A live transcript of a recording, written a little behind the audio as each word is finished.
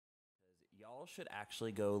all should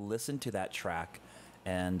actually go listen to that track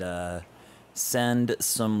and send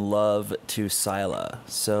some love to Psylla.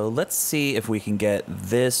 So let's see if we can get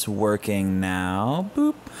this working now.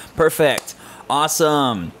 Boop. Perfect.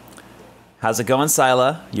 Awesome. How's it going,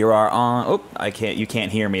 Psylla? You are on. Oh, you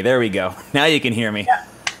can't hear me. There we go. Now you can hear me.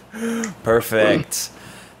 Yeah. Perfect.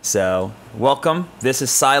 So, welcome. This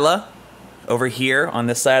is Psylla over here on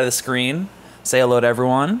this side of the screen. Say hello to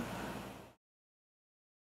everyone.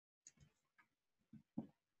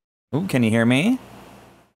 Ooh, can you hear me?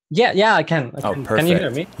 Yeah, I can. Oh, perfect. Can you hear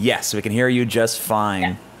me? Yes, we can hear you just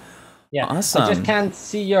fine. Yeah. Awesome. I just can't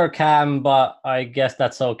see your cam, but I guess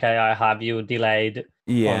that's okay. I have you delayed.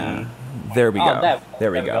 Yeah. There we go.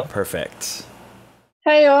 There we go. go. Perfect.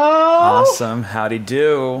 Hey-o! Awesome. Howdy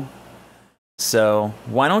do. So,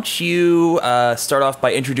 why don't you start off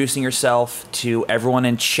by introducing yourself to everyone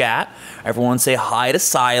in chat. Everyone say hi to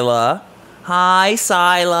Psylla. Hi,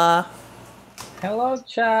 Psylla. Hello,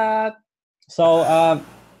 chat. So,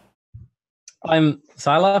 I'm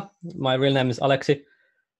Psylla. My real name is Aleksi.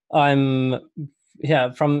 I'm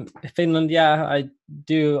from Finland. Yeah, I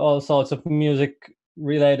do all sorts of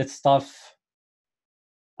music-related stuff.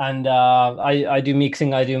 And I do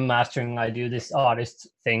mixing, I do mastering, I do this artist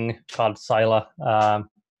thing called Psylla.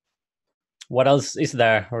 What else is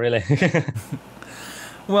there, really?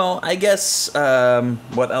 Well, I guess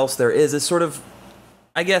what else there is sort of,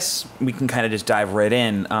 I guess we can kind of just dive right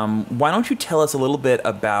in. Why don't you tell us a little bit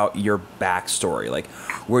about your backstory? Like,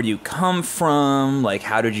 where do you come from? Like,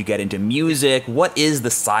 how did you get into music? What is the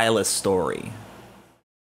Psylla story?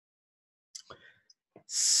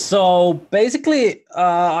 So basically,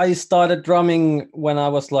 I started drumming when I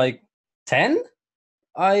was like 10.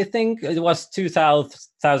 I think it was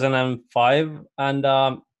 2005, and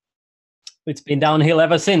it's been downhill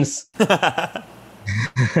ever since.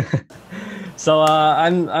 So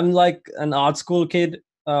I'm like an art school kid.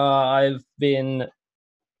 I've been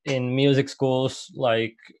in music schools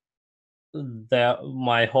like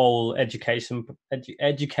my whole education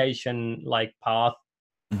like path.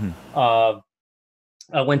 Mm-hmm.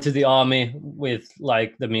 I went to the army with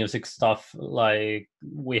like the music stuff. Like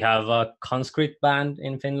we have a conscript band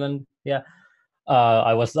in Finland. Yeah,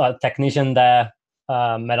 I was a technician there.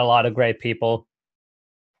 Met a lot of great people,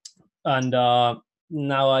 and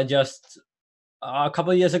now I just a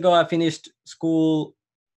couple of years ago I finished school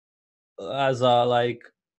as a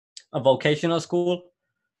vocational school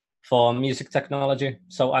for music technology.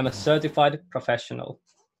 So I'm a certified professional.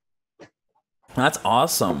 That's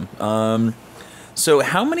awesome. So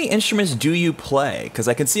how many instruments do you play? Because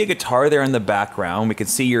I can see a guitar there in the background. We can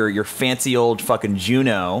see your fancy old fucking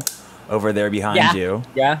Juno over there behind you.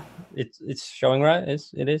 Yeah, it's showing right.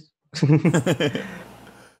 It is.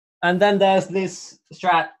 And then there's this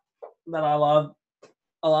Strat that I love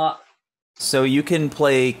a lot. So you can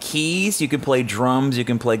play keys, you can play drums, you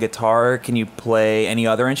can play guitar. Can you play any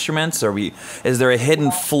other instruments? Is there a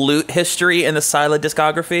hidden flute history in the Psylla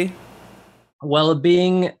discography? Well,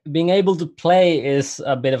 being able to play is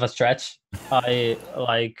a bit of a stretch. I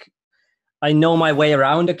know my way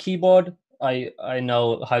around a keyboard. I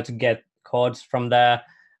know how to get chords from there.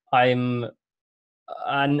 I'm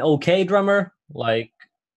an okay drummer, like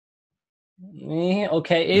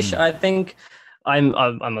okay-ish. I think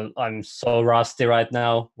I'm so rusty right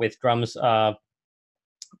now with drums.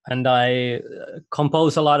 And I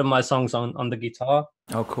compose a lot of my songs on the guitar.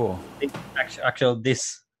 Oh, cool. Actually,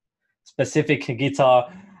 this specific guitar,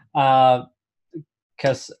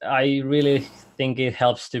 because I really think it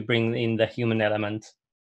helps to bring in the human element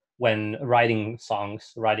when writing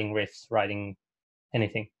songs, writing riffs, writing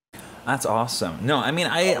anything. That's awesome. No, I mean,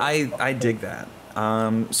 I dig that.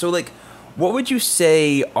 So, like, what would you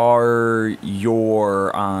say are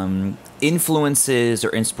your influences or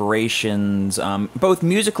inspirations, both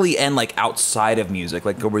musically and like outside of music?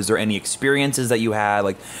 Like, was there any experiences that you had?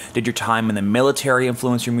 Like, did your time in the military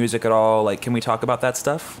influence your music at all? Like, can we talk about that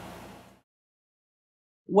stuff?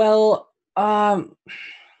 Well,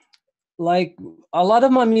 like a lot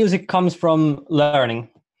of my music comes from learning.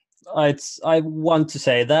 I want to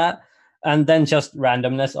say that, and then just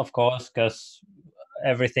randomness, of course, because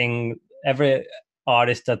every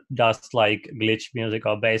artist that does like glitch music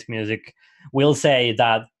or bass music will say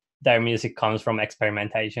that their music comes from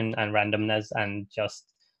experimentation and randomness and just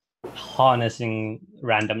harnessing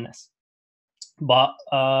randomness. But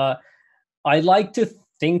I like to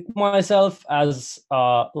think myself as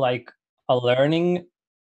like a learning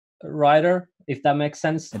writer, if that makes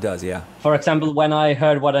sense. It does, yeah. For example, when I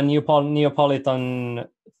heard what a Neapolitan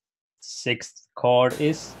sixth chord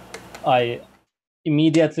is, I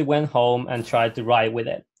immediately went home and tried to write with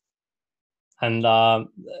it. And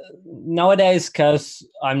nowadays, because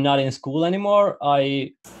I'm not in school anymore,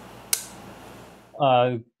 I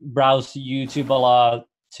browse YouTube a lot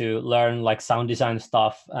to learn like sound design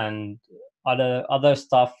stuff and other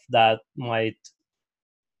stuff that might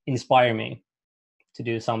inspire me to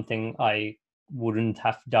do something I wouldn't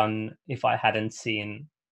have done if I hadn't seen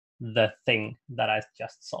the thing that I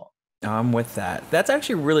just saw. I'm with that. That's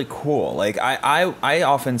actually really cool. Like I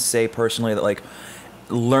often say personally that like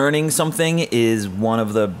learning something is one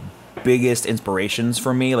of the biggest inspirations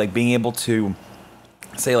for me. Like being able to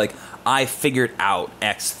say like I figured out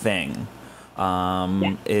X thing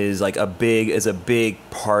is like a big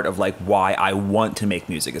part of like why I want to make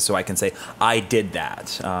music. Is so I can say I did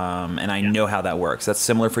that and I know how that works. That's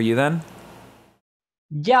similar for you then?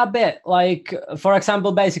 Yeah, a bit. Like for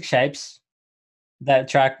example, Basic Shapes, that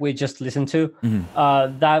track we just listened to,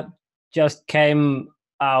 that just came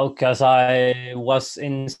out because I was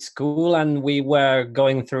in school and we were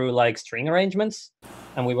going through like string arrangements,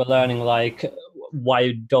 and we were learning like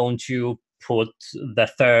why don't you put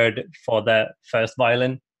the third for the first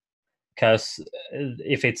violin, because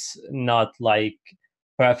if it's not like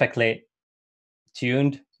perfectly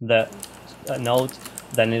tuned the note,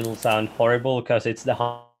 then it'll sound horrible because it's the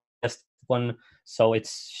highest one. So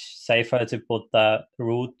it's safer to put the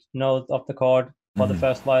root note of the chord for the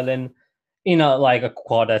first violin in a like a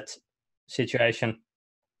quartet situation,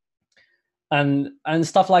 and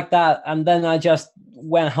stuff like that. And then I just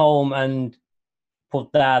went home and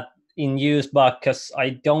put that in use, but because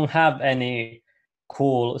I don't have any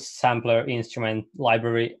cool sampler instrument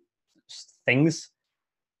library things,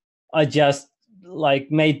 I just like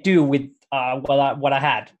made do with what I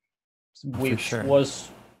had, For which sure. was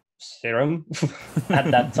serum at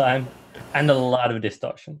that time and a lot of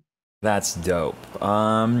distortion. That's dope.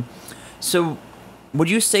 So would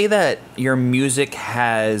you say that your music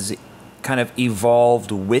has kind of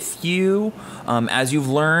evolved with you as you've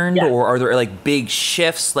learned, Yeah. or are there like big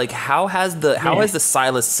shifts? Like how has the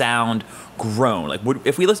Psylla sound grown? Like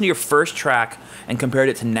if we listen to your first track and compared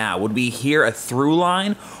it to now, would we hear a through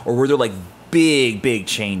line, or were there like big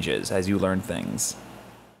changes as you learned things?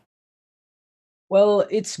 Well,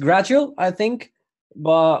 it's gradual, I think,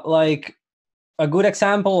 but like a good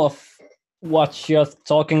example of what you're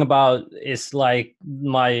talking about is like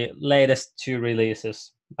my two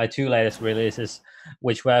latest releases,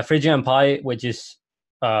 which were Phrygian Pie, which is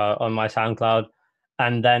on my SoundCloud,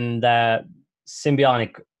 and then the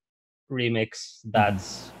Symbionic remix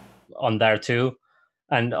that's on there too,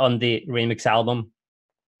 and on the remix album.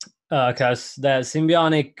 Because the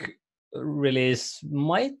Symbionic release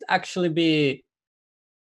might actually be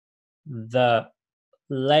the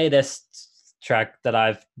latest track that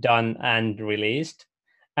I've done and released,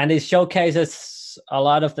 and it showcases a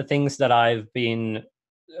lot of the things that I've been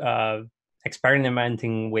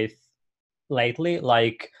experimenting with lately,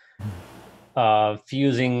 like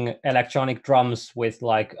fusing electronic drums with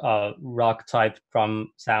like a rock type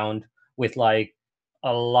drum sound, with like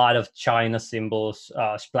a lot of China cymbals,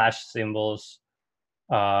 splash cymbals,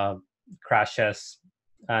 uh, crashes,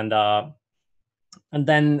 and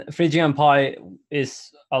then Phrygian Pie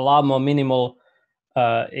is a lot more minimal.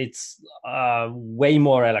 It's way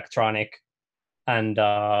more electronic and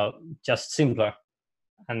just simpler,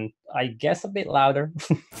 and I guess a bit louder.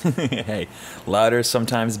 Hey, louder is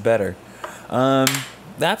sometimes better. Um,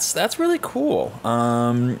 that's really cool.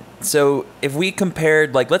 So if we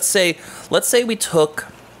compared, like, let's say we took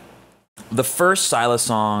the first Psylla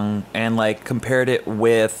song and like compared it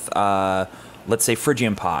with, let's say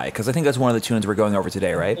Phrygian Pie, because I think that's one of the tunes we're going over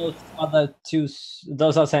today, right? Those other two,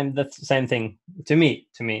 those are the same thing to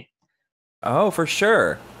me. Oh, for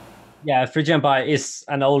sure. Yeah, Phrygian Pie is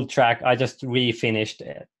an old track. I just refinished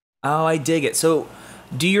it. Oh, I dig it. So,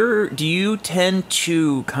 do you tend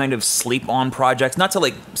to kind of sleep on projects? Not to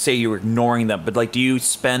like say you're ignoring them, but like do you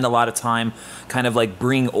spend a lot of time kind of like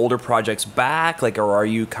bringing older projects back, like, or are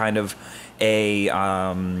you kind of a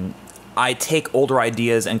I take older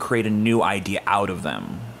ideas and create a new idea out of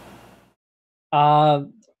them? Uh,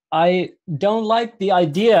 I don't like the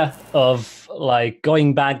idea of like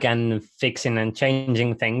going back and fixing and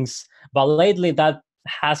changing things, but lately that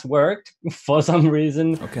has worked for some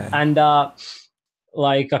reason. Okay. And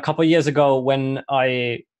like a couple years ago, when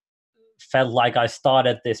I felt like I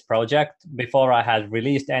started this project before I had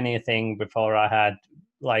released anything, before I had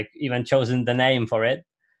like even chosen the name for it,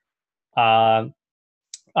 uh,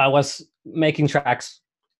 I was making tracks,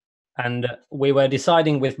 and we were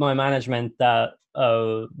deciding with my management that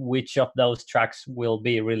which of those tracks will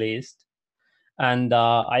be released. And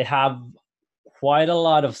I have quite a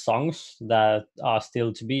lot of songs that are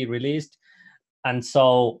still to be released, and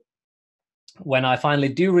so when I finally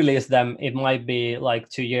do release them, it might be like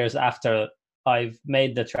 2 years after I've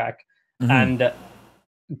made the track. And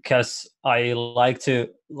because I like to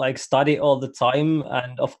like study all the time,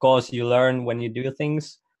 and of course you learn when you do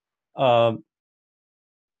things.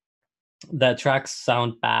 The tracks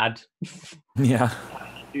sound bad. Yeah.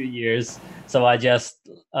 2 years, so I just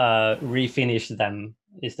refinish them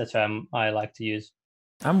is the term I like to use.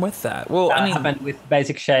 I'm with that. Well, That I mean, happened with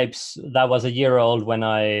Basic Shapes. That was a year old when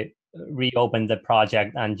I reopened the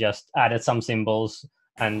project and just added some symbols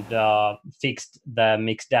and fixed the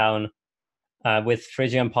mix down. With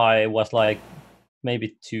Phrygian Pie, it was like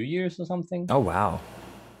maybe 2 years or something. oh wow.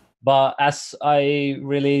 But as I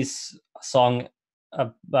release a song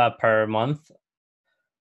per month,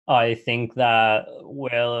 I think that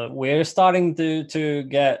we're starting to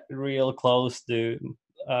get real close to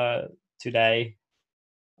today.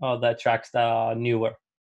 The tracks that are newer.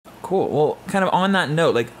 Cool. Well, kind of on that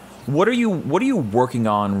note, like, what are you working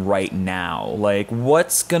on right now? Like,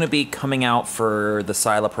 what's gonna be coming out for the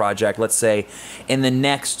Psylla project? Let's say in the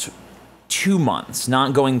next 2 months.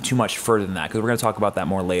 Not going too much further than that, because we're gonna talk about that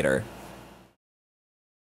more later.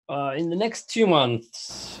 In the next 2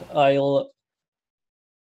 months, I'll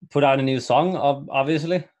put out a new song.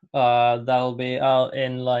 Obviously, that'll be out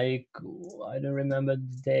in like I don't remember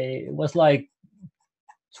the day. It was like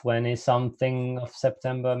 20 something of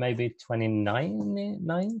September, maybe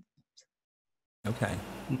 29th. Okay.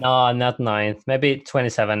 No, not 9th, maybe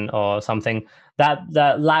 27 or something.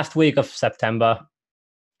 That last week of September.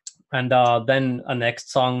 And then a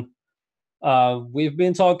next song. We've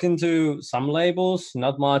been talking to some labels,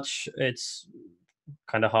 not much. It's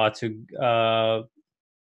kind of hard to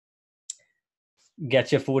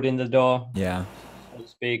get your foot in the door, Yeah. so to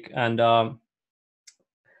speak. And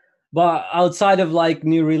but outside of like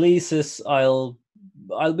new releases, I'll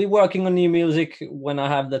be working on new music when I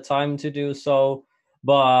have the time to do so.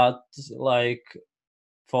 But like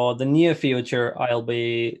for the near future, I'll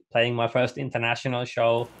be playing my first international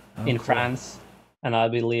show in cool. France, and I'll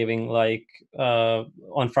be leaving like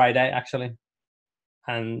on Friday actually.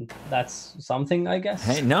 And that's something, I guess.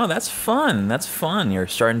 Hey, no, that's fun. That's fun. You're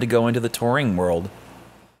starting to go into the touring world.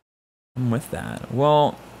 I'm with that.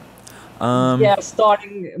 Well, yeah,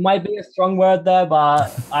 starting might be a strong word there,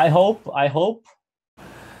 but I hope.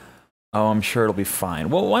 Oh, I'm sure it'll be fine.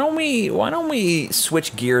 Well, why don't we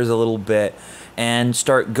switch gears a little bit and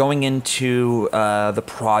start going into the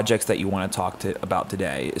projects that you want to talk about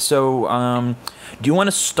today. So, do you want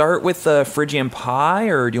to start with Phrygian Pie,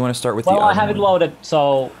 or do you want to start with the other I have it loaded,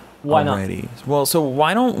 so why Alrighty. not? Well, so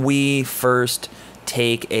why don't we first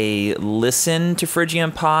take a listen to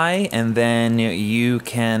Phrygian Pie, and then you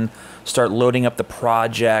can start loading up the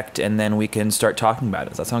project, and then we can start talking about it.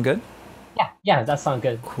 Does that sound good? Yeah, that sounds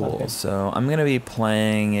good. Cool. Sounds good. So I'm gonna be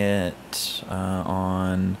playing it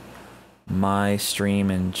on my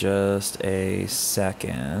stream in just a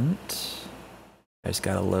second. I just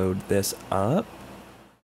gotta load this up.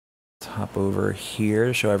 Let's hop over here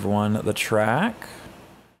to show everyone the track.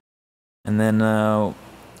 And then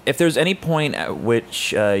if there's any point at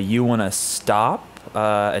which you want to stop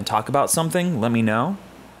and talk about something, let me know.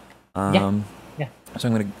 Yeah. So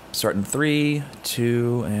I'm going to start in 3,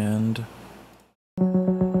 2, and...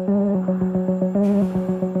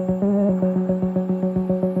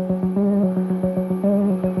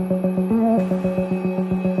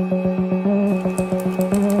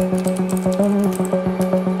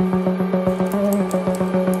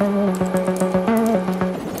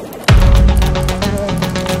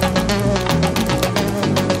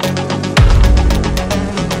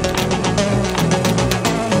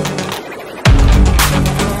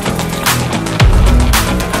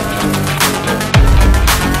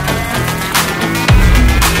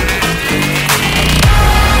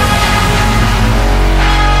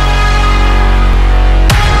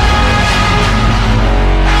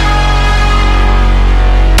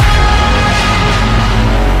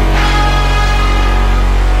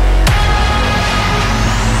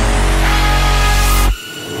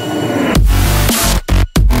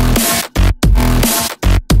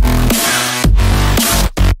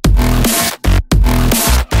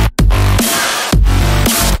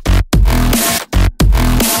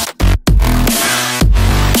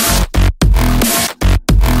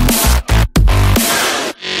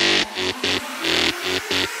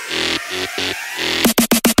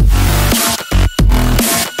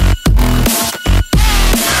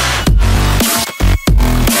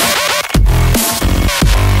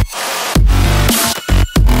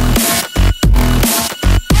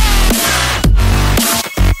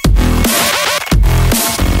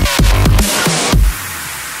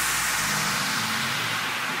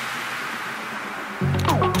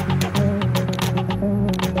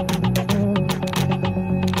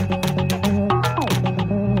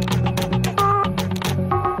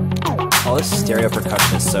 stereo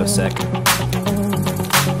percussion is so sick.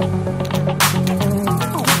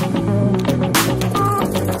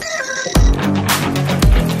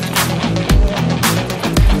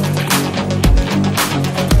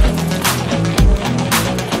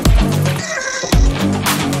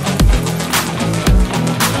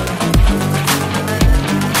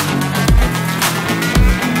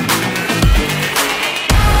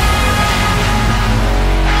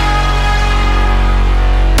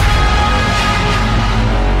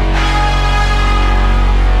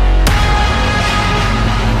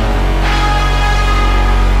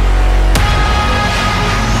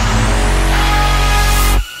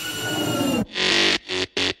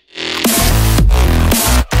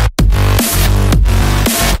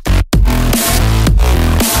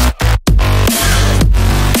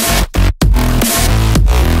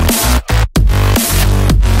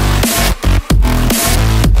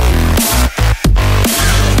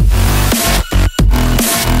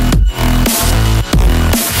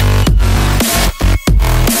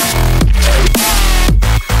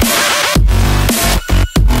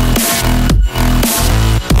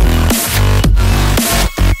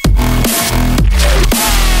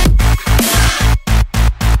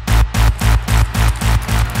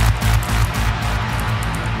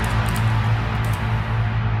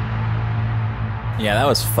 Yeah, that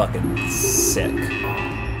was fucking sick.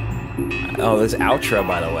 Oh, this outro,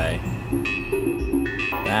 by the way.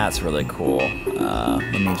 That's really cool.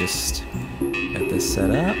 Let me just get this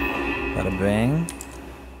set up. Bada bing.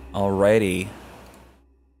 Alrighty.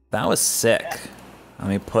 That was sick. Let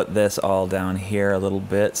me put this all down here a little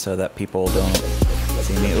bit so that people don't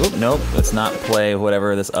see me. Oop, nope, let's not play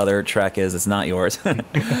whatever this other track is. It's not yours.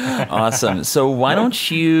 Awesome. So why don't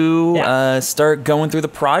you start going through the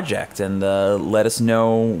project and let us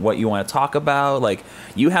know what you want to talk about. Like,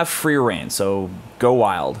 you have free reign, so go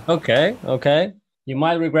wild. Okay. You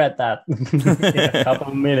might regret that in a couple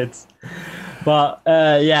of minutes. But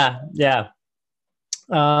yeah.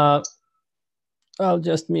 I'll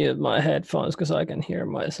just mute my headphones because I can hear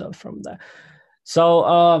myself from there.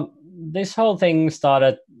 So this whole thing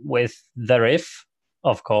started with the riff,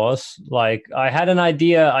 of course. Like, I had an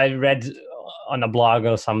idea I read on a blog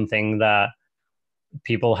or something that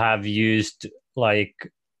people have used like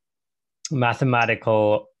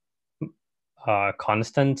mathematical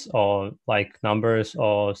constants or like numbers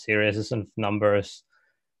or series of numbers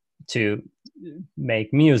to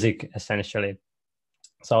make music, essentially.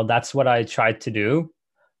 So that's what I tried to do,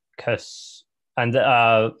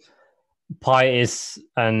 pi is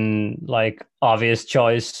an like obvious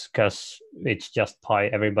choice because it's just pi.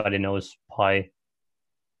 Everybody knows pi,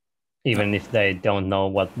 even if they don't know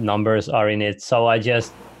what numbers are in it. So I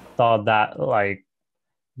just thought that, like,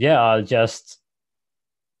 yeah, I'll just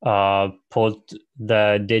put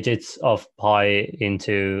the digits of pi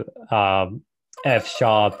into F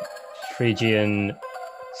sharp Phrygian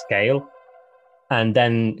scale and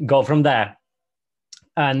then go from there.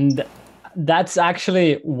 And that's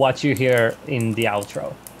actually what you hear in the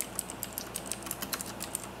outro.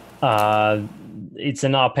 It's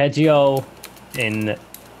an arpeggio in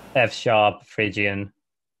F sharp Phrygian.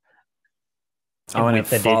 And it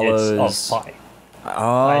follows digits of pi.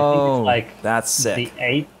 Oh, I think it's like that's sick.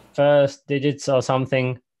 The 8 digits or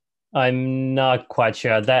something. I'm not quite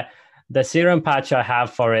sure. The serum patch I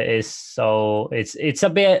have for it is so it's a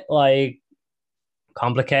bit like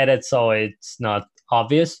complicated, so it's not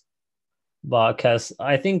obvious. But because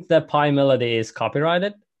I think the pi melody is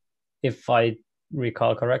copyrighted, if I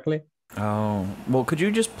recall correctly. Oh, well, could you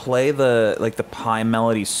just play the pi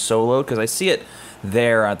melody solo? Because I see it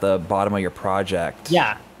there at the bottom of your project.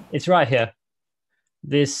 Yeah, it's right here.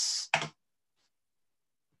 This,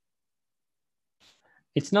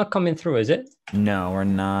 it's not coming through, is it? No, we're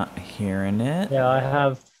not hearing it.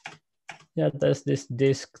 Yeah, there's this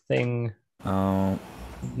disc thing. Oh,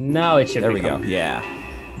 now it should. There we go. Yeah.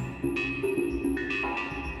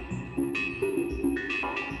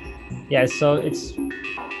 Yeah, so it's...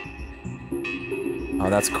 Oh,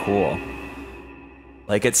 that's cool.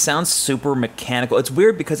 Like, it sounds super mechanical. It's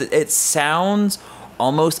weird because it sounds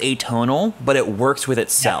almost atonal, but it works with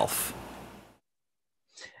itself.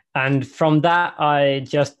 Yeah. And from that, I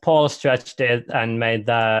just pause stretched it and made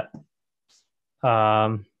that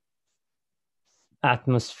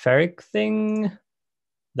atmospheric thing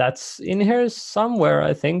that's in here somewhere,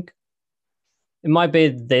 I think. It might be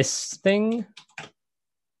this thing.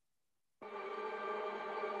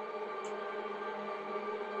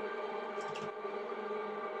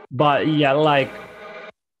 But yeah, like,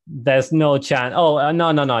 there's no chance. Oh,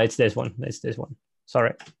 no, it's this one. It's this one.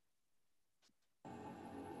 Sorry.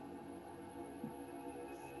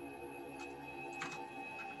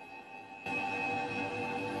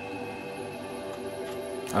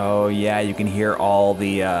 Oh yeah, you can hear all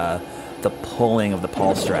the pulling of the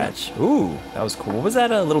Paul stretch. Ooh, that was cool. What was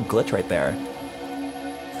that? A little glitch right there.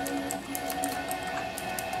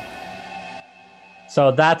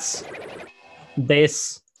 So that's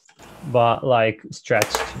this, but like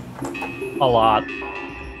stretched a lot.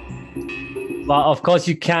 But of course,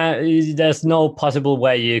 you can't. There's no possible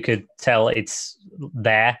way you could tell it's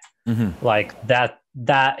there. Like that.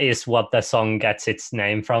 That is what the song gets its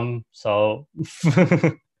name from. So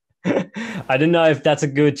I don't know if that's a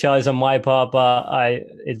good choice on my part, but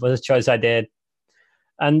it was a choice I did.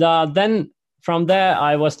 And then from there,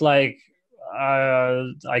 I was like,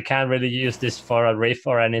 I can't really use this for a riff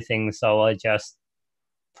or anything, so I just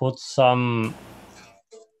put some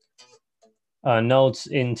notes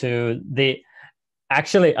into the.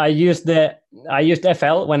 Actually, I used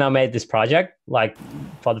FL when I made this project, like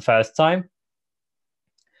for the first time,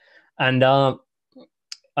 and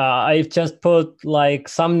I've just put like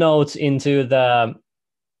some notes into the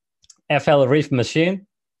FL riff machine,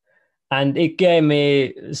 and it gave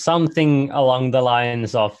me something along the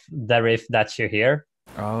lines of the riff that you hear.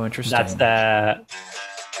 Oh, interesting. That's the.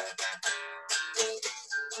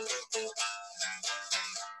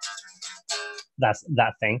 That's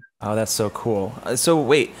that thing. Oh, that's so cool. So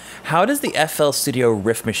wait, how does the FL Studio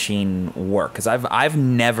riff machine work? Because I've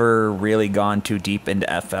never really gone too deep into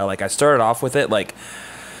FL. Like I started off with it like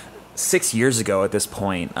 6 years ago at this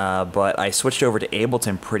point, but I switched over to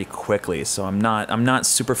Ableton pretty quickly. So I'm not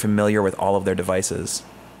super familiar with all of their devices.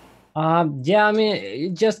 Yeah, I mean, you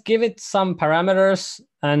just give it some parameters,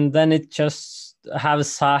 and then it just has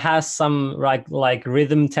some like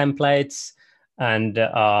rhythm templates and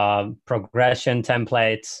progression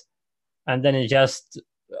templates, and then you just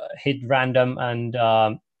hit random and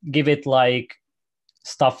give it like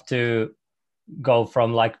stuff to go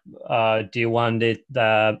from. Like, do you want it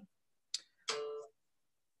the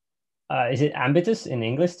is it ambitus in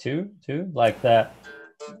English too? Like the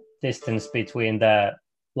distance between the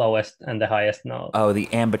lowest and the highest note. Oh, the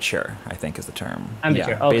embouchure, I think is the term.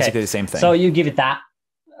 Embouchure, yeah, okay. Basically the same thing. So you give it that,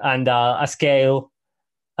 and a scale,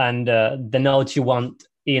 and the notes you want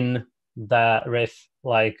in the riff.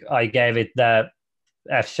 Like I gave it the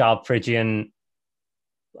F sharp Phrygian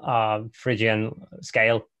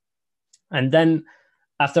scale, and then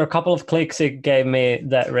after a couple of clicks, it gave me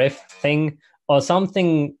the riff thing or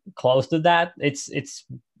something close to that. It's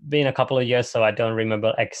been a couple of years, so I don't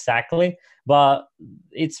remember exactly, but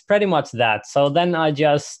it's pretty much that. So then I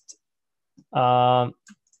just well,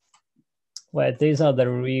 these are the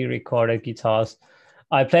re-recorded guitars.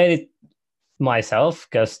 I played it myself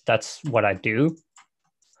because that's what I do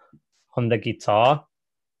on the guitar.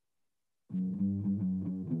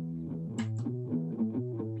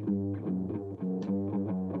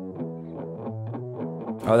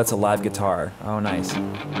 Oh, that's a live guitar. Oh, nice.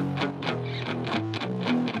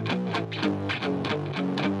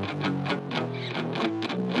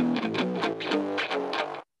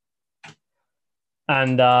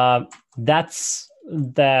 And that's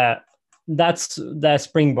the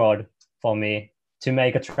springboard for me to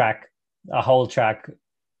make a whole track.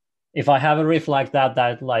 If I have a riff like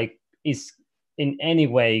that like is in any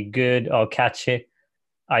way good or catchy,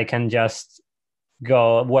 I can just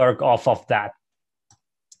go work off of that.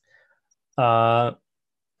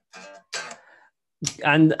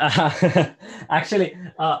 And actually,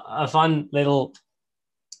 a fun little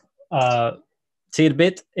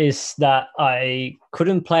tidbit is that I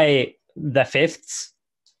couldn't play the fifths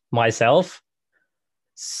myself.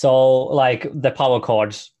 So like the power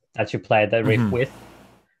chords that you play the riff with.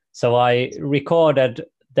 So I recorded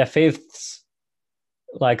the fifths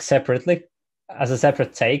like separately as a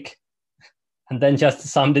separate take, and then just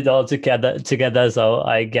summed it all together so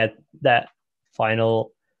I get that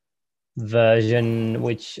final version,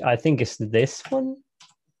 which I think is this one.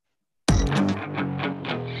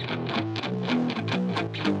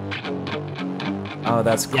 Oh,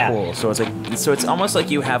 that's cool. Yeah. So it's almost like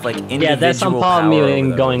you have like individual. Yeah, there's some palm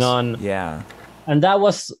muting going on. Yeah. And that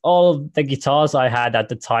was all the guitars I had at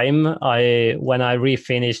the time. When I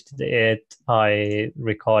refinished it, I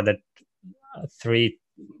recorded 3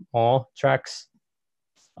 more tracks,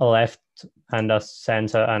 a left and a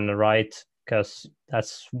center and a right, because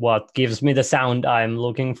that's what gives me the sound I'm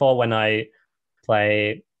looking for when I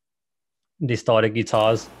play distorted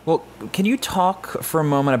guitars. Well, can you talk for a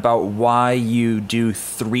moment about why you do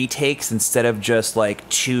 3 takes instead of just like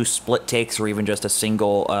 2 split takes or even just a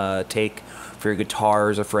single take for your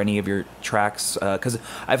guitars or for any of your tracks? Because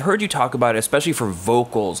I've heard you talk about it, especially for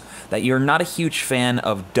vocals, that you're not a huge fan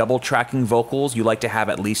of double tracking vocals. You like to have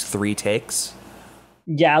at least 3 takes.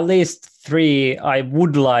 Yeah, at least 3. I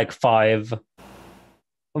would like 5.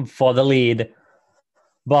 for the lead.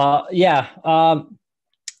 But yeah,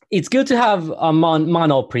 it's good to have a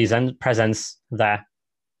mono presence there,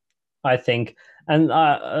 I think.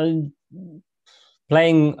 And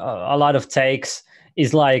playing a lot of takes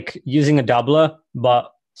is like using a doubler,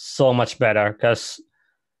 but so much better, because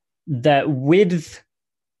the width,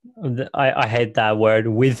 I hate that word,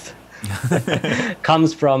 width,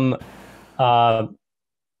 comes from the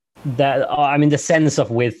sense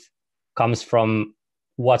of width comes from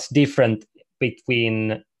what's different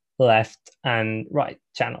between left and right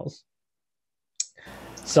channels.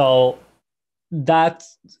 So that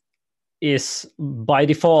is by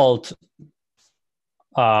default,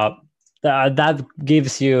 that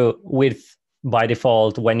gives you width by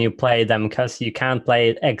default when you play them, because you can't play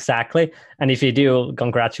it exactly. And if you do,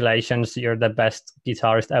 congratulations, you're the best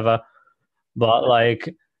guitarist ever. But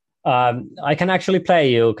like, I can actually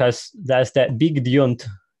play you, because there's the Big Dunt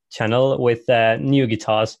channel with new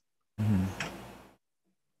guitars. Mm-hmm.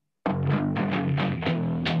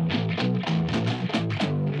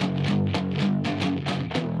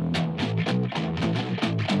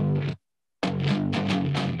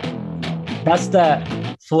 That's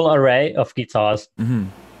the full array of guitars. Mm-hmm.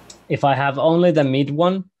 If I have only the mid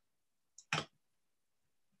one,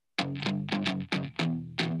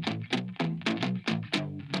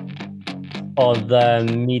 or the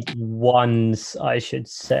mid ones, I should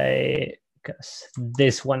say, because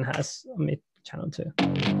this one has a mid channel too.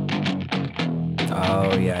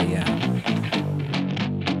 Oh, yeah, yeah.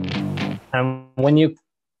 And when you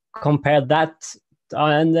compare that,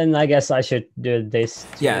 and then I guess I should do this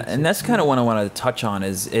too. Yeah, and that's kind of what I want to touch on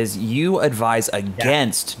is you advise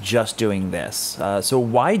against just doing this. So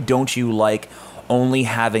why don't you like only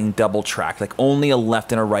having double track, like only a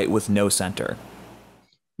left and a right with no center?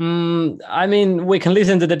 I mean, we can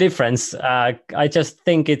listen to the difference. I just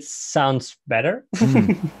think it sounds better.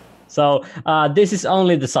 So this is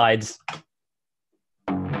only the sides.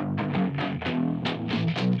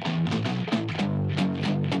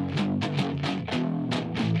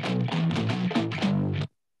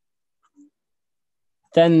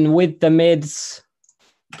 Then with the mids,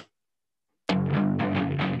 oh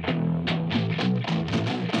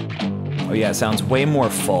yeah, it sounds way more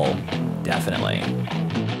full, definitely.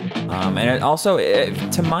 And it also,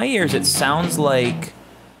 to my ears, it sounds like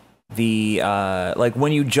the like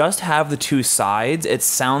when you just have the two sides, it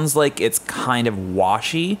sounds like it's kind of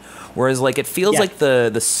washy, whereas like it feels like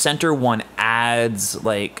the center one adds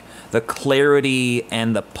like the clarity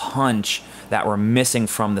and the punch that we're missing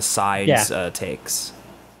from the sides takes.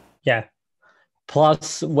 Yeah.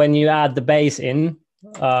 Plus, when you add the bass in,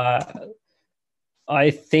 I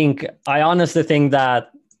honestly think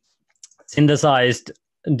that synthesized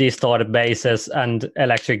distorted basses and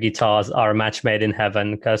electric guitars are a match made in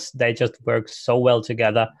heaven, because they just work so well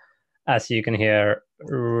together, as you can hear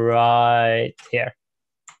right here.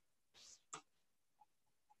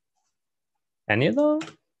 Can you though?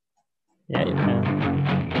 Yeah, you can.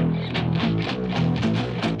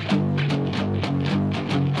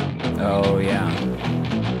 Oh yeah.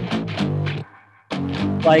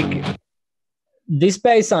 Like, this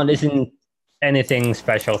bass sound isn't anything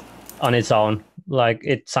special on its own. Like,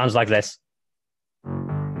 it sounds like this.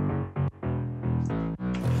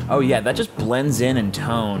 Oh yeah, that just blends in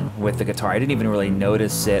tone with the guitar. I didn't even really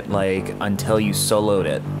notice it like until you soloed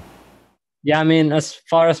it. Yeah, I mean, as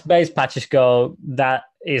far as bass patches go, that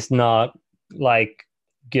is not like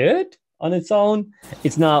good on its own.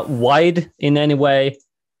 It's not wide in any way.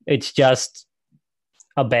 It's just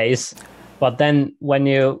a bass. But then when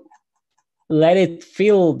you let it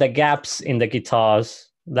fill the gaps in the guitars,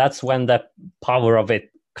 that's when the power of it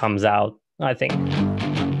comes out, I think.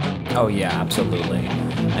 Oh yeah, absolutely.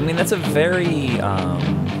 I mean, that's a very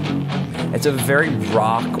it's a very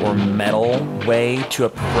rock or metal way to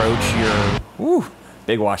approach your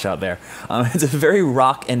big washout there. It's a very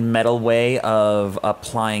rock and metal way of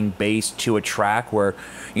applying bass to a track where,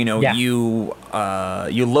 you know, you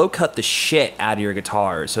low cut the shit out of your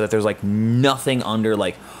guitar so that there's like nothing under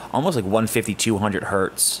like almost like 150, 200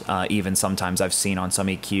 hertz, even sometimes I've seen on some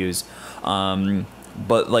EQs.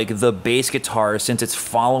 But like the bass guitar, since it's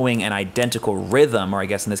following an identical rhythm, or I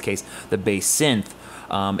guess in this case, the bass synth,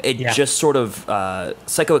 it just sort of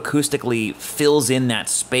psychoacoustically fills in that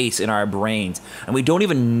space in our brains. And we don't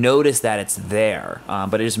even notice that it's there,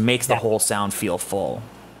 but it just makes the whole sound feel full.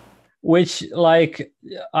 Which, like,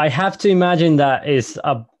 I have to imagine that is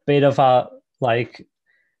a bit of a, like,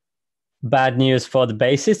 bad news for the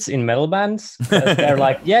bassists in metal bands. They're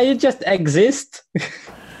like, yeah, you just exist.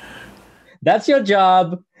 That's your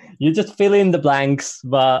job. You just fill in the blanks.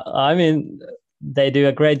 But, I mean, they do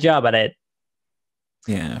a great job at it.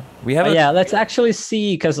 Yeah, we have. Yeah, let's actually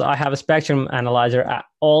see, because I have a spectrum analyzer at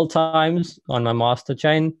all times on my master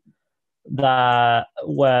chain, that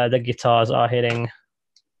where the guitars are hitting.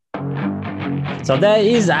 So there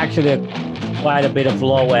is actually quite a bit of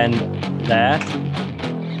low end there,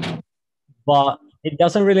 but it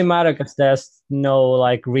doesn't really matter because there's no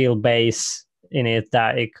like real bass in it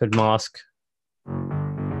that it could mask.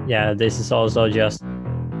 Yeah, this is also just.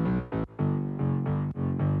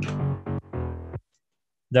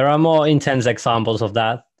 There are more intense examples of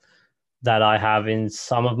that I have in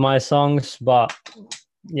some of my songs, but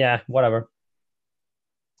yeah, whatever.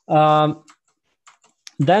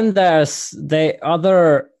 Then there's the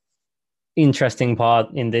other interesting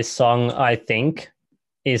part in this song, I think,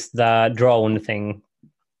 is the drone thing,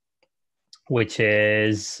 which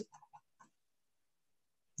is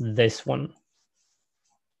this one.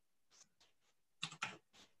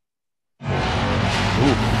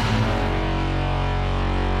 Ooh.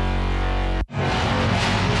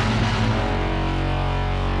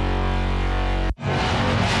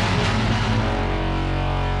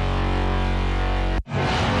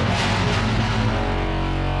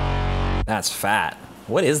 That's fat.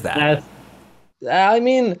 What is that? I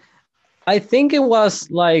mean, I think it was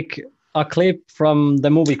like a clip from the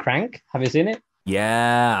movie Crank. Have you seen it?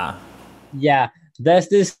 Yeah. Yeah. There's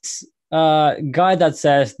this guy that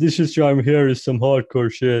says, "This is why I'm here is some hardcore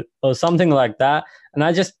shit," or something like that. And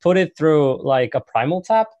I just put it through like a Primal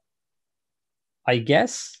tap, I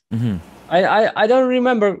guess. Mm-hmm. I don't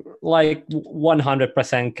remember like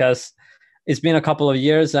 100% because it's been a couple of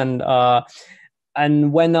years,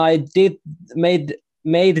 and when I did made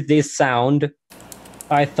this sound,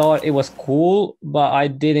 I thought it was cool, but I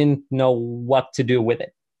didn't know what to do with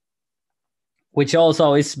it, which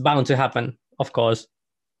also is bound to happen, of course.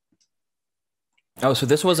 Oh, so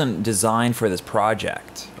this wasn't designed for this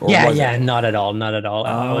project? Or yeah, not at all, not at all. Oh,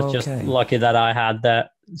 I was just lucky that I had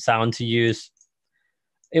that sound to use.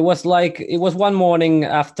 It was one morning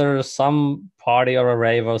after some party or a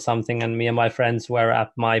rave or something, and me and my friends were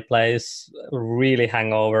at my place, really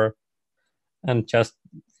hangover, and just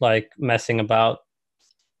like messing about.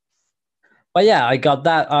 But yeah, I got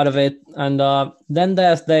that out of it, and then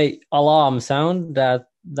there's the alarm sound that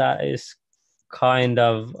is kind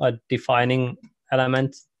of a defining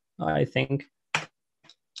element, I think.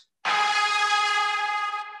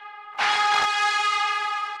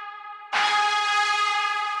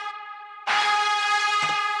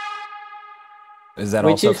 Is that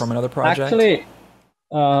also from another project? Actually,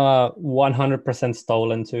 100%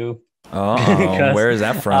 stolen too. Oh, where is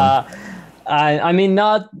that from? I mean,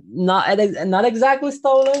 not exactly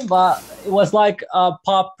stolen, but it was like a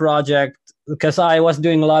pop project, because I was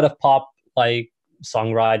doing a lot of pop like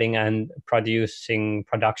songwriting and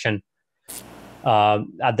production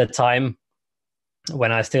at the time,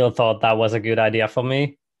 when I still thought that was a good idea for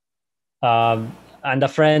me. And a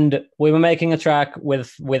friend, we were making a track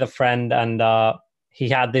with a friend, and he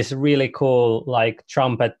had this really cool like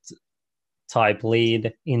trumpet type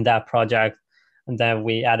lead in that project, and then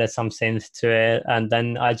we added some synth to it, and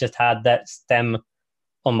then I just had that stem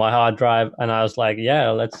on my hard drive, and I was like, yeah,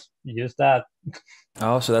 let's use that.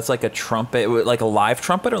 Oh, so that's like a trumpet, like a live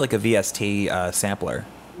trumpet, or like a VST sampler?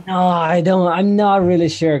 No, I'm not really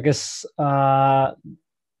sure, because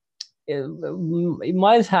it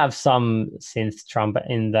might have some synth trumpet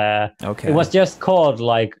in there. Okay. It was just called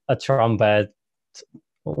like a trumpet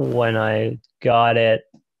when I got it.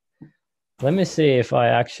 Let me see if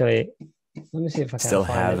I can still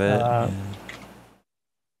have it. Yeah.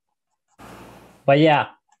 But yeah,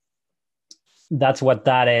 that's what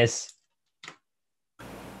that is.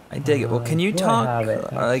 I dig it. Well, can you talk?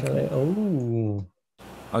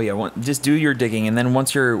 Oh yeah, just do your digging, and then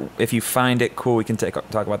if you find it cool, we can talk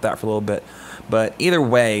about that for a little bit. But either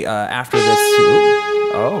way, after this,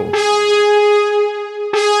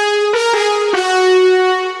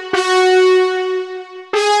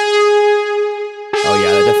 oh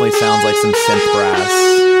yeah, that definitely sounds like some synth brass.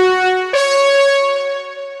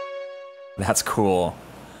 That's cool.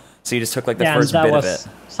 So you just took like the first bit of it.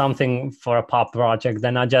 Something for a pop project.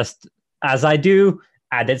 Then I just, as I do,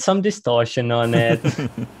 added some distortion on it.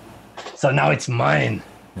 So now it's mine.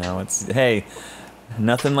 Now hey,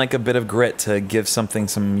 nothing like a bit of grit to give something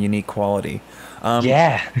some unique quality.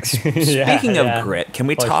 Yeah. Speaking of grit, can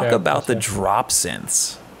we talk about the drop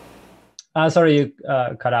synths? Sorry, you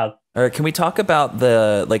cut out. Or can we talk about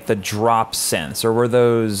the drop synths, or were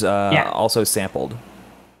those also sampled?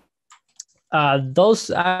 Those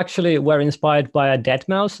actually were inspired by a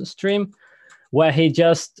Deadmau5 stream, where he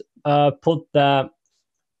just put the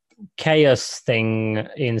chaos thing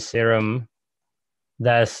in Serum,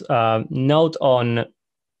 there's note on,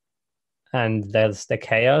 and there's the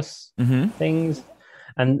chaos things,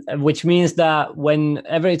 and which means that when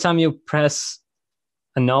every time you press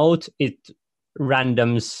a note, it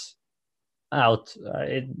randoms out.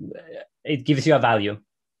 It gives you a value.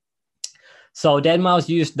 So deadmau5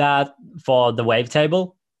 used that for the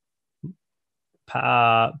wavetable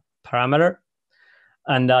parameter,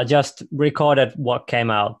 and just recorded what came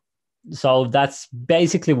out. So that's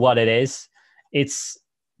basically what it is. It's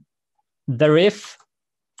the riff,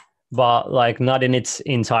 but like not in its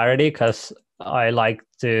entirety, because I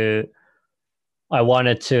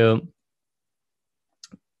wanted to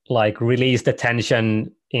like release the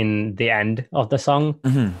tension in the end of the song.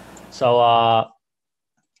 So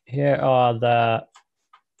here are the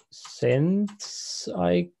synths,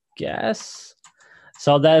 I guess.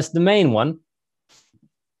 So there's the main one,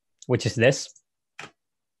 which is this.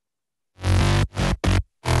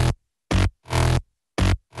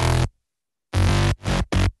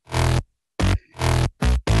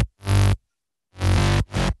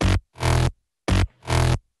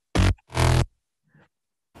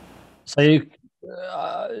 So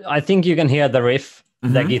I think you can hear the riff,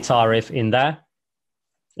 the guitar riff in there.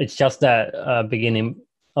 It's just the beginning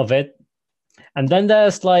of it. And then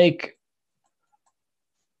there's like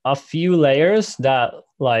a few layers that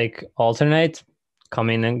like alternate, come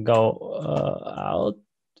in and go out.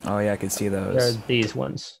 Oh yeah, I can see those. There are these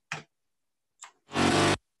ones.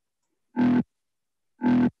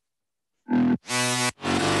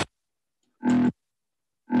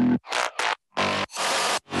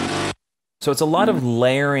 So it's a lot of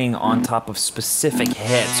layering on top of specific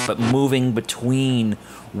hits, but moving between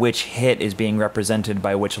which hit is being represented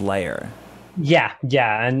by which layer. Yeah,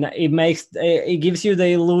 and it gives you the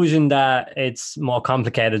illusion that it's more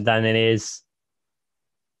complicated than it is.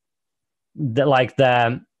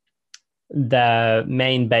 The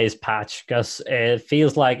main bass patch, because it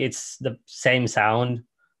feels like it's the same sound,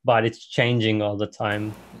 but it's changing all the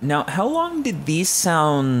time. Now, how long did these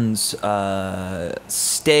sounds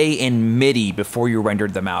stay in MIDI before you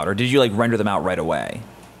rendered them out, or did you like render them out right away?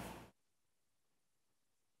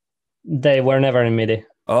 They were never in MIDI.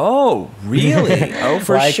 Oh, really? Oh,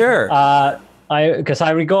 for sure. Because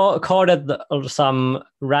I recorded some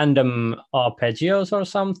random arpeggios or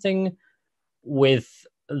something with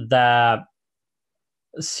the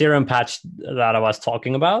serum patch that I was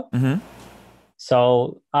talking about.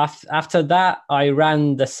 So after that, I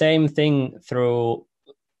ran the same thing through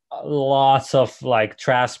lots of like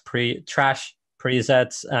trash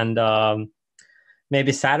presets and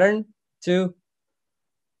maybe Saturn too.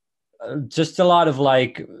 Just a lot of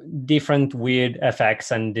like different weird effects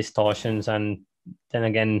and distortions, and then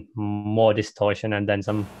again more distortion, and then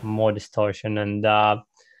some more distortion, and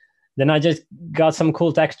then I just got some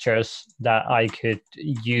cool textures that I could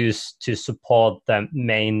use to support the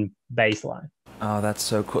main bass line. Oh, that's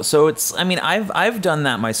so cool. So it's, I mean, I've done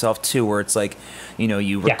that myself too, where it's like, you know,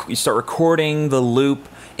 you start recording the loop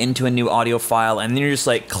into a new audio file, and then you're just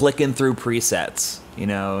like clicking through presets, you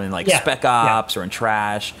know, in like Spec Ops or in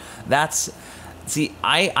Trash. I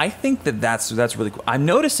think that's really cool. I'm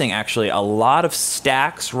noticing actually a lot of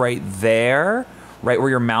stacks right there, right where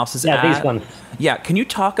your mouse is at. Yeah, these ones. Yeah, can you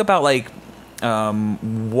talk about like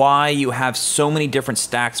why you have so many different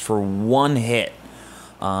stacks for one hit?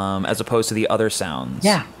 As opposed to the other sounds.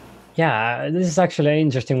 Yeah, this is actually an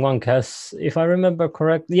interesting one, because if I remember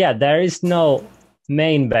correctly, there is no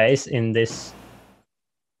main bass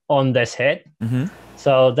on this hit.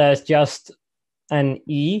 So there's just an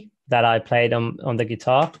E that I played on the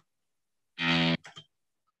guitar,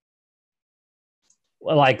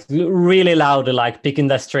 like really loudly, like picking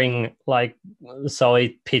the string, like so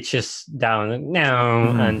it pitches down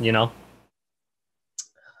now, and you know.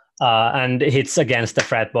 And hits against the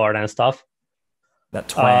fretboard and stuff. That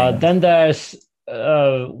twang. Then there's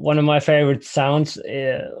one of my favorite sounds.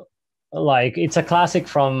 Like it's a classic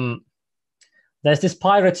from. There's this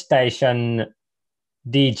Pirate Station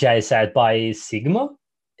DJ set by Sigma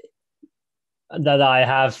that I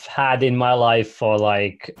have had in my life for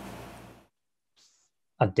like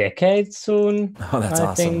a decade soon. Oh, that's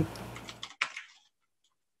awesome. Think.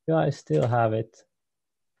 Yeah, I still have it.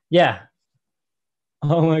 Yeah.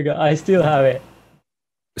 Oh my god, I still have it.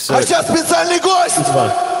 So Oh,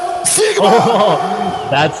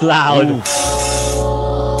 that's loud.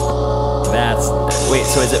 Wait,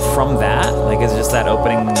 so is it from that? Like, is it just that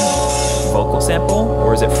opening vocal sample?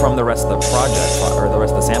 Or is it from the rest of the project, or the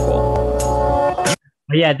rest of the sample?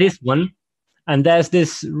 Yeah, this one. And there's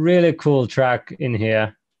this really cool track in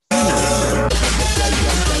here.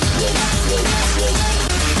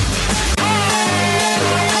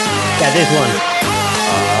 Yeah, this one.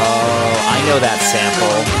 I know that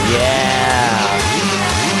sample. Yeah.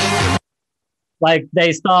 Like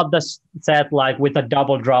they start the set like with a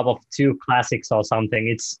double drop of 2 classics or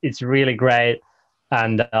something. It's really great,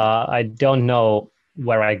 and I don't know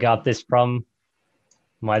where I got this from.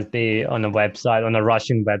 Might be on a website, on a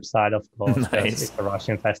Russian website, of course, because Nice. it's a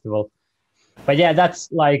Russian festival. But yeah,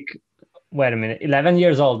 that's like, wait a minute, 11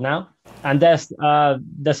 years old now, and there's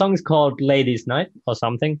the song is called "Ladies' Night" or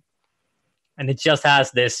something, and it just has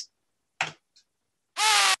this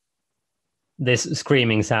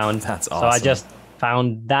screaming sound. That's awesome. So I just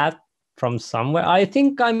found that from somewhere. I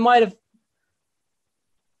think I might have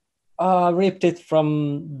ripped it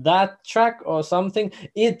from that track or something.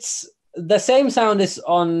 It's the same sound is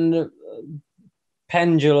on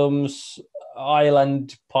Pendulum's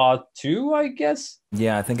Island Part 2, I guess.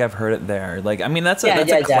 Yeah, I think I've heard it there. Like, I mean, that's a Yeah,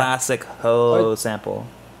 a classic Ho sample.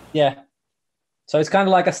 Yeah. So it's kind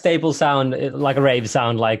of like a staple sound, like a rave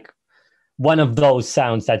sound, like one of those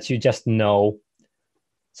sounds that you just know.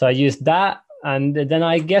 So I used that, and then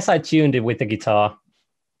I guess I tuned it with the guitar.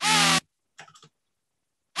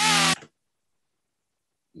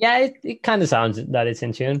 Yeah, it kind of sounds that it's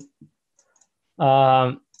in tune.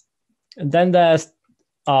 Then there's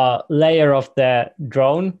a layer of the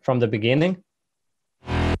drone from the beginning,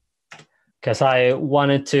 because I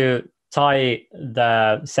wanted to tie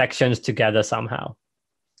the sections together somehow.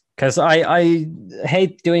 Because I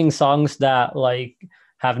hate doing songs that like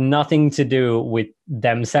have nothing to do with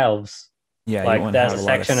themselves. Yeah, like there's a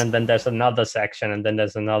section and then there's another section and then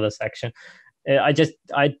there's another section. I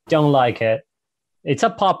don't like it. It's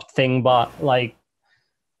a pop thing, but like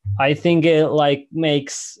I think it like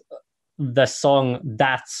makes the song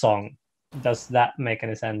that song. Does that make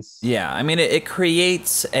any sense? Yeah, I mean it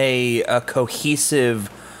creates a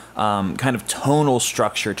cohesive kind of tonal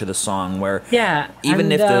structure to the song where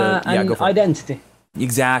even and, if the go for identity.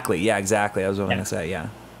 Exactly. Yeah, exactly. I was going to say, yeah.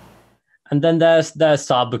 And then there's the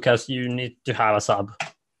sub, because you need to have a sub.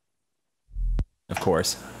 Of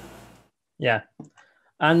course. Yeah.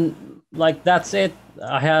 And like that's it.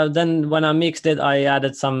 I have then when I mixed it, I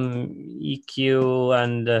added some EQ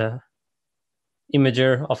and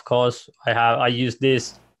imager, of course. I use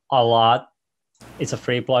this a lot. It's a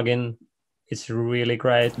free plugin. It's really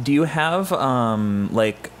great. Do you have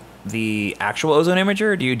like the actual Ozone Imager,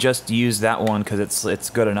 or do you just use that one because it's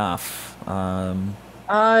good enough? Cause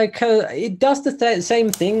it does the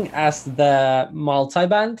same thing as the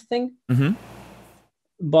multiband thing. Mm-hmm.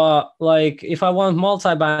 But like if I want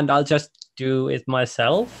multiband, I'll just do it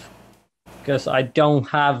myself, because I don't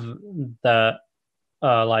have the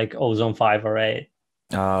like Ozone 5 or 8.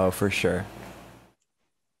 Oh, for sure.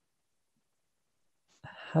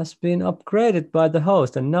 Has been upgraded by the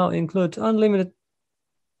host and now includes unlimited.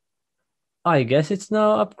 I guess it's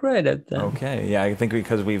now upgraded then. Okay, yeah, I think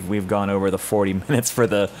because we've gone over the 40 minutes for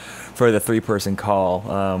the 3-person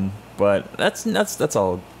call, but that's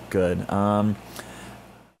all good.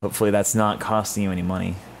 Hopefully that's not costing you any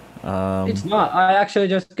money. It's not. I actually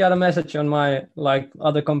just got a message on my like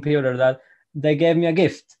other computer that they gave me a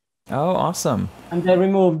gift. Oh, awesome! And they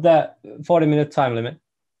removed the 40-minute time limit.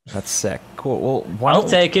 That's sick. Cool. Well, I'll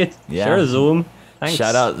take it. Yeah. Sure, Zoom. Thanks.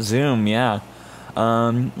 Shout out Zoom. Yeah.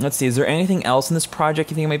 Let's see. Is there anything else in this project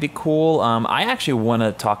you think might be cool? I actually want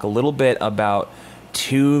to talk a little bit about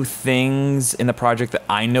 2 things in the project that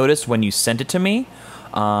I noticed when you sent it to me.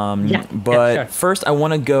 Sure. First, I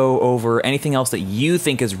want to go over anything else that you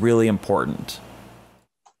think is really important.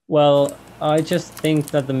 Well, I just think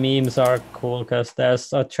that the memes are cool, because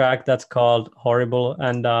there's a track that's called Horrible,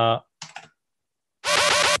 and I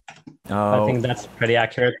think that's pretty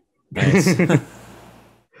accurate. Nice.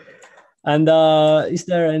 And is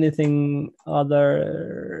there anything else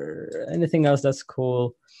that's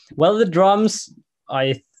cool? Well, the drums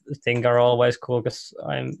I think are always cool, because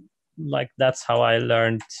I'm like that's how I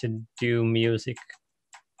learned to do music,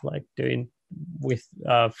 like doing with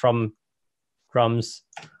from drums.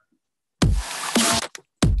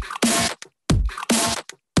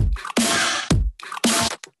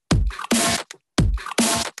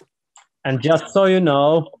 And just so you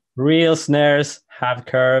know, real snares have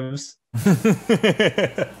curves.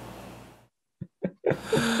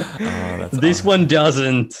 This awesome. One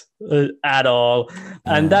doesn't at all,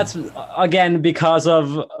 and that's again because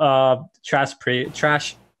of trash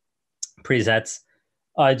presets.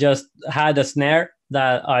 I just had a snare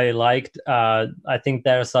that I liked. I think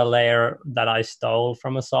there's a layer that I stole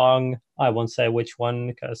from a song. I won't say which one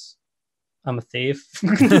because I'm a thief.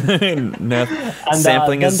 No, and,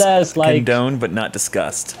 sampling is like, condoned but not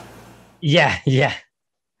discussed. Yeah.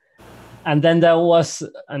 And then there was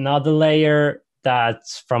another layer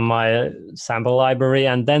that's from my sample library,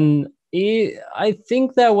 and then I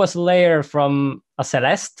think there was a layer from a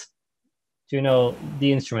Celeste. Do you know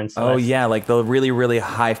the instrument Celeste? Oh yeah, like the really, really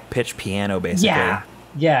high pitched piano, basically.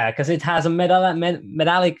 Yeah, because it has a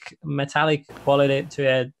metallic quality to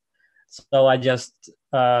it. So I just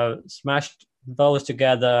smashed those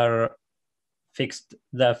together, fixed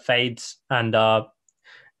the fades, and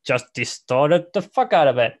just distorted the fuck out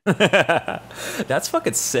of it. That's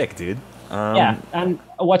fucking sick, dude. Yeah, and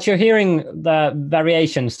what you're hearing, the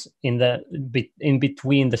variations in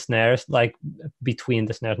between the snares, like between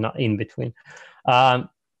the snares, not in between.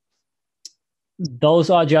 Those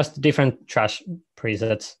are just different trash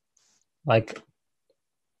presets. Like,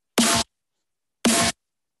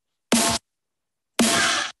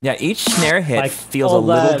 yeah, each snare hit like feels a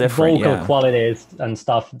little different. Vocal qualities and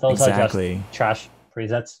stuff. Those exactly. are just trash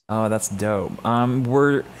presets. Oh, that's dope.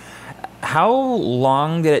 How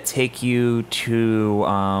long did it take you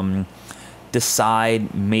to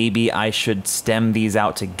decide maybe I should stem these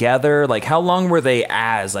out together? Like, how long were they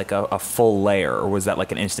as like a full layer, or was that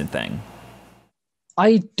like an instant thing?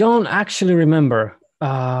 I don't actually remember,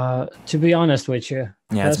 to be honest with you.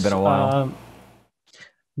 Yeah, it's been a while.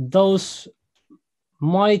 Those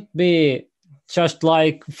might be just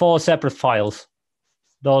like 4 separate files.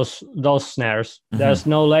 Those snares. Mm-hmm. There's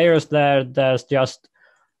no layers there. There's just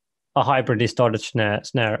a hyper distorted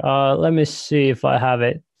snare. Let me see if I have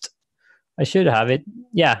it. I should have it.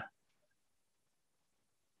 Yeah.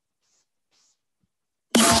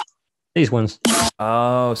 These ones.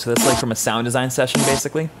 Oh, so that's like from a sound design session,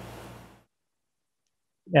 basically?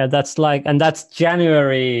 Yeah, that's like, and that's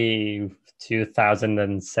January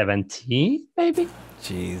 2017, maybe?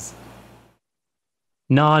 Jeez.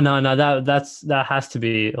 No, that has to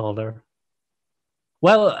be older.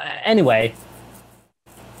 Well, anyway,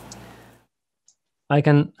 I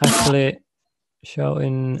can actually show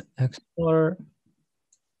in Explorer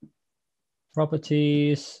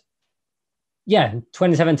properties. Yeah,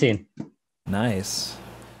 2017. Nice.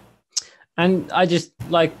 And I just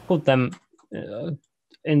like put them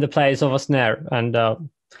in the place of a snare, and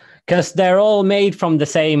because they're all made from the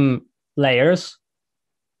same layers,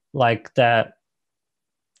 like the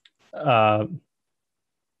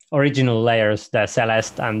original layers, the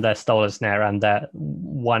Celeste and the stolen snare, and the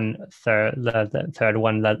third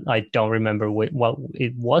one that I don't remember what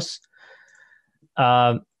it was.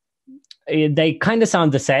 They kind of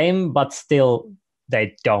sound the same, but still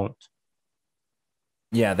they don't.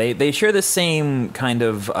 Yeah, they share the same kind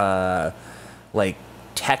of like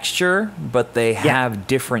texture, but they have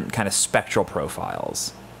different kind of spectral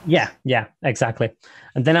profiles. Yeah, exactly.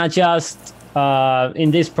 And then I just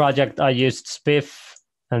in this project I used Spiff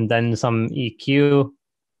and then some EQ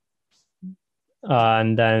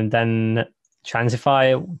and then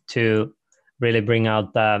Transify to really bring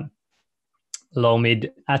out the low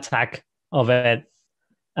mid attack of it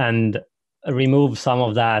and remove some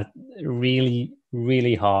of that really,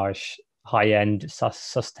 really harsh high end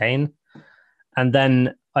sustain. And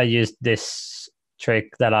then I used this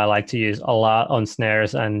trick that I like to use a lot on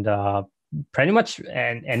snares and pretty much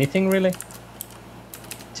anything really,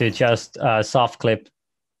 to just soft clip.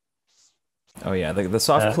 Oh yeah, the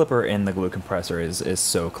soft clipper in the glue compressor is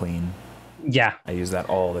so clean. Yeah, I use that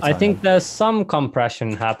all the time. I think there's some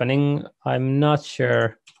compression happening. I'm not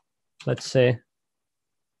sure. Let's see.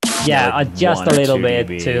 Yeah, like just a little bit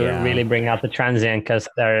dB, to really bring out the transient, because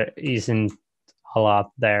there isn't a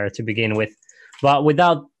lot there to begin with. But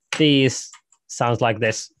without these, sounds like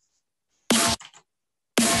this.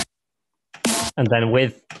 And then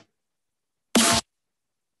with.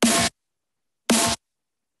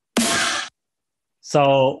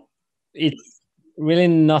 So it's really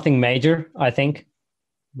nothing major, I think,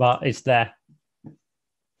 but it's there.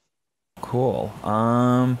 Cool.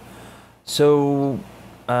 So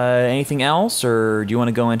anything else, or do you want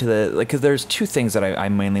to go into the, like, because there's two things that I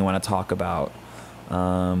mainly want to talk about.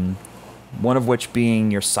 One of which being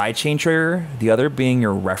your sidechain trigger, the other being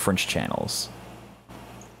your reference channels.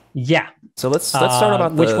 Yeah. So let's start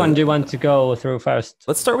about which one do you want to go through first?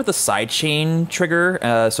 Let's start with the sidechain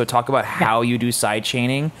trigger. So talk about how you do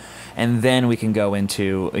sidechaining, and then we can go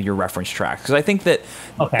into your reference track, because I think that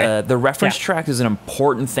the reference track is an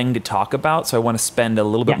important thing to talk about. So I want to spend a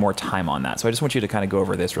little bit more time on that. So I just want you to kind of go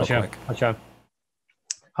over this real quick. Sure.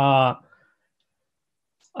 So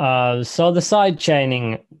the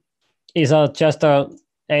sidechaining is just a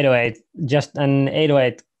 808, just an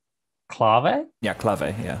 808 clave. Yeah, clave.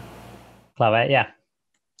 Yeah. Clave, yeah.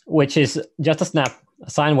 Which is just a snap, a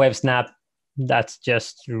sine wave snap that's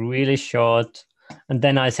just really short. And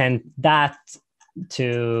then I send that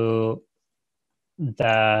to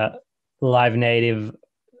the Live Native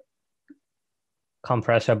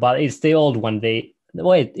compressor, but it's the old one.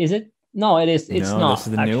 Wait, is it? No, it is. It's No, not. this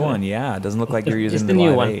is the actually. new one. Yeah, it doesn't look like you're It's using the the new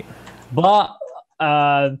Live one. 8. But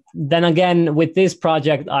then again, with this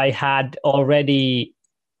project, I had already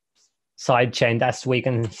sidechained, as we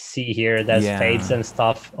can see here. There's fades and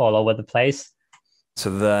stuff all over the place. So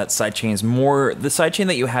the sidechain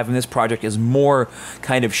that you have in this project is more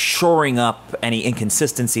kind of shoring up any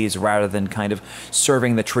inconsistencies rather than kind of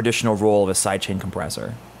serving the traditional role of a sidechain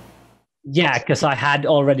compressor. Yeah, because I had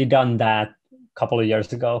already done that a couple of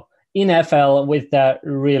years ago in FL with that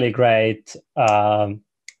really great,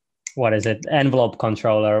 envelope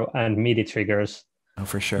controller and MIDI triggers. Oh,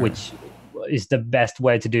 for sure. Which is the best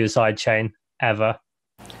way to do sidechain ever.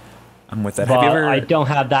 I'm with that. But I don't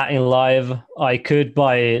have that in Live. I could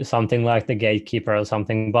buy something like the Gatekeeper or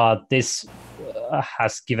something, but this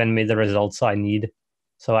has given me the results I need.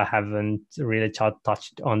 So I haven't really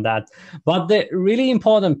touched on that. But the really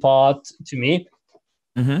important part to me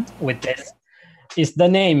with this is the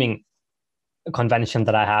naming convention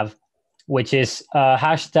that I have, which is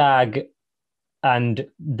hashtag and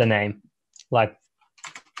the name, like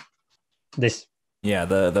this. Yeah,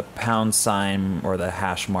 the pound sign or the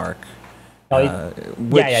hash mark. Yeah.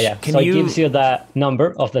 So it gives you the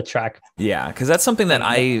number of the track. Yeah, because that's something that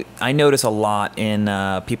I notice a lot in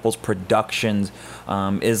people's productions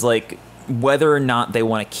is like whether or not they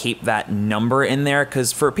want to keep that number in there.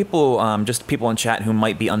 Because for people, just people in chat who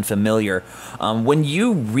might be unfamiliar, when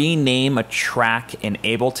you rename a track in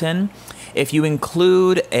Ableton, if you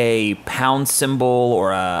include a pound symbol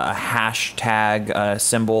or a hashtag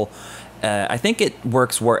symbol, I think it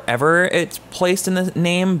works wherever it's placed in the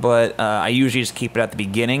name, but I usually just keep it at the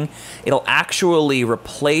beginning. It'll actually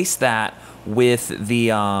replace that with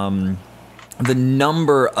the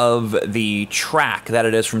number of the track that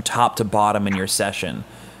it is from top to bottom in your session.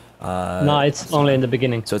 No, it's only in the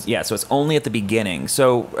beginning. So it's only at the beginning.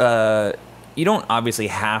 So you don't obviously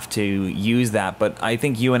have to use that, but I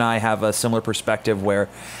think you and I have a similar perspective where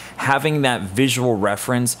having that visual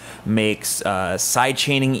reference makes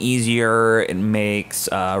sidechaining easier, it makes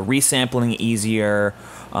resampling easier,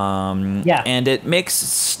 and it makes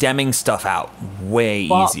stemming stuff out way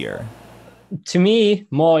easier. To me,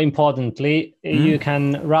 more importantly, you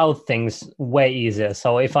can route things way easier.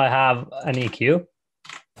 So if I have an EQ,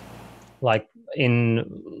 like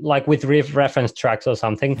with reference tracks or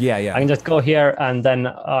something, I can just go here and then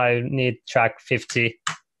I need track 50.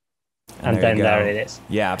 And then there it is.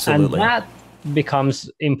 Yeah, absolutely. And that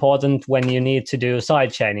becomes important when you need to do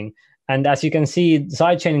sidechaining. And as you can see,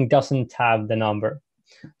 sidechaining doesn't have the number.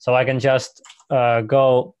 So I can just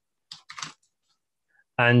go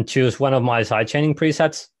and choose one of my sidechaining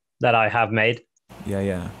presets that I have made.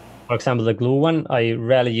 Yeah. For example, the glue one, I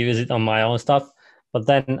rarely use it on my own stuff. But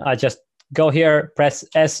then I just go here, press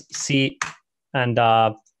S, C, and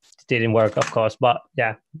it didn't work, of course. But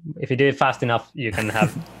yeah, if you do it fast enough, you can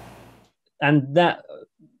have... And that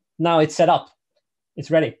now it's set up. It's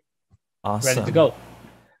ready. Awesome. Ready to go.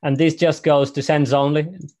 And this just goes to sends only.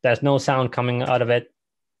 There's no sound coming out of it.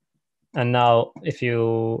 And now if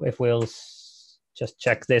we'll just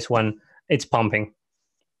check this one, it's pumping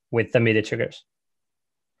with the MIDI triggers.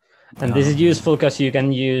 And this is useful because you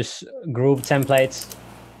can use group templates.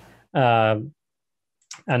 And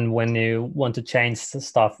when you want to change the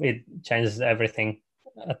stuff, it changes everything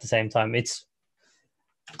at the same time.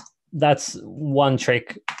 That's one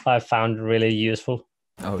trick I found really useful.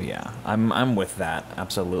 Oh yeah, I'm with that,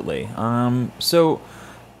 absolutely. So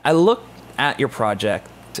I look at your project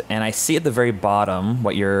and I see at the very bottom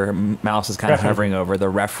what your mouse is kind of hovering over, the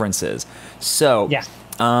references. So yeah.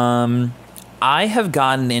 I have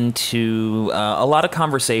gotten into a lot of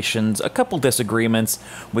conversations, a couple disagreements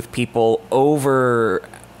with people over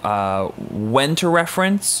when to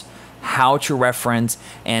reference, how to reference,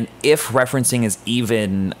 and if referencing is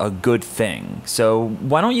even a good thing. So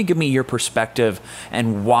why don't you give me your perspective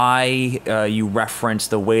and why you reference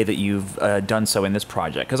the way that you've done so in this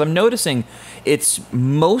project? Because I'm noticing it's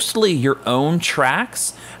mostly your own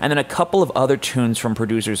tracks and then a couple of other tunes from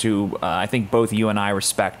producers who I think both you and I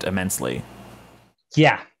respect immensely.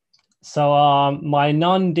 Yeah. So my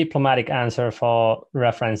non-diplomatic answer for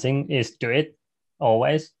referencing is do it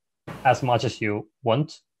always as much as you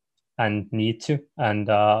want and need to, and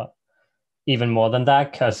even more than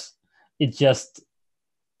that, because it just,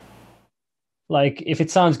 like, if it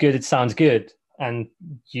sounds good, it sounds good, and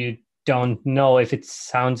you don't know if it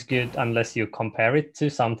sounds good unless you compare it to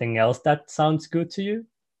something else that sounds good to you.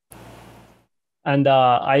 And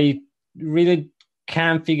I really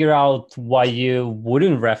can't figure out why you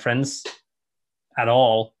wouldn't reference at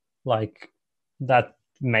all. Like, that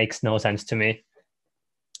makes no sense to me.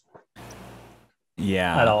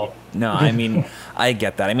 Yeah. at all. No, I mean, I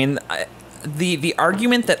get that. I mean, the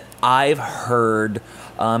argument that I've heard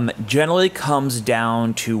generally comes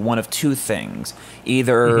down to one of two things.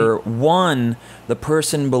 Either one, the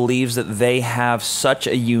person believes that they have such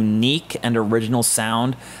a unique and original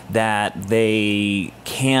sound that they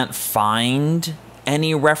can't find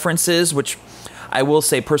any references, which I will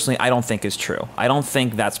say personally, I don't think is true. I don't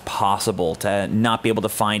think that's possible to not be able to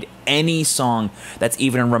find any song that's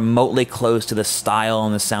even remotely close to the style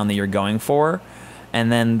and the sound that you're going for. And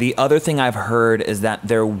then the other thing I've heard is that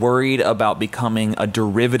they're worried about becoming a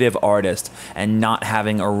derivative artist and not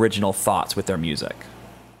having original thoughts with their music.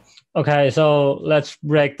 Okay, so let's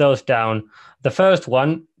break those down. The first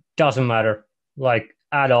one doesn't matter, like,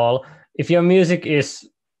 at all. If your music is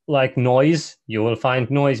like noise, you will find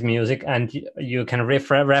noise music, and you can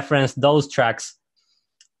reference those tracks.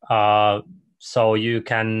 So you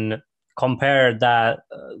can compare that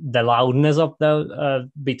the loudness of the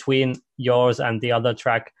between yours and the other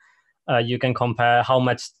track. You can compare how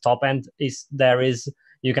much top end there is.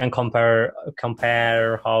 You can compare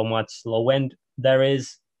how much low end there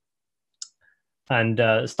is, and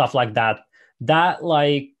stuff like that. That,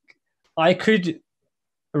 like, I could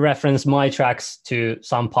reference my tracks to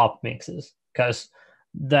some pop mixes, because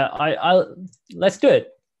I let's do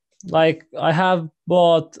it. Like, I have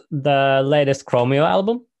bought the latest Chromeo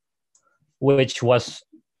album, which was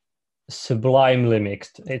sublimely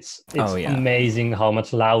mixed. It's amazing how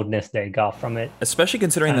much loudness they got from it. Especially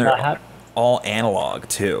considering they're all analog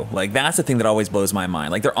too. Like, that's the thing that always blows my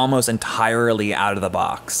mind. Like, they're almost entirely out of the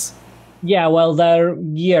box. Yeah, well, their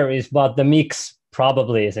gear is, but the mix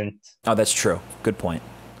probably isn't. Oh, that's true. Good point.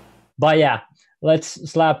 But yeah, let's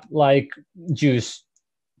slap like Juice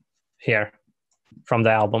here from the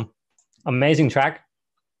album. Amazing track.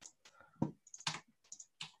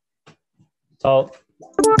 So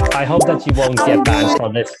I hope that you won't get banned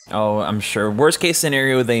for this. Oh, I'm sure. Worst case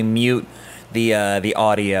scenario, they mute the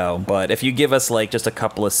audio, but if you give us like just a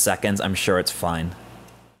couple of seconds, I'm sure it's fine.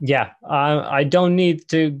 Yeah, I don't need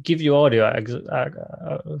to give you audio.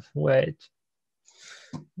 Wait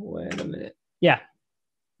a minute. Yeah,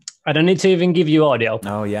 I don't need to even give you audio.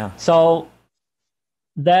 Oh, yeah. So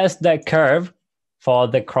there's the curve for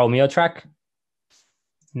the Chromeo track.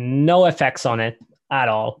 No effects on it at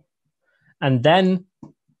all. And then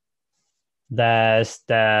there's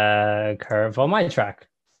the curve for my track.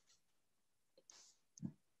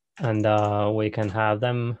 And we can have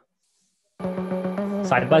them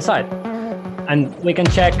side by side. And we can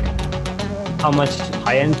check how much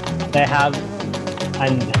high end they have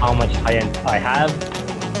and how much high end I have.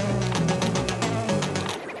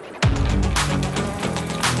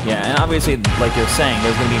 Yeah, and obviously, like you're saying,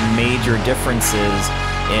 there's going to be major differences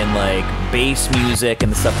in like bass music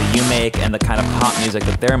and the stuff that you make and the kind of pop music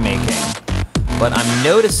that they're making. But I'm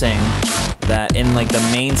noticing that in like the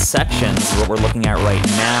main sections, what we're looking at right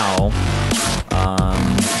now,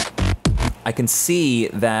 I can see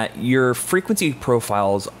that your frequency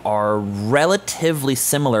profiles are relatively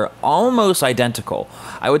similar, almost identical.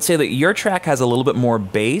 I would say that your track has a little bit more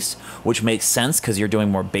bass, which makes sense because you're doing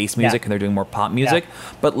more bass music and they're doing more pop music.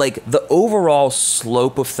 Yeah. But like the overall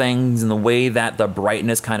slope of things and the way that the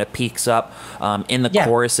brightness kind of peaks up in the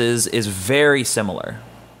choruses is very similar.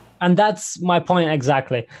 And that's my point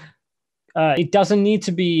exactly. It doesn't need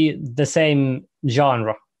to be the same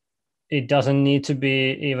genre. It doesn't need to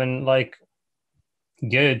be even like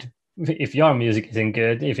good. If your music isn't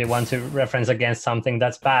good, if you want to reference against something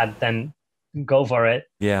that's bad, then go for it.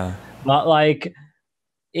 Yeah. But like,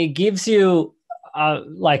 it gives you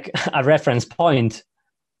like a reference point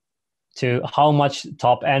to how much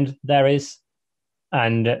top end there is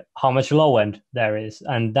and how much low end there is.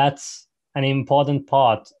 And that's an important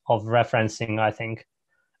part of referencing, I think.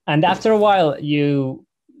 And after a while, you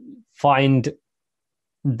find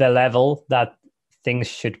the level that things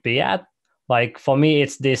should be at. Like for me,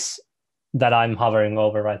 it's this that I'm hovering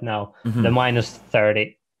over right now, the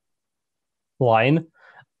 -30 line.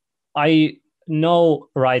 I know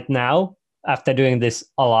right now, after doing this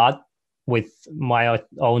a lot with my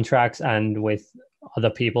own tracks and with other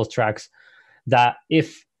people's tracks, that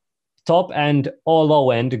if top end or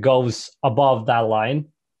low end goes above that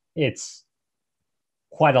line, it's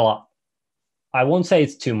quite a lot. I won't say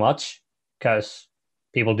it's too much because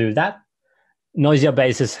people do that. Noisier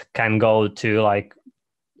basses can go to like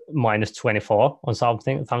 -24 or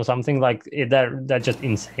something like they're just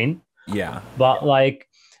insane. Yeah. But like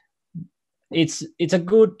it's a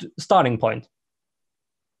good starting point.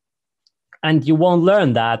 And you won't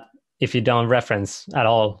learn that if you don't reference at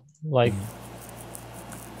all. Like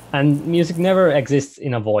and music never exists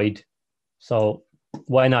in a void. So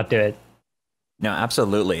why not do it? No,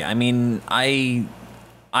 absolutely. I mean,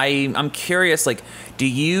 I'm curious, like, do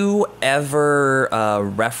you ever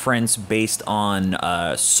reference based on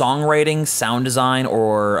songwriting, sound design,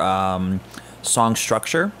 or song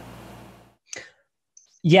structure?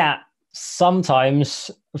 Yeah,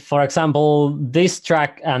 sometimes. For example, this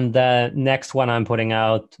track and the next one I'm putting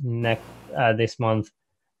out next this month,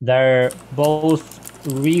 they're both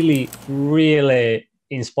really, really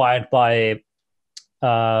inspired by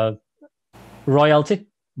uh, Royalty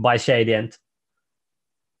by Shady End.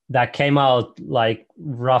 That came out like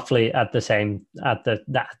roughly at the same at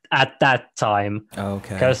that time.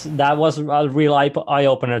 Okay. Because that was a real eye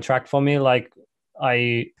opener track for me. Like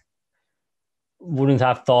I wouldn't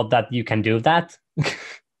have thought that you can do that.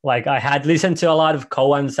 Like I had listened to a lot of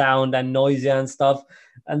Cohen sound and noisy and stuff,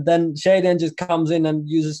 and then Shaden just comes in and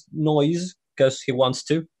uses noise because he wants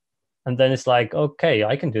to, and then it's like, okay,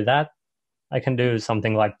 I can do that. I can do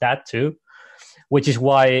something like that too, which is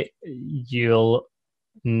why you'll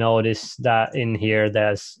notice that in here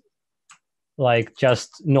there's like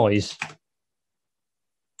just noise,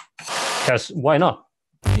 because why not?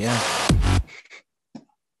 Yeah.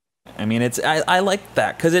 I mean, I like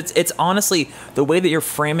that because it's honestly the way that you're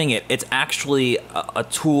framing it. It's actually a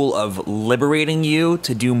tool of liberating you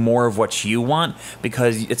to do more of what you want,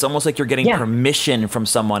 because it's almost like you're getting permission from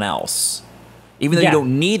someone else, even though you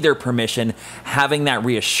don't need their permission. Having that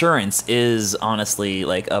reassurance is honestly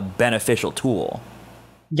like a beneficial tool.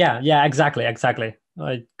 Yeah, exactly.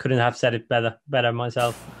 I couldn't have said it better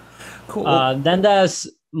myself. Cool. Then there's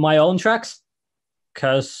my own tracks,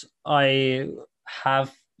 because I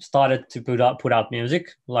have started to put out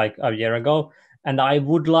music like a year ago, and I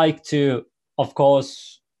would like to, of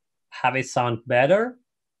course, have it sound better.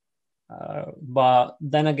 But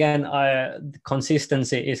then again,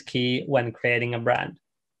 consistency is key when creating a brand.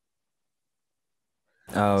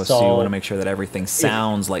 Oh, so you want to make sure that everything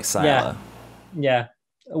sounds like Psylla. Yeah,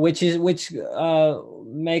 which makes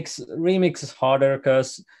remixes harder,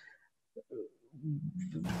 because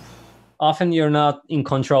often you're not in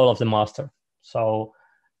control of the master. So,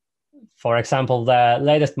 for example, the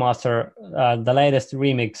latest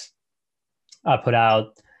remix I put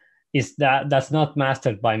out that's not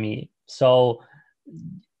mastered by me. So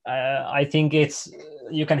I think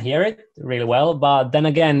you can hear it really well, but then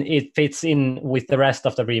again, it fits in with the rest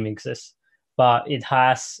of the remixes. But it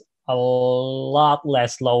has a lot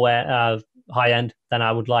less high end than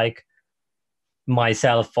I would like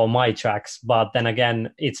myself for my tracks. But then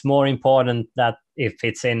again, it's more important that it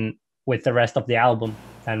fits in with the rest of the album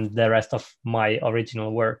and the rest of my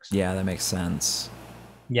original works. Yeah, that makes sense.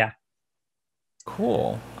 Yeah.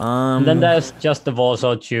 Cool. And then there's just the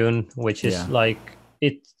Vozo tune, which is like,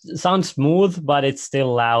 it sounds smooth, but it's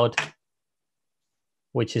still loud,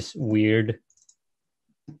 which is weird.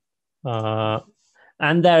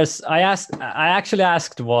 And I actually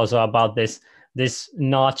asked Vozo about this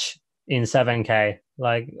notch in 7K.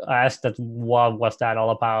 Like I asked that, what was that all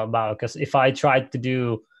about? Because if I tried to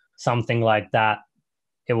do something like that,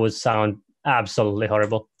 it would sound absolutely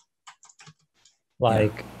horrible.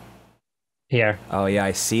 Like here. Oh yeah,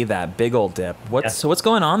 I see that big old dip. So what's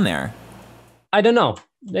going on there? I don't know.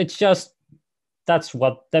 It's just that's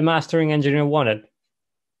what the mastering engineer wanted.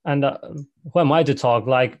 And who am I to talk?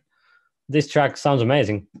 Like, this track sounds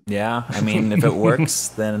amazing. Yeah, I mean, if it works,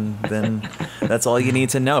 then that's all you need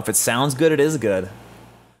to know. If it sounds good, it is good.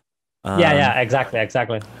 Yeah, exactly.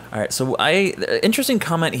 All right, so interesting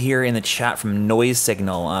comment here in the chat from Noise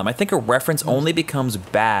Signal. I think a reference only becomes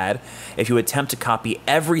bad if you attempt to copy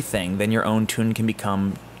everything, then your own tune can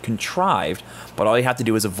become contrived, but all you have to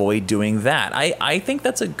do is avoid doing that. I think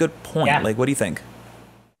that's a good point. Yeah. Like, what do you think?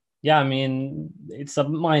 Yeah, I mean, it's a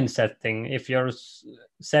mindset thing. If you're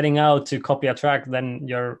setting out to copy a track, then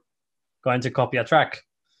you're going to copy a track.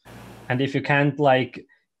 And if you can't, like,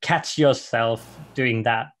 catch yourself doing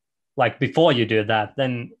that, like, before you do that,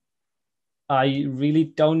 then I really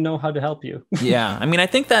don't know how to help you. Yeah, I mean, I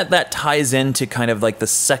think that ties into kind of like the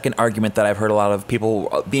second argument that I've heard a lot of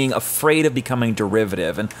people being afraid of becoming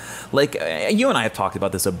derivative. And like, you and I have talked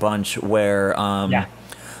about this a bunch where,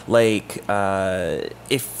 like,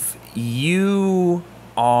 if you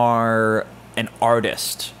are an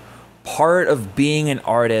artist, part of being an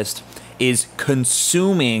artist is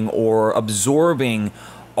consuming or absorbing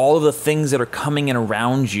all of the things that are coming in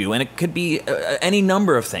around you. And it could be any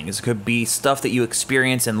number of things. It could be stuff that you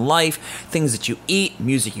experience in life, things that you eat,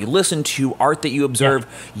 music you listen to, art that you observe.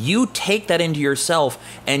 Yeah. You take that into yourself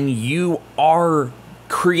and you are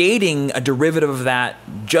creating a derivative of that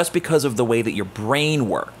just because of the way that your brain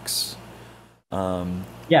works.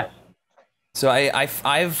 Yeah. So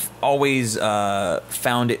I've always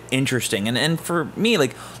found it interesting, and for me,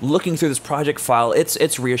 like looking through this project file,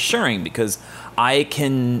 it's reassuring because I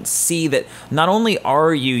can see that not only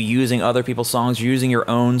are you using other people's songs, you're using your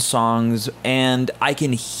own songs, and I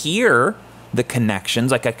can hear the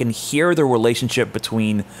connections. Like I can hear the relationship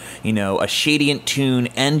between, you know, a Shadient tune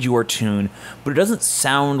and your tune, but it doesn't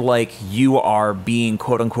sound like you are being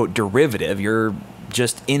quote unquote derivative. You're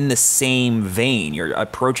just in the same vein. You're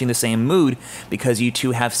approaching the same mood because you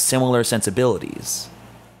two have similar sensibilities.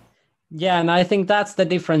 Yeah, and I think that's the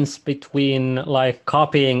difference between like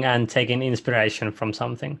copying and taking inspiration from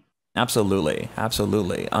something. Absolutely,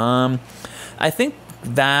 absolutely. I think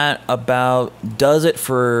that about does it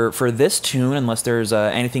for this tune. Unless there's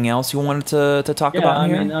anything else you wanted to talk Yeah, about I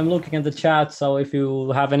here. mean, I'm looking at the chat, so if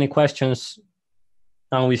you have any questions,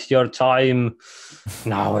 now is your time.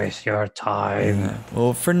 Now is your time. Yeah.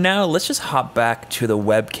 Well, for now, let's just hop back to the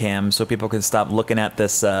webcam so people can stop looking at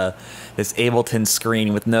this this Ableton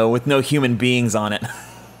screen with no human beings on it.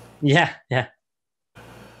 Yeah, yeah.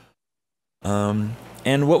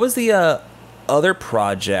 And what was the other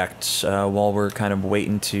project while we're kind of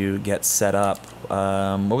waiting to get set up?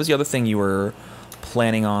 What was the other thing you were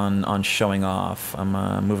planning on showing off?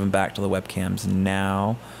 I'm moving back to the webcams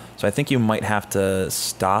now, so I think you might have to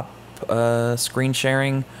stop screen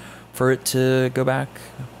sharing for it to go back.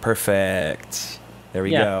 Perfect. There we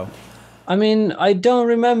go. I mean, I don't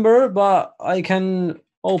remember, but I can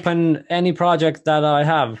open any project that I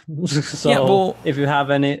have. So Yeah, well, if you have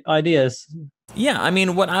any ideas. Yeah, I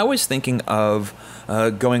mean, what I was thinking of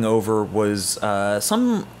going over was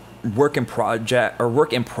some work in project or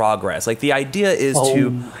work in progress. Like the idea is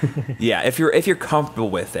to, yeah, if you're comfortable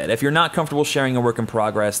with it. If you're not comfortable sharing a work in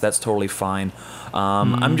progress, that's totally fine.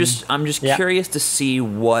 I'm just curious to see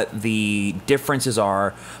what the differences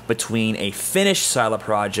are between a finished Psylla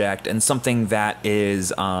project and something that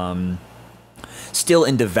is still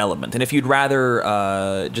in development. And if you'd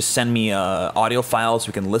rather just send me audio files so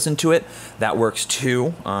we can listen to it, that works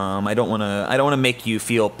too. I don't want to make you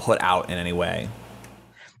feel put out in any way.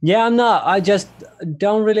 Yeah, I'm not. I just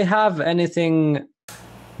don't really have anything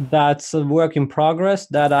that's a work in progress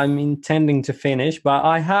that I'm intending to finish, but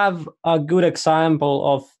I have a good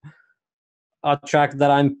example of a track that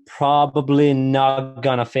I'm probably not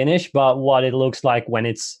gonna finish, but what it looks like when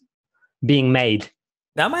it's being made.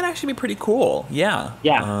 That might actually be pretty cool. Yeah.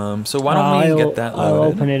 Yeah. So why don't we get that loaded? I'll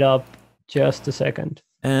open it up just a second.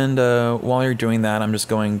 And while you're doing that, I'm just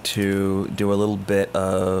going to do a little bit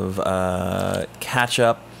of catch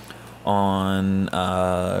up on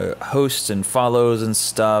hosts and follows and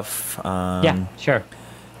stuff. Yeah, sure.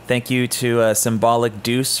 Thank you to Symbolic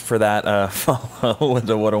Deuce for that follow.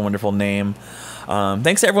 What a wonderful name.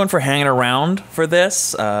 Thanks to everyone for hanging around for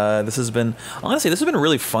this. This has been, honestly, this has been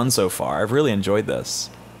really fun so far. I've really enjoyed this.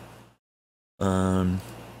 And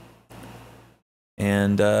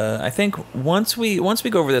I think once we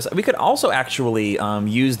go over this, we could also actually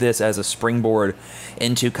use this as a springboard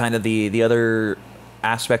into kind of the other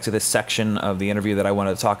aspects of this section of the interview that I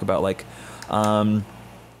wanted to talk about. Like,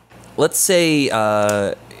 let's say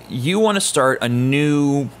you want to start a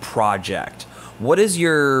new project. What is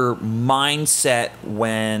your mindset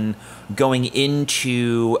when going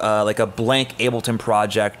into like a blank Ableton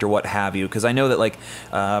project or what have you? Because I know that, like,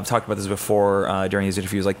 I've talked about this before during these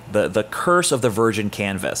interviews, like the curse of the virgin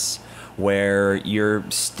canvas, where you're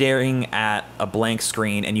staring at a blank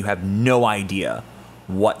screen and you have no idea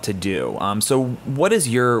what to do. So what is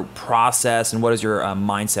your process and what is your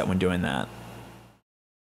mindset when doing that?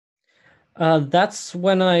 That's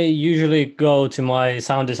when I usually go to my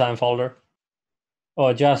sound design folder,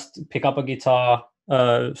 or just pick up a guitar,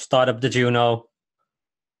 start up the Juno,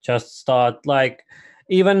 just start, like,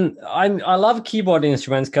 even I love keyboard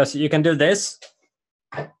instruments because you can do this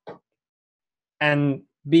and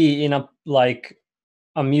be in a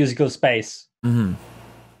musical space. Mm-hmm.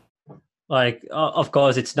 Like, of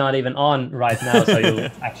course, it's not even on right now, so you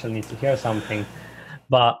actually need to hear something.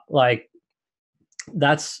 But like,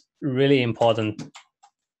 that's really important.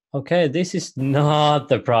 Okay, this is not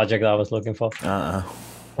the project I was looking for.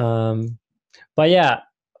 But yeah,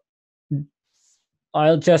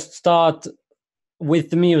 I'll just start with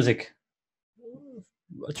the music,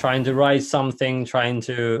 trying to write something, trying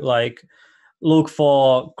to like look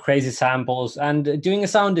for crazy samples, and doing a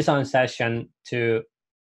sound design session to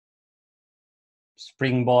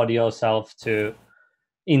springboard yourself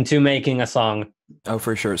into making a song. Oh,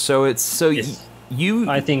 for sure. So it's Yes. you.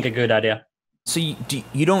 I think a good idea. So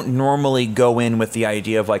you don't normally go in with the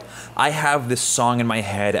idea of like, I have this song in my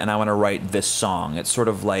head and I want to write this song. It's sort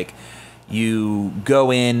of like you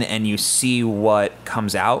go in and you see what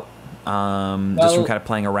comes out just from kind of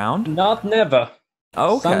playing around? Not never.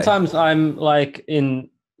 Okay. Sometimes I'm like in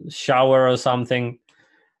shower or something,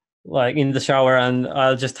 like in the shower, and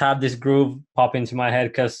I'll just have this groove pop into my head,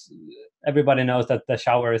 because everybody knows that the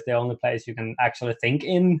shower is the only place you can actually think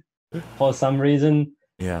in for some reason.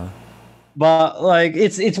 Yeah. But like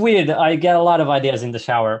it's weird. I get a lot of ideas in the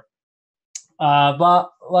shower. But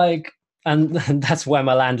like, and that's why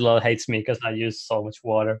my landlord hates me, because I use so much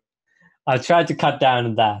water. I tried to cut down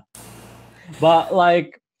on that. But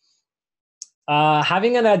like,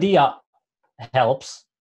 having an idea helps,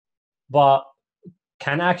 but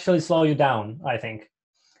can actually slow you down, I think.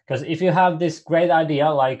 Because if you have this great idea,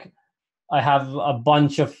 like I have a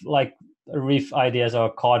bunch of like riff ideas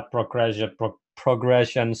or chord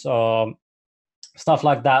progressions or stuff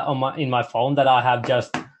like that in my phone that I have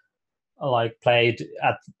just like played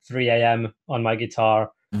at 3 a.m. on my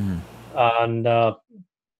guitar. And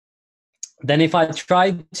then if I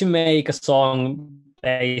try to make a song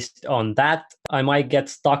based on that, I might get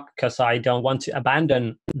stuck, because I don't want to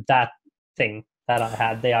abandon that thing that I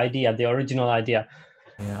had, the original idea.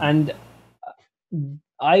 Yeah. And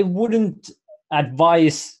I wouldn't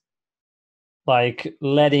advise like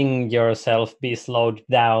letting yourself be slowed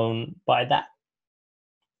down by that.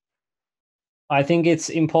 I think it's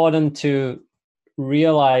important to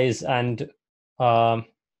realize and I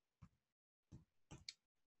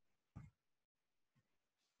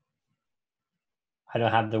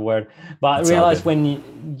don't have the word, but realize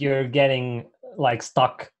when you're getting like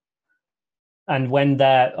stuck, and when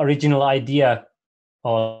the original idea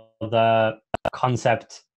or the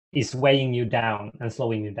concept is weighing you down and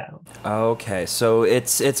slowing you down. Okay, so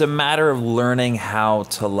it's a matter of learning how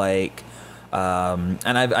to like, and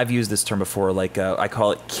I've used this term before, like I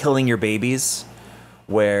call it killing your babies,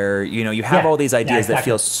 where you have all these ideas that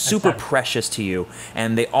feel super precious to you,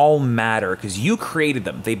 and they all matter because you created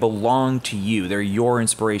them. They belong to you. They're your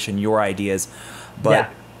inspiration, your ideas, but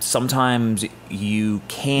sometimes you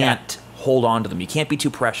can't hold on to them. You can't be too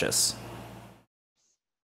precious.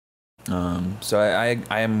 So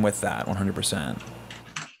I am with that 100%.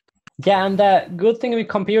 Yeah, and the good thing with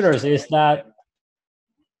computers is that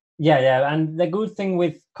and the good thing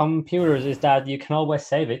with computers is that you can always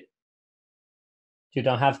save it. You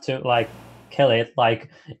don't have to like kill it, like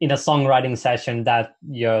in a songwriting session that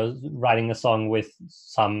you're writing a song with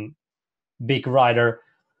some big writer.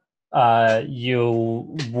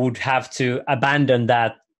 You would have to abandon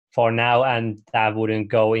that for now, and that wouldn't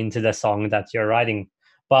go into the song that you're writing.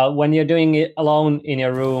 But when you're doing it alone in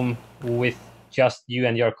your room with just you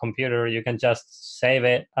and your computer, you can just save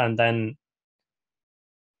it and then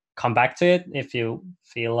come back to it if you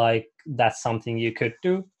feel like that's something you could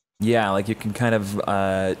do. Yeah, like you can kind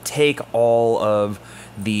of take all of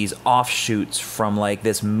these offshoots from like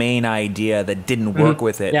this main idea that didn't work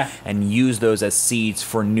with it and use those as seeds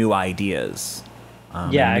for new ideas.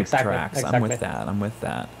 Yeah, new exactly, tracks. exactly. I'm with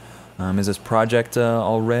that. Is this project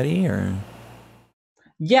all ready, or?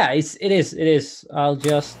 Yeah, it is. I'll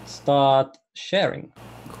just start sharing.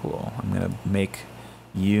 Cool. I'm gonna make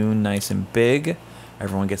you nice and big.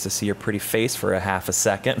 Everyone gets to see your pretty face for a half a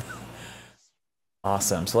second.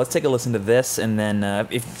 Awesome. So let's take a listen to this, and then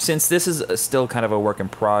since this is still kind of a work in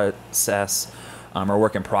process, or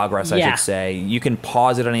work in progress, I should say, you can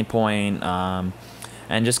pause at any point, and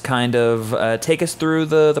just kind of take us through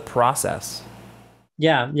the process.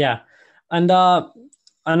 Yeah. And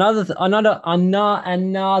another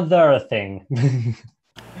thing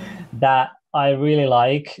that I really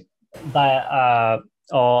like, that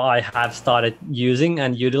or I have started using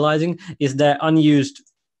and utilizing, is the unused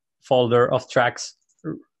folder of tracks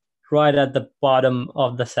right at the bottom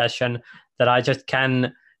of the session that I just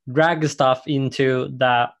can drag stuff into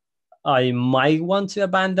that I might want to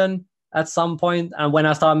abandon at some point. And when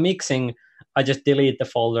I start mixing, I just delete the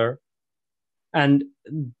folder, and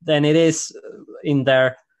then it is in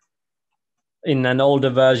there in an older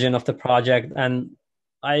version of the project. And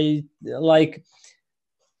I like,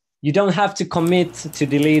 you don't have to commit to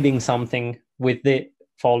deleting something with the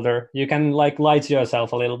folder. You can like lie to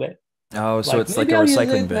yourself a little bit. Oh, so it's like a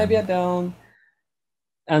recycling bin. Maybe I don't.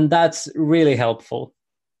 And that's really helpful.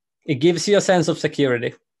 It gives you a sense of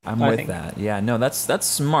security. I'm with that. Yeah, no, that's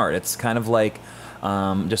smart. It's kind of like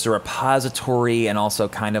just a repository, and also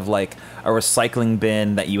kind of like a recycling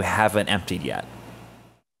bin that you haven't emptied yet.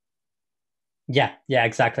 Yeah,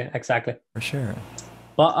 exactly. For sure.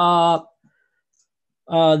 But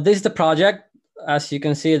this is the project. As you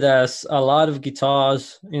can see, there's a lot of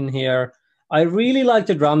guitars in here. I really like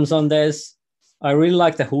the drums on this. I really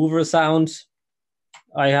like the Hoover sounds.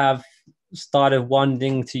 I have started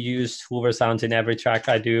wanting to use Hoover sounds in every track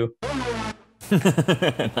I do.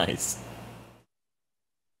 Nice.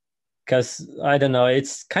 Because I don't know,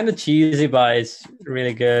 it's kind of cheesy, but it's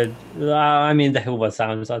really good. I mean, the Hoover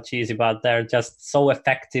sounds are cheesy, but they're just so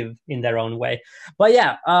effective in their own way. But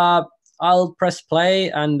yeah, I'll press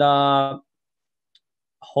play and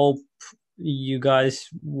hope you guys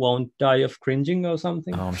won't die of cringing or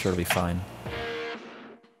something. Oh, I'm sure it'll be fine.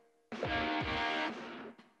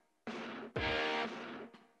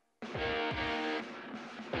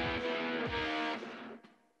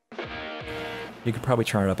 You could probably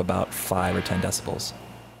turn it up about 5 or 10 decibels.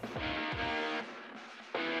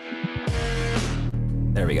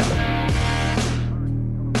 There we go.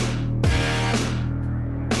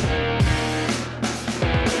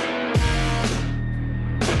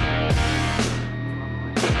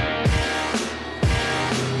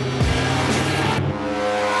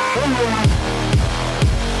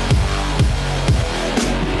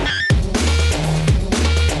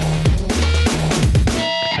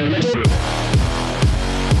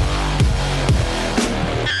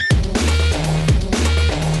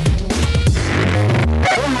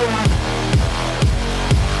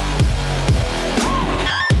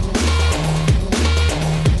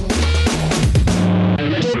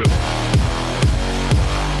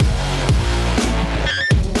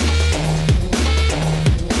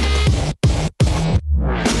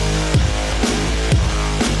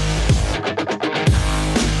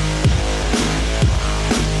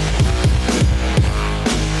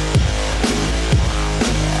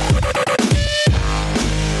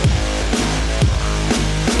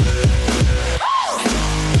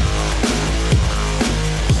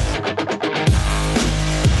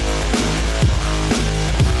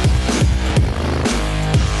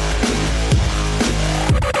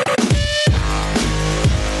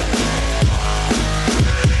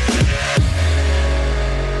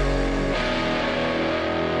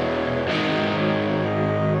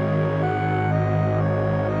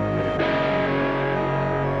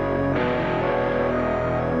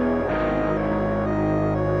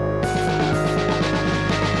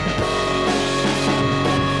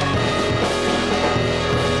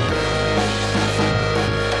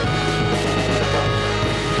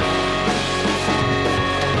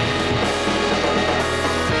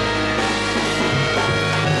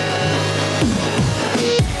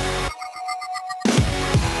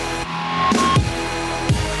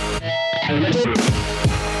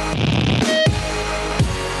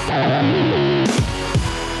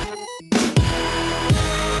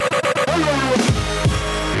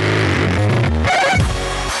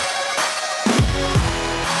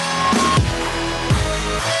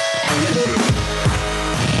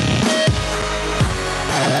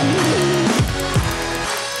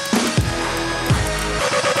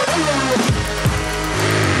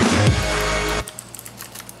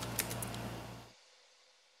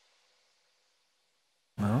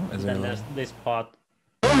 And then there's this part.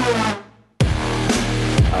 Oh,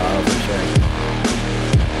 for sure.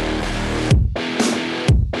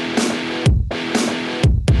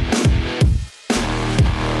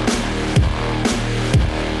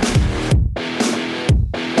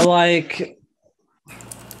 Like,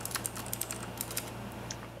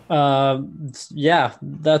 yeah,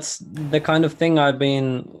 that's the kind of thing I've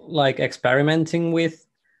been like experimenting with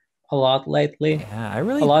a lot lately. Yeah, I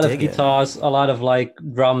really a lot dig of guitars, a lot of like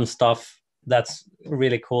drum stuff. That's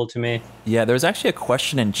really cool to me. Yeah, there's actually a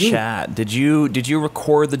question in chat. Did you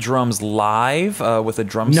record the drums live with a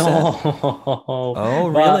drum set? No. Oh,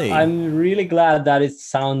 really? But I'm really glad that it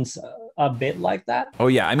sounds a bit like that. Oh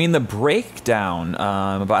yeah, I mean the breakdown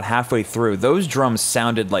about halfway through, those drums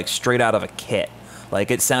sounded like straight out of a kit. Like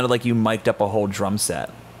it sounded like you mic'd up a whole drum set.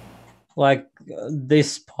 Like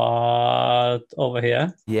this part over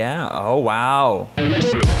here. Yeah. Oh wow.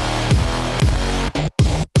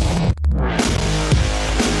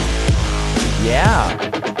 Yeah.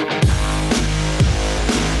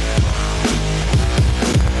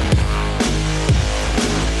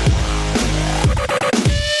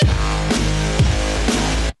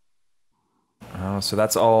 Oh, so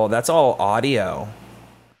that's all audio.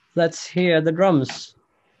 Let's hear the drums.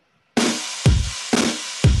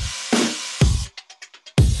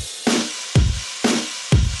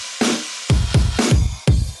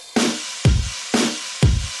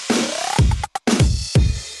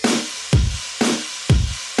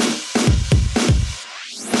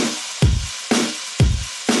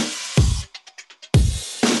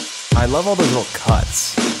 I love all those little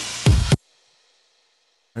cuts.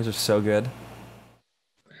 Those are so good.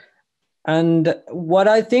 And what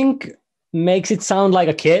I think makes it sound like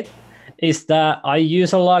a kit is that I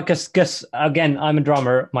use a lot, because again, I'm a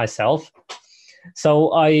drummer myself.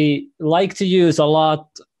 So I like to use a lot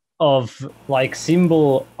of like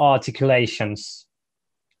symbol articulations,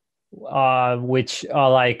 which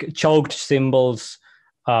are like choked cymbals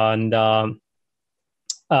and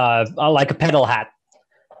like a pedal hat.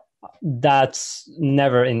 That's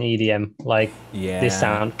never in EDM, like this Yeah.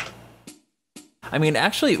 sound. I mean,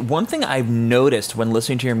 actually, one thing I've noticed when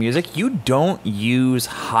listening to your music, you don't use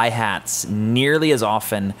hi-hats nearly as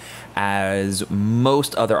often as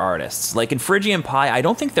most other artists. Like in Phrygian Pie, I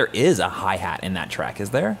don't think there is a hi-hat in that track, is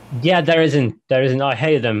there? Yeah, there isn't. There isn't. I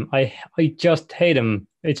hate them. I just hate them.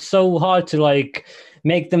 It's so hard to like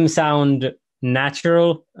make them sound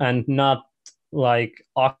natural and not like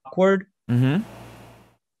awkward. Mm-hmm.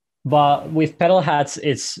 But with pedal hats,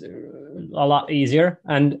 it's a lot easier.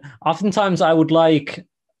 And oftentimes, I would like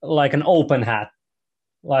an open hat,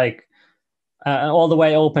 like an all the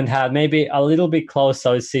way open hat, maybe a little bit close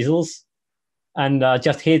so it sizzles, and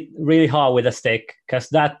just hit really hard with a stick because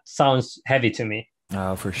that sounds heavy to me.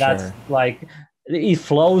 Oh, for That's sure. like it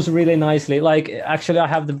flows really nicely. Like actually, I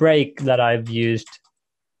have the break that I've used.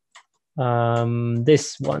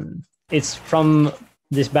 This one, it's from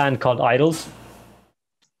this band called Idols,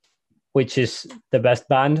 which is the best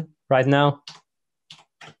band right now.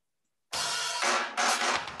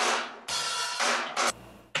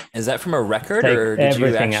 Is that from a record, Take or did you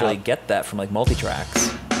everything actually out. get that from like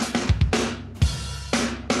multi-tracks?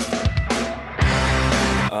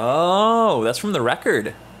 Oh, that's from the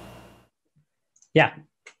record. Yeah,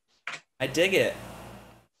 I dig it.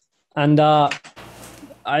 and I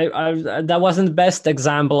that wasn't the best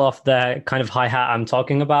example of the kind of hi-hat I'm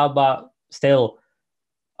talking about, but still,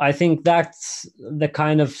 I think that's the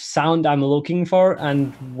kind of sound I'm looking for.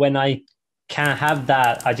 And when I can't have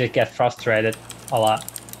that, I just get frustrated a lot.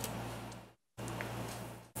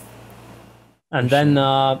 And then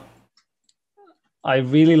I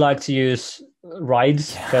really like to use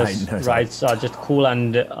rides because rides are just cool,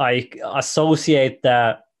 and I associate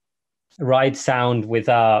the ride sound with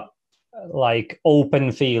a like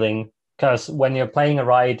open feeling, because when you're playing a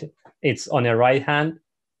ride, it's on your right hand,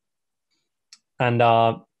 and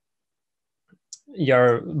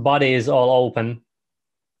your body is all open.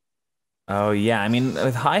 Oh yeah, I mean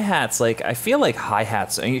with hi-hats, like I feel like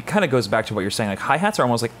hi-hats, and it kind of goes back to what you're saying, like hi-hats are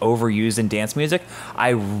almost like overused in dance music.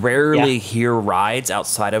 I rarely hear rides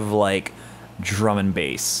outside of like drum and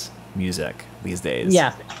bass music these days.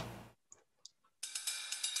 Yeah.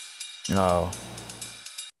 Oh.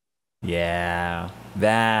 Yeah.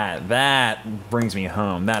 That brings me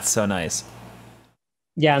home. That's so nice.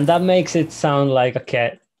 Yeah, and that makes it sound like a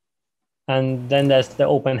kit. And then there's the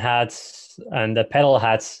open hats and the pedal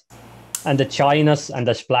hats and the chinas and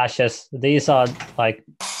the splashes. These are like,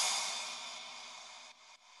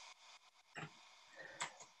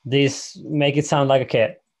 these make it sound like a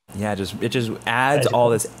kit. Yeah, it just adds all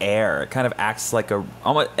this air. It kind of acts like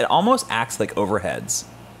it almost acts like overheads.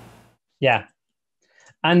 Yeah.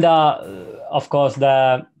 And of course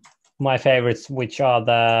my favorites, which are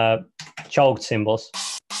the choked cymbals.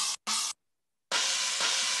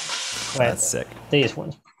 That's sick. These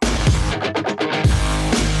ones.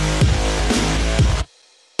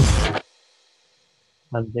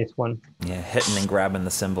 And this one. Yeah, hitting and grabbing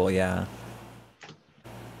the cymbal, yeah.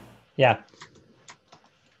 Yeah.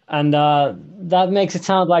 And that makes it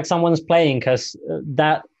sound like someone's playing, because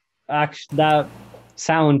that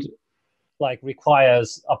sound like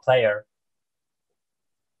requires a player.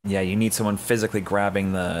 Yeah, you need someone physically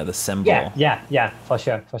grabbing the cymbal. Yeah, for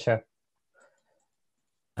sure.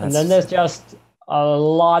 And then there's just a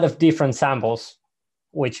lot of different samples,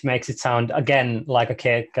 which makes it sound again like a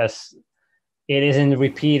kit, because it isn't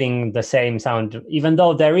repeating the same sound, even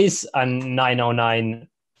though there is a 909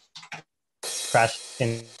 crash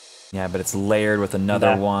in. Yeah, but it's layered with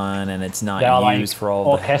another one, and it's not used like for all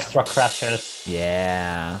orchestra crashes.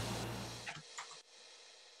 Yeah.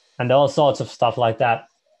 And all sorts of stuff like that.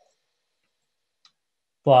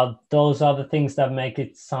 But those are the things that make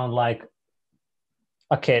it sound like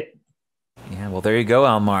a kit. Yeah, well, there you go,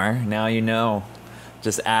 Almar. Now you know.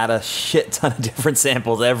 Just add a shit ton of different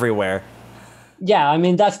samples everywhere. Yeah, I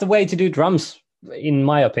mean, that's the way to do drums, in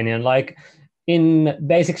my opinion. Like, in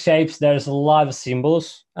basic shapes, there's a lot of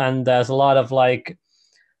symbols, and there's a lot of like,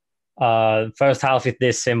 first half with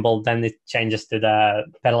this symbol, then it changes to the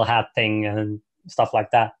pedal hat thing and stuff like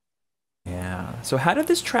that. Yeah. So how did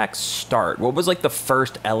this track start? What was like the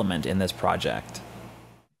first element in this project?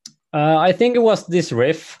 I think it was this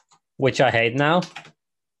riff, which I hate now.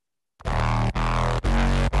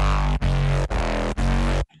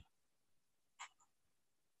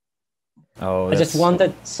 Oh, I just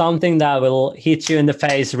wanted something that will hit you in the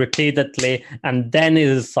face repeatedly, and then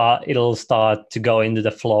it'll start to go into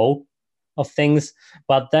the flow of things.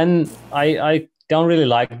 But then I don't really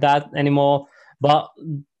like that anymore. But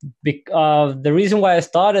the reason why I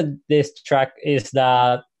started this track is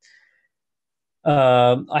that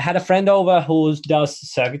I had a friend over who does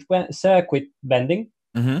circuit bending.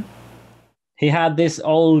 Mm-hmm. He had this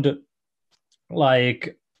old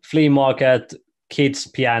like flea market kids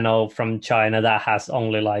piano from China that has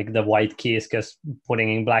only like the white keys because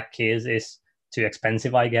putting in black keys is too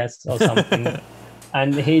expensive, I guess, or something.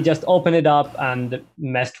 And he just opened it up and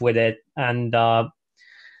messed with it, and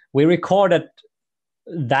we recorded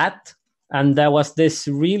that, and there was this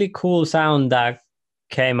really cool sound that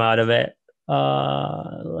came out of it.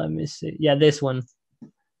 Let me see. Yeah, this one.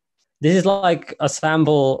 This is like a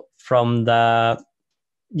sample from the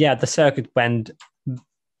circuit bent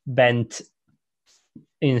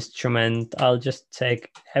instrument. I'll just take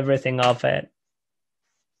everything off it.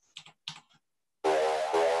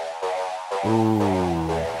 Ooh.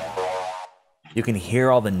 You can hear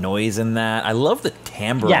all the noise in that. I love the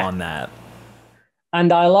timbre on that.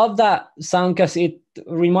 And I love that sound because it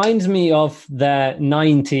reminds me of the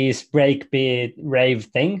 90s breakbeat rave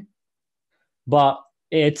thing. But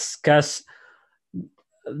it's because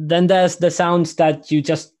then there's the sounds that you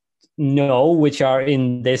just know, which are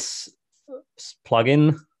in this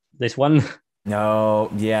plugin, this one. No,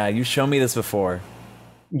 yeah, you showed me this before.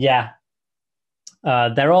 Yeah.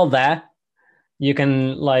 They're all there. You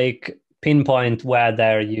can like pinpoint where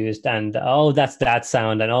they're used, and that's that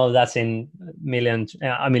sound, and that's in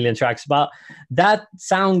a million tracks. But that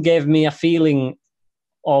sound gave me a feeling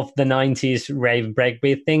of the 90s rave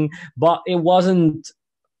breakbeat thing, but it wasn't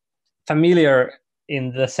familiar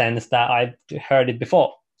in the sense that I've heard it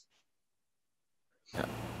before. Yeah.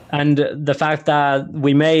 And the fact that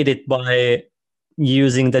we made it by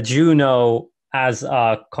using the Juno as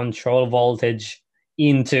a control voltage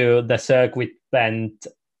into the circuit bent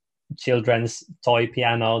children's toy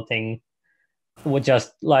piano thing was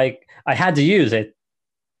just like, I had to use it.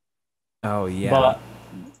 Oh yeah.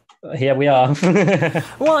 But here we are.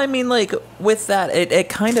 Well, I mean, like with that,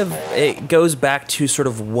 it goes back to sort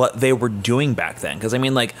of what they were doing back then. Because I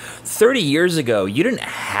mean, like 30 years ago, you didn't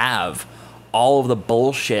have all of the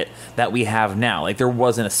bullshit that we have now. Like there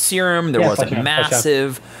wasn't a serum, there wasn't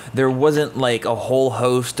massive, there wasn't like a whole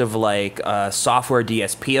host of like software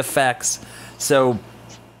DSP effects. So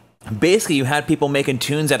basically you had people making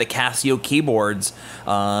tunes out of Casio keyboards,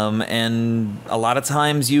 and a lot of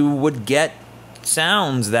times you would get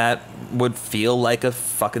sounds that would feel like a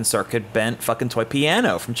fucking circuit bent fucking toy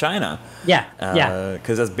piano from China. Yeah,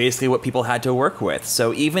 because that's basically what people had to work with.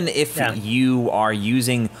 So even if you are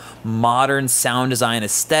using modern sound design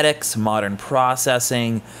aesthetics, modern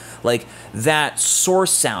processing, like that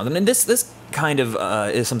source sound, I mean, this kind of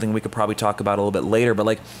is something we could probably talk about a little bit later, but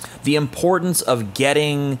like the importance of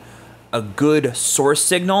getting a good source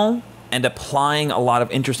signal and applying a lot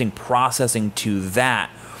of interesting processing to that,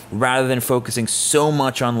 rather than focusing so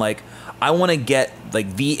much on like, I want to get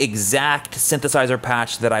like the exact synthesizer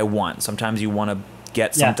patch that I want. Sometimes you want to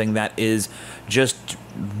get something that is just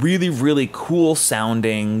really, really cool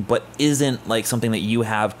sounding, but isn't like something that you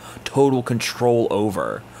have total control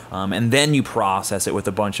over. And then you process it with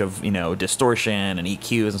a bunch of, distortion and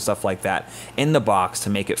EQs and stuff like that in the box to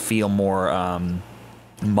make it feel more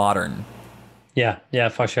modern. Yeah,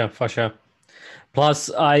 for sure.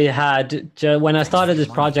 Plus, I had, when I started this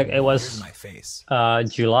project, it was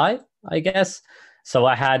July, I guess. So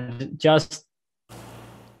I had just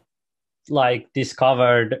like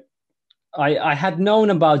discovered, I had known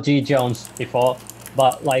about G. Jones before,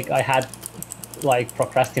 but like I had like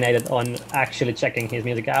procrastinated on actually checking his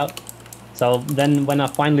music out. So then when I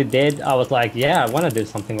finally did, I was like, yeah, I want to do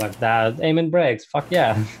something like that. Amen breaks, fuck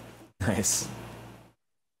yeah. Nice.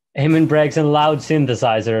 Amen breaks and loud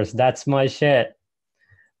synthesizers, that's my shit.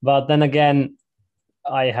 But then again,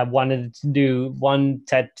 I have wanted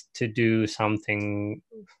to do something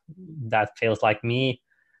that feels like me.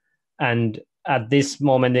 And at this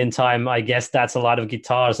moment in time, I guess that's a lot of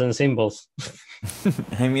guitars and cymbals.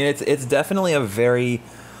 I mean, it's definitely a very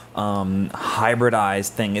hybridized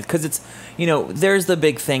thing, because it's there's the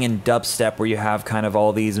big thing in dubstep where you have kind of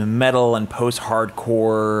all these metal and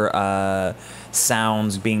post-hardcore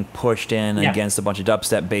sounds being pushed in against a bunch of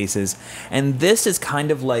dubstep basses, and this is kind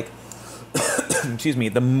of like excuse me,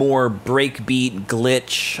 the more breakbeat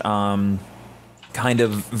glitch kind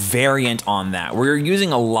of variant on that, where you're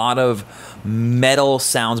using a lot of metal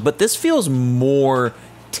sounds, but this feels more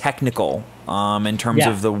technical in terms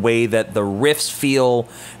of the way that the riffs feel,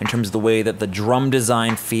 in terms of the way that the drum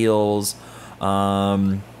design feels.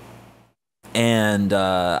 And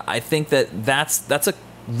I think that's a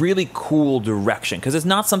really cool direction because it's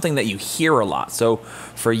not something that you hear a lot. So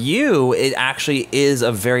for you, it actually is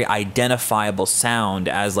a very identifiable sound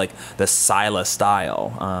as like the Psylla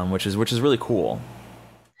style, which is really cool.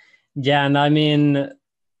 Yeah, and I mean,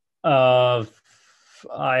 I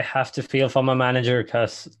have to feel for my manager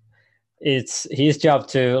because it's his job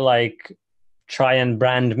to like try and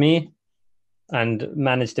brand me and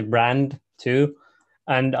manage the brand too.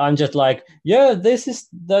 And I'm just like, yeah, this is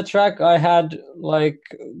the track I had. Like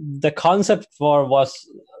the concept for was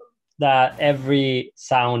that every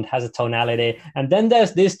sound has a tonality, and then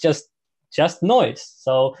there's this just noise.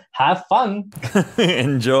 So have fun,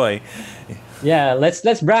 Enjoy. yeah.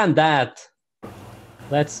 Let's brand that.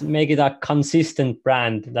 Let's make it a consistent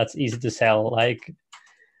brand that's easy to sell. Like,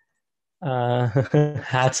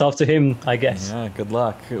 hats off to him, I guess. Yeah, good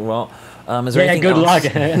luck. Well, is there anything good else? luck.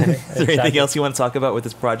 Is there Exactly. anything else you want to talk about with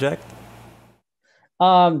this project?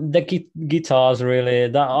 The guitars,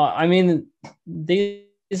 really. I mean,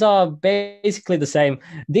 these are basically the same.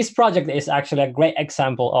 This project is actually a great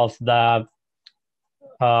example of the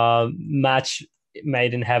match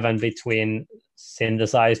made in heaven between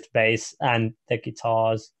synthesized bass and the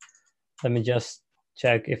guitars. Let me just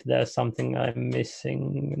check if there's something I'm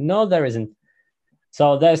missing. No, there isn't.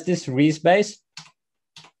 So there's this Reese bass.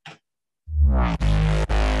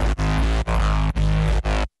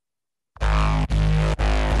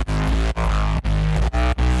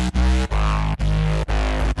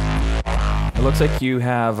 It looks like you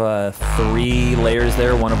have 3 layers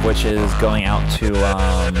there, one of which is going out to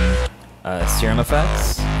serum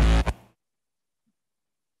effects.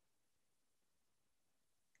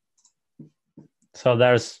 So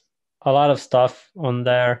there's a lot of stuff on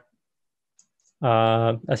there,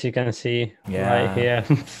 as you can see right here.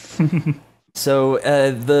 So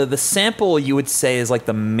the sample you would say is like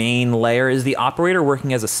the main layer. Is the operator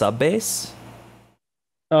working as a sub bass?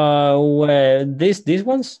 Where these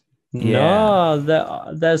ones? Yeah.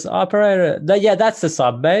 No, there's operator. Yeah, that's the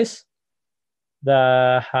sub bass.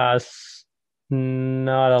 That has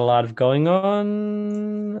not a lot of going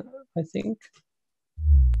on, I think.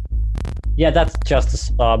 Yeah, that's just a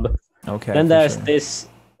sub. Okay. Then there's this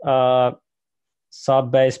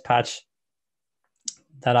sub bass patch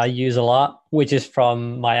that I use a lot, which is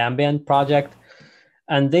from my ambient project.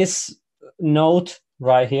 And this note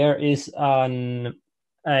right here is on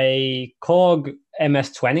a Korg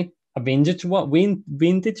MS-20, a vintage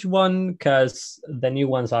one, because the new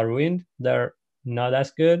ones are ruined. They're not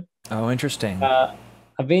as good. Oh, interesting. A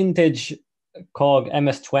vintage Korg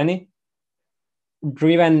MS-20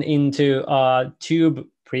 driven into a tube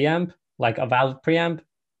preamp, like a valve preamp,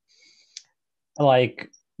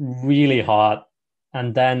 like really hot,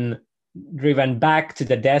 and then driven back to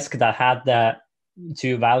the desk that had the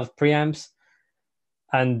 2 valve preamps,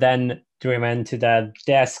 and then driven to the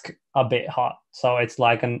desk a bit hot. So it's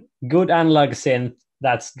like a good analog synth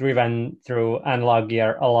that's driven through analog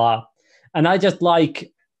gear a lot. And I just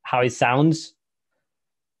like how it sounds.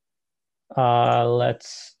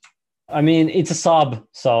 I mean, it's a sub,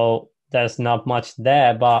 so there's not much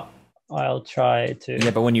there, but I'll try to...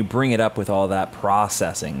 Yeah, but when you bring it up with all that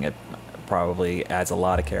processing, it probably adds a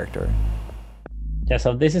lot of character. Yeah,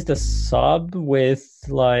 so this is the sub with,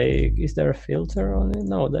 like, is there a filter on it?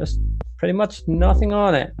 No, there's pretty much nothing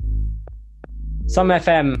on it. Some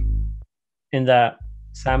FM in the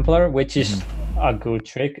sampler, which is a good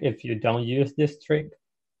trick. If you don't use this trick,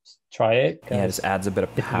 try it. Yeah, it just adds a bit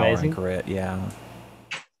of power and grit, yeah.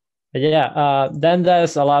 Yeah, then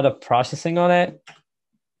there's a lot of processing on it.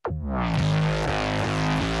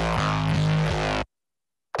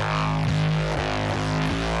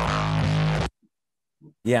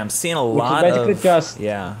 Yeah, I'm seeing a lot basically of... just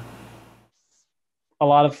yeah. A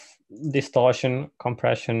lot of distortion,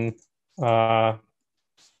 compression,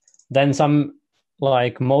 then some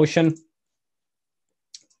like motion,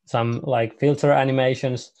 some like filter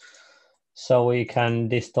animations, so we can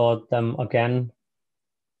distort them again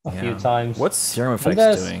a few times. What's Serum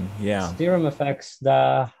Effects doing? Yeah. Serum Effects,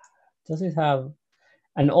 does it have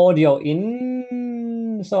an audio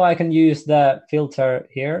in, so I can use the filter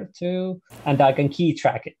here too, and I can key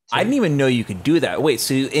track it too. I didn't even know you could do that. Wait,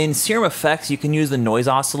 so in Serum Effects, you can use the noise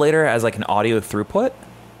oscillator as like an audio throughput?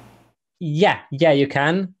 Yeah, you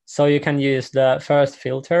can. So you can use the first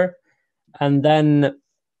filter, and then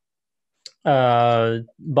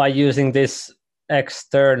by using this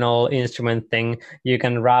external instrument thing, you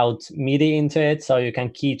can route MIDI into it, so you can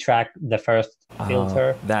key track the first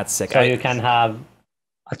filter. That's sick. So you can have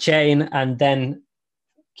a chain and then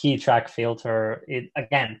key track filter it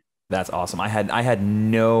again. That's awesome. I had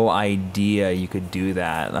no idea you could do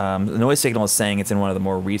that. Noise Signal is saying it's in one of the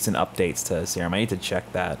more recent updates to Serum. I need to check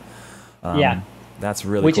that. Yeah, That's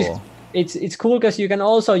really which cool. is it's cool because you can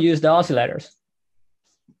also use the oscillators.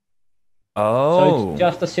 So it's Oh,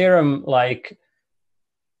 just a Serum like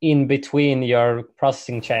in between your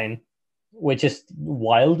processing chain, which is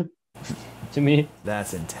wild to me.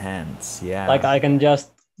 that's intense. Yeah. Like I can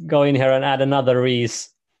just go in here and add another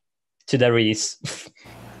Reese to the Reese.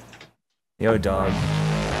 Yo, dog.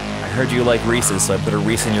 I heard you like Reese's, so I put a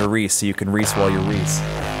Reese in your Reese so you can Reese while you Reese.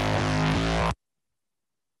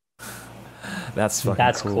 That's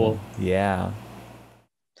fucking cool. Yeah.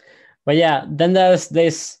 But yeah, then there's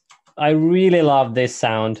this. I really love this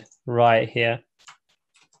sound right here.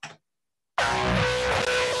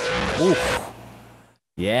 Ooh.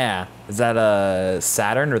 Yeah. Is that a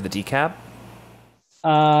Saturn or the decap?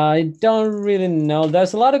 I don't really know.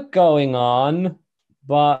 There's a lot of going on,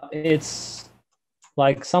 but it's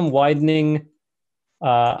like some widening.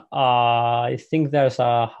 I think there's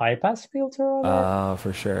a high pass filter on it.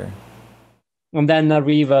 For sure. And then a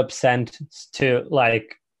reverb sent to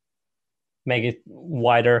like make it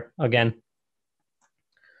wider again.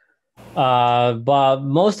 But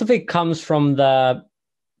most of it comes from the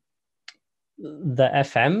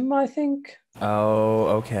FM, I think. Oh,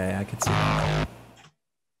 okay. I can see that.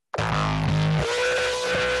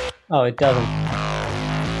 Oh, it doesn't.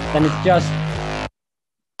 Then it's just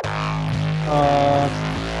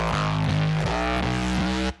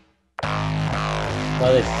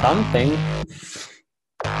well, it's something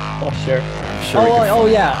for sure. I'm sure Oh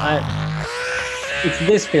yeah, it's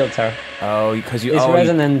this filter. Oh, because you This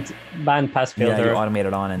resonant bandpass filter. Yeah, you automate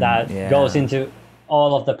it on and that goes into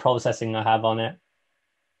all of the processing I have on it.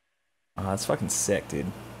 Oh, that's fucking sick, dude.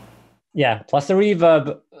 Yeah, plus the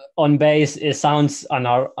reverb on bass, it sounds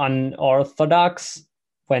unorthodox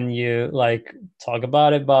when you like talk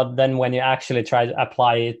about it, but then when you actually try to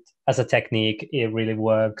apply it as a technique, it really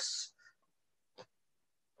works.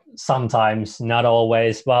 Sometimes, not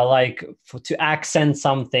always, but like to accent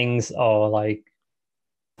some things or like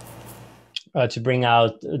to bring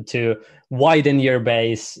out, to widen your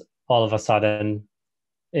bass, all of a sudden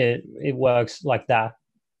it works like that.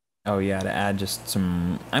 Oh yeah, to add just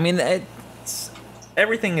some. I mean,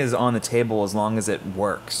 everything is on the table as long as it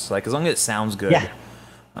works. Like as long as it sounds good. Yeah.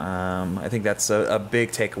 I think that's a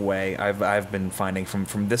big takeaway I've been finding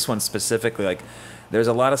from this one specifically. Like, there's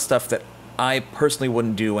a lot of stuff that I personally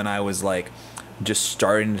wouldn't do when I was like just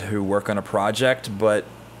starting to work on a project, but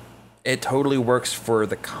it totally works for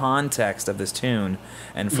the context of this tune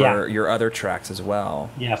and for your other tracks as well.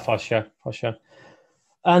 Yeah, for sure.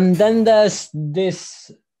 And then there's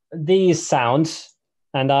these sounds,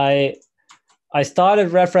 and I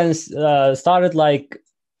started like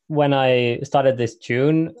when I started this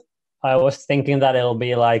tune, I was thinking that it'll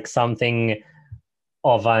be like something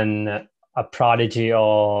of a Prodigy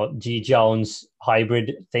or G Jones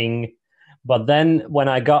hybrid thing, but then when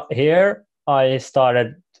I got here, I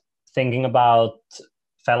started thinking about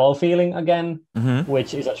Fellow Feeling again,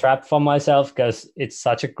 which is a trap for myself because it's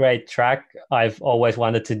such a great track. I've always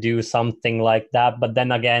wanted to do something like that, but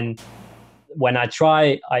then again, when I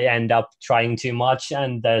try, I end up trying too much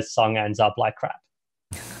and the song ends up like crap.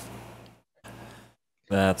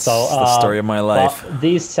 That's the story of my life.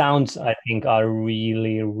 These sounds, I think, are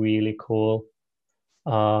really, really cool.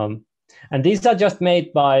 And these are just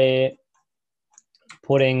made by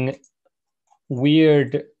putting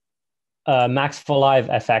weird Max for Live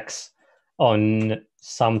effects on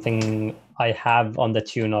something I have on the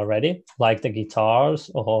tune already, like the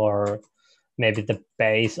guitars or maybe the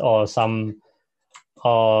bass or the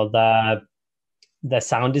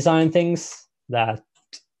sound design things that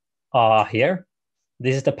are here.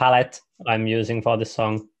 This is the palette I'm using for this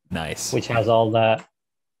song. Nice. Which has all the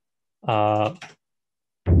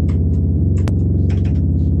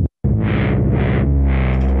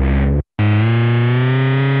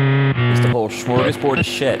just a whole smorgasbord of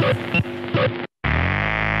shit.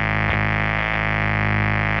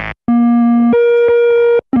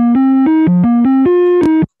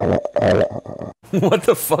 What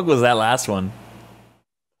the fuck was that last one?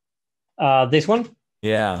 This one?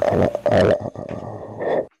 Yeah.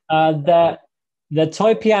 The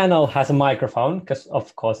toy piano has a microphone, because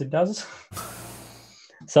of course it does.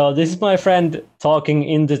 So this is my friend talking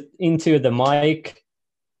into the mic,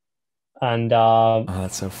 and oh,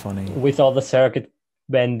 that's so funny. With all the circuit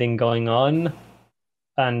bending going on,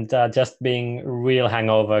 and just being real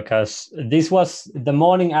hangover, because this was the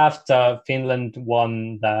morning after Finland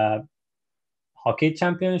won the hockey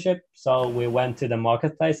championship. So we went to the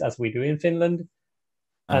marketplace as we do in Finland,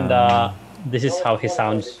 and this is how he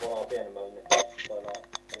sounds.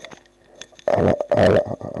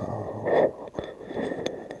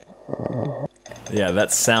 Yeah,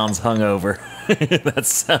 that sounds hungover. That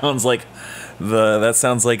sounds like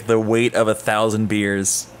the weight of 1,000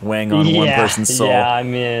 beers weighing on one Yeah, person's soul. yeah. I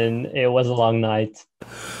mean, it was a long night.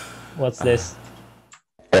 What's this?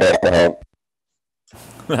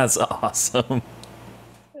 That's awesome.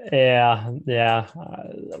 Yeah, yeah.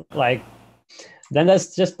 Like then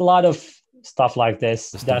there's just a lot of stuff like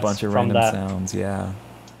this. Just that's a bunch of from random that sounds, yeah.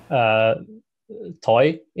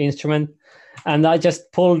 toy instrument, and I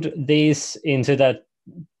just pulled these into that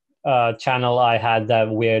channel I had that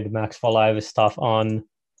weird Max for Live stuff on.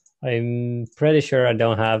 I'm pretty sure I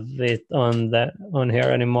don't have it on here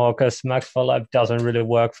anymore because Max for Live doesn't really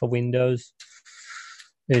work for Windows.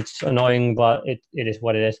 It's annoying, but it is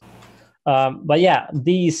what it is. But yeah,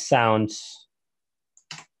 these sounds.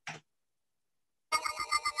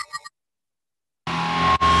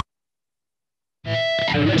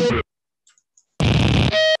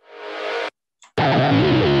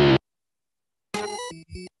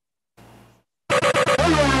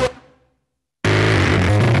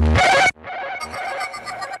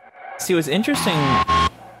 See, what's interesting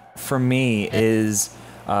for me is,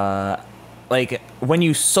 like, when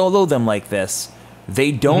you solo them like this,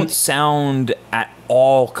 they don't sound at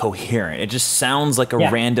all coherent. It just sounds like a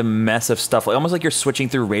random mess of stuff, like almost like you're switching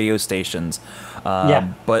through radio stations.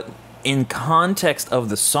 But in context of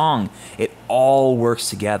the song, it all works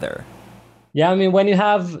together. Yeah, I mean, when you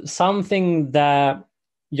have something that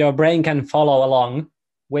your brain can follow along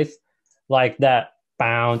with, like that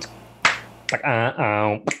bounce, like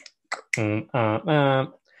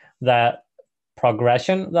that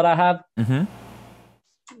progression that I have,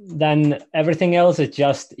 then everything else is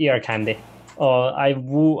just ear candy. Or I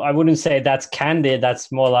wouldn't say that's candy.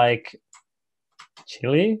 That's more like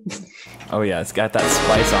chili. Oh yeah, it's got that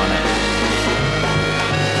spice on it.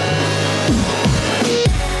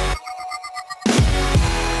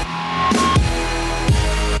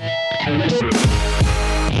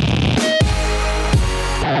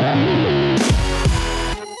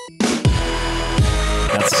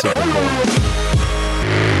 That's super cool.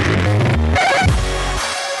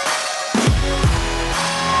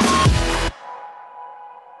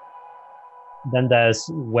 Then there's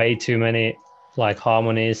way too many like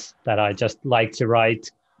harmonies that I just like to write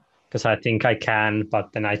because I think I can,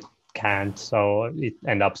 but then I can't. So it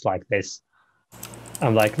ends up like this.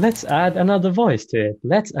 I'm like, let's add another voice to it.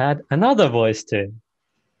 Let's add another voice to it.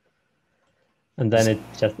 And then it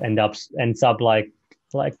just ends up like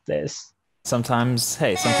this. Sometimes,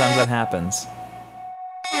 hey, sometimes that happens.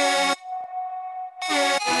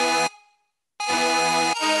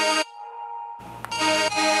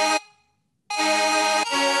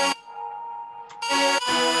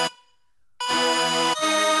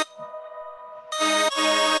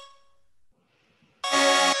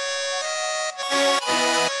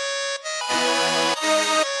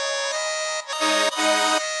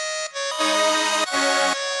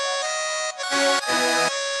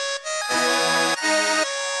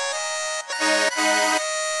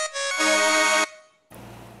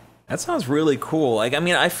 That sounds really cool. Like, I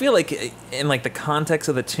mean, I feel like in like the context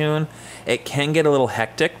of the tune, it can get a little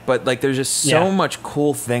hectic, but like there's just so much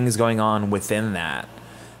cool things going on within that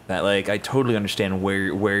like I totally understand where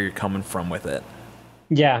you're coming from with it.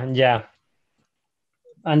 Yeah, yeah.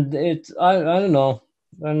 And it's I don't know.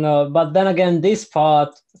 I don't know. But then again, this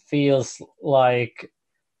part feels like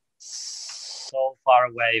so far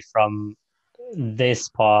away from this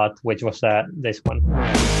part, which was this one.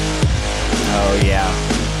 Oh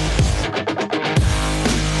yeah.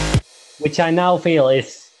 Which I now feel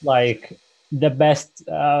is like the best,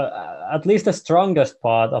 at least the strongest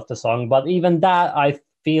part of the song. But even that, I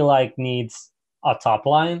feel like needs a top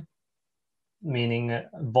line, meaning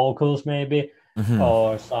vocals maybe,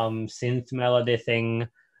 or some synth melody thing,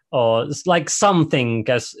 or it's like something,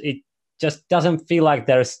 because it just doesn't feel like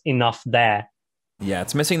there's enough there. Yeah,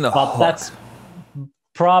 it's missing the But hook. that's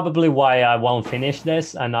probably why I won't finish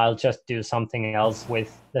this, and I'll just do something else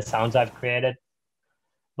with the sounds I've created.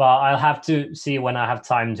 But I'll have to see when I have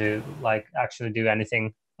time to like actually do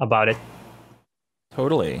anything about it.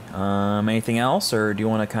 Totally. Anything else, or do you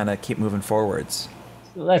want to kind of keep moving forwards?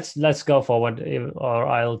 Let's go forward, or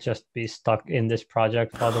I'll just be stuck in this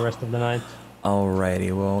project for the rest of the night.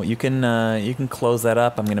 Alrighty. Well, you can close that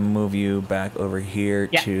up. I'm gonna move you back over here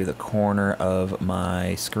to the corner of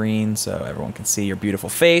my screen so everyone can see your beautiful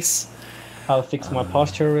face. I'll fix my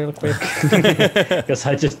posture real quick because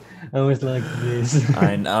I was like this.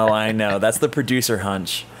 I know. That's the producer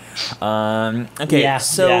hunch. Okay, Yeah,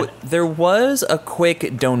 so yeah. there was a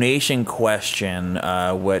quick donation question,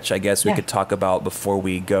 which I guess we Yeah. could talk about before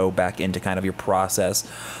we go back into kind of your process.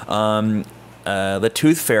 The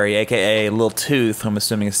Tooth Fairy, aka Lil Tooth, I'm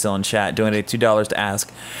assuming is still in chat, donated $2 to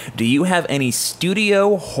ask, do you have any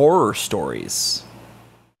studio horror stories?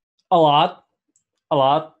 A lot, a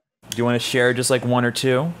lot. Do you want to share just like one or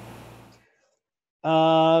two?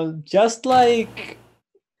 Just like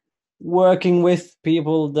working with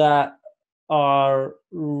people that are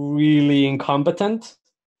really incompetent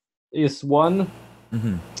is one,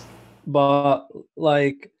 but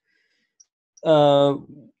like uh,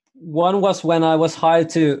 one was when I was hired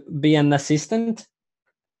to be an assistant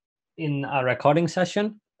in a recording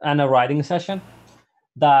session and a writing session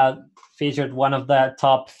that featured one of the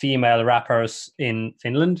top female rappers in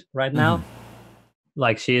Finland right now.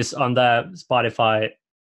 Like she's on the Spotify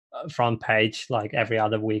front page like every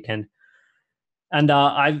other weekend. And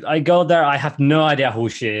I go there. I have no idea who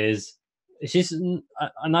she is. She's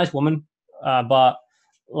a nice woman, but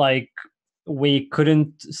like we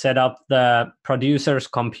couldn't set up the producer's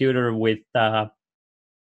computer with the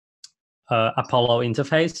Apollo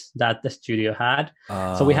interface that the studio had.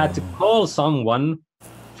 So we had to call someone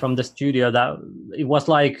from the studio. That it was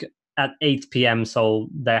like at 8 p.m. So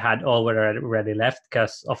they had already left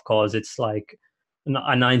because, of course, it's like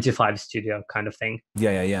a 9 to 5 studio kind of thing.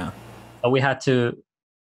 Yeah, yeah, yeah. So we had to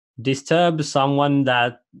disturb someone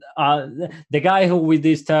that the guy who we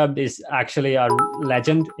disturbed is actually a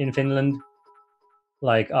legend in Finland,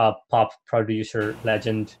 like a pop producer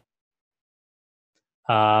legend.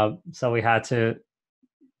 So we had to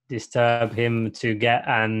disturb him to get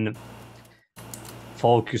an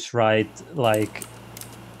Focusrite like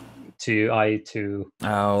 2i2.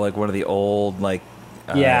 Oh, like one of the old like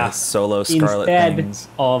Yeah, solo Scarlet instead things.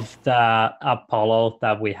 of the Apollo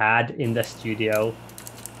that we had in the studio,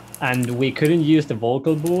 and we couldn't use the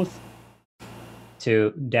vocal booth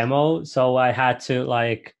to demo, so I had to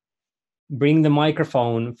like bring the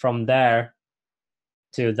microphone from there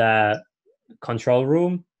to the control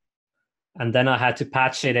room, and then I had to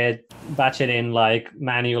patch it in like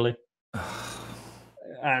manually.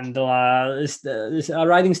 And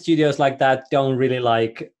writing studios like that don't really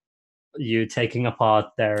like you taking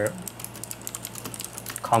apart their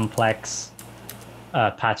complex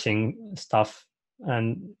patching stuff.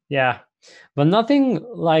 And yeah, but nothing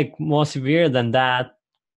like more severe than that.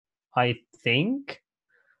 I think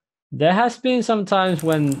there has been some times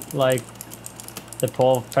when like the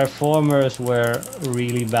performers were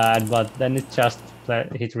really bad, but then it just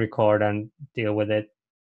hit record and deal with it.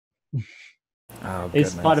 Oh,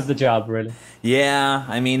 It's part of the job, really. Yeah,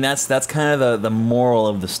 I mean that's kind of the moral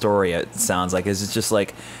of the story. It sounds like is it's just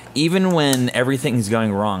like even when everything's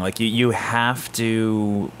going wrong, like you have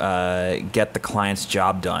to get the client's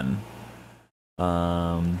job done.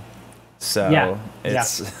 So Yeah,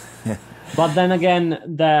 it's but then again,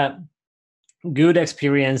 the good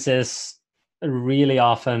experiences really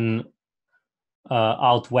often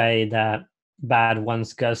outweigh the bad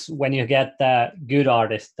ones, because when you get the good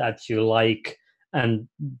artist that you like and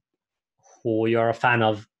who you're a fan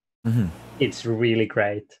of, it's really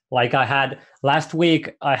great. Like I had last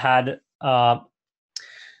week, I had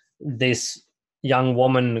this young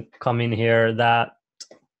woman come in here that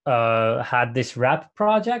had this rap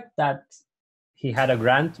project that he had a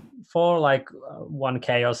grant for, like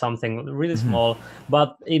 1K or something, really small,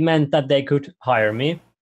 but it meant that they could hire me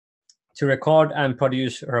to record and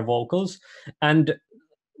produce her vocals. And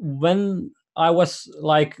when I was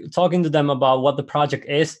like talking to them about what the project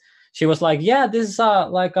is, she was like, yeah, this is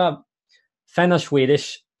like a Finnish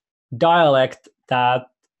Swedish dialect that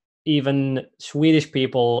even Swedish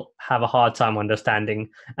people have a hard time understanding,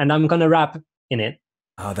 and I'm gonna rap in it.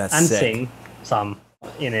 Oh, that's and sick. Sing some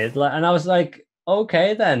in it. And I was like,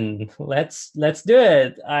 okay, then let's do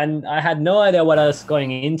it. And I had no idea what I was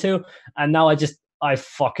going into, and now I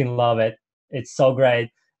fucking love it. It's so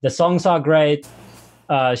great. The songs are great.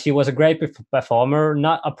 She was a great performer,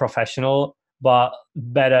 not a professional, but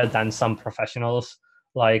better than some professionals.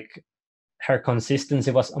 Like her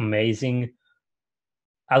consistency was amazing.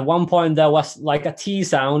 At one point, there was like a T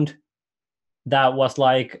sound that was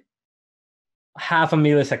like half a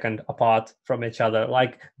millisecond apart from each other,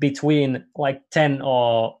 like between like 10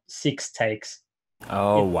 or 6 takes.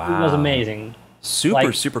 Oh, wow. It was amazing.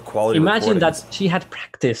 Super quality. Imagine recordings. that she had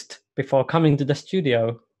practiced before coming to the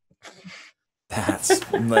studio. That's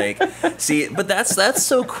like, see, but that's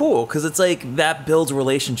so cool because it's like that builds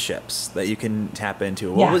relationships that you can tap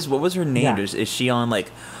into. What was her name? Is she on like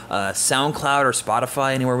SoundCloud or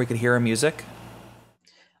Spotify, anywhere we could hear her music?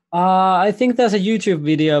 I think there's a YouTube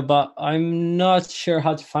video, but I'm not sure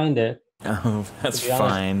how to find it, Oh, to that's be honest.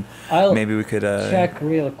 fine. I'll Maybe we could check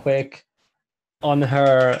real quick on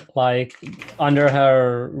her, like, under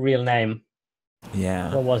her real name.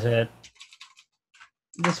 yeah. What was it?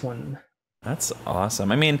 This one. That's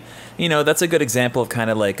awesome. I mean, that's a good example of kind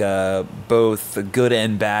of like both good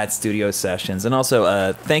and bad studio sessions. And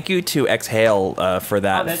also, thank you to Exhale for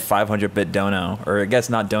that 500-bit dono. Or I guess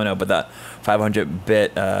not dono, but that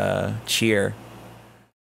 500-bit cheer.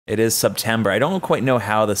 It is September. I don't quite know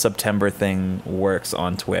how the September thing works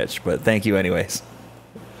on Twitch, but thank you anyways.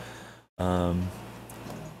 You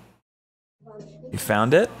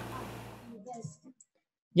found it?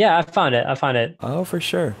 Yeah, I found it. Oh, for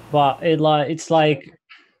sure. But it's like,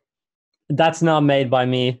 that's not made by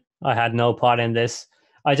me. I had no part in this.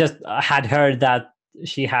 I just had heard that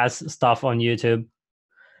she has stuff on YouTube.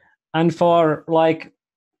 And for like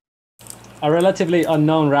a relatively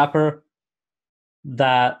unknown rapper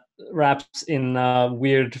that raps in a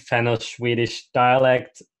weird Finnish Swedish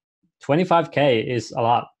dialect, 25K is a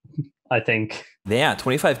lot, I think. Yeah,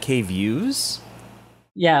 25K views?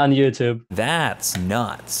 Yeah, on YouTube. That's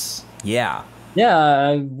nuts. Yeah. Yeah,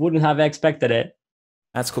 I wouldn't have expected it.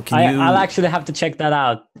 That's cool. I'll actually have to check that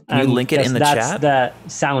out. Can you link it in the chat? That's the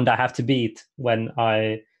sound I have to beat when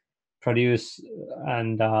I produce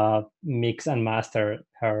and mix and master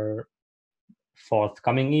her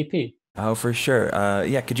forthcoming EP. Oh, for sure.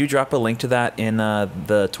 Yeah, could you drop a link to that in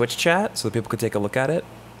the Twitch chat so that people could take a look at it?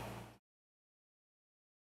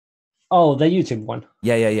 Oh, the YouTube one.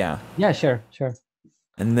 Yeah. Yeah, sure.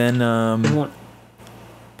 And then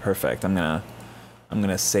perfect. I'm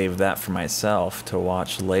gonna save that for myself to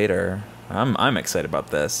watch later. I'm excited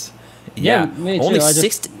about this. Yeah, me too. I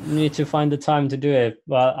just need to find the time to do it,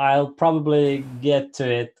 but I'll probably get to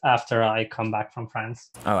it after I come back from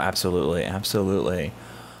France. Oh, absolutely.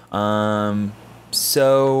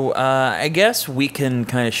 So I guess we can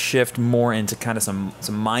kind of shift more into kind of some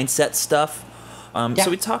mindset stuff. So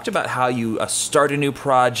we talked about how you start a new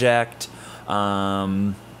project,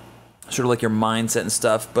 sort of like your mindset and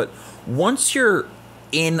stuff. But once you're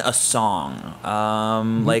in a song,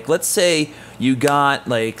 like let's say you got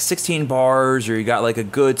like 16 bars or you got like a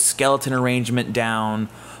good skeleton arrangement down,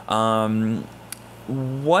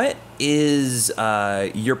 what is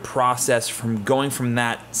your process from going from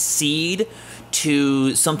that seed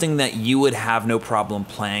to something that you would have no problem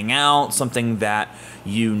playing out, something that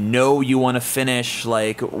you want to finish?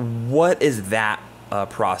 Like, what is that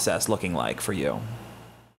process looking like for you?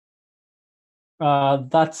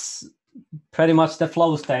 That's pretty much the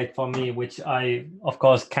flow state for me, which I, of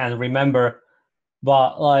course, can't remember.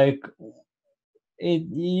 But, like, it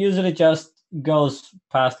usually just goes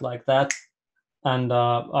past like that. And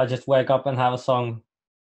I just wake up and have a song.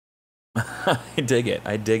 I dig it.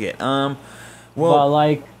 Well, but,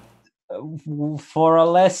 like, for a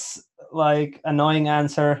less, like, annoying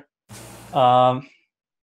answer, I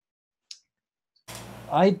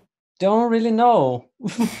don't really know.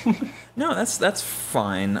 No, that's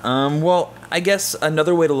fine. Well, I guess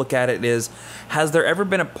another way to look at it is, has there ever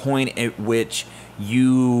been a point at which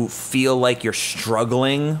you feel like you're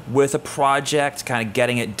struggling with a project, kind of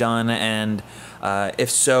getting it done? And if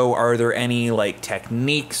so, are there any like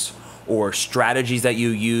techniques or strategies that you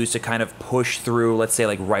use to kind of push through, let's say,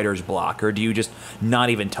 like writer's block, or do you just not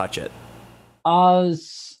even touch it?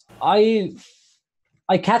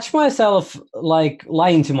 I catch myself like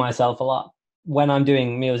lying to myself a lot when I'm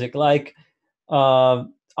doing music. Like,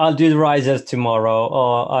 I'll do the rises tomorrow,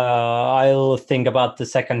 or I'll think about the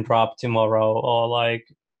second drop tomorrow, or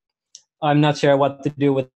like, I'm not sure what to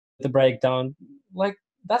do with the breakdown. Like,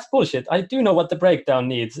 that's bullshit. I do know what the breakdown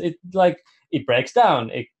needs. It breaks down.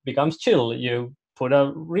 It becomes chill. You put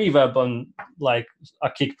a reverb on like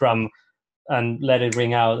a kick drum and let it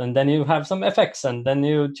ring out, and then you have some effects, and then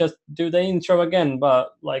you just do the intro again,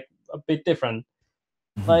 but like a bit different.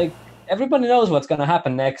 Like, everybody knows what's going to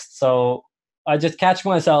happen next, so I just catch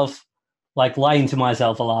myself like lying to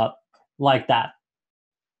myself a lot like that.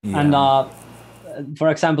 And for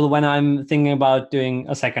example, when I'm thinking about doing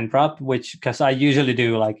a second drop, which, because I usually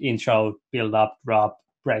do like intro, build up, drop,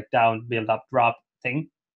 breakdown, build up, drop thing,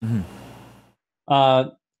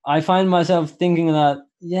 I find myself thinking that,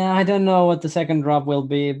 yeah, I don't know what the second drop will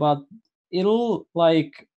be, but it'll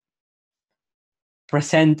like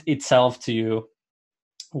present itself to you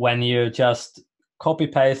when you just copy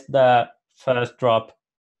paste the first drop,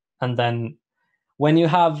 and then when you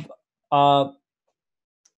have a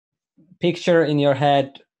picture in your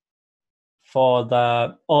head for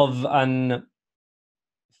the of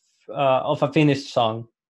a finished song,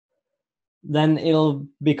 then it'll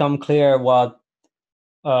become clear what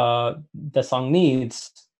the song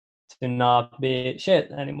needs to not be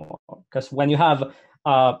shit anymore. Because when you have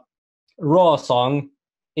a raw song,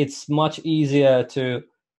 it's much easier to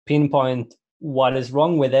pinpoint what is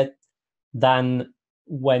wrong with it than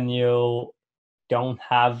when you don't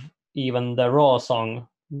have even the raw song,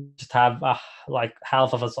 just have like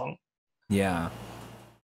half of a song. Yeah.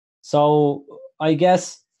 So I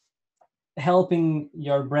guess helping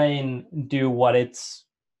your brain do what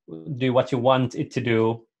you want it to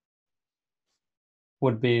do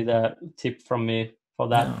would be the tip from me for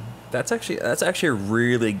that. No, that's actually a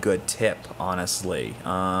really good tip, honestly.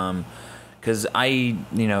 Because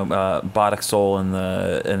Bodic Soul in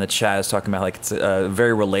the chat is talking about like it's a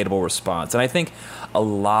very relatable response, and I think a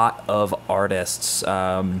lot of artists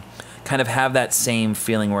kind of have that same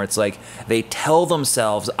feeling where it's like they tell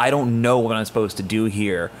themselves, "I don't know what I'm supposed to do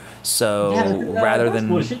here." So rather that's than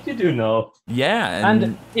bullshit, you do know. yeah,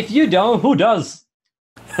 And if you don't, who does?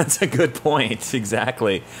 that's a good point.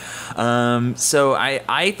 Exactly. So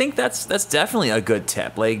I think that's definitely a good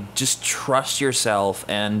tip. Like, just trust yourself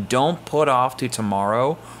and don't put off to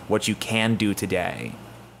tomorrow what you can do today.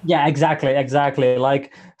 Yeah, exactly.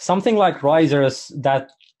 Like something like risers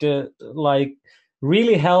that like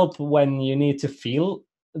really help when you need to feel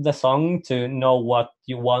the song to know what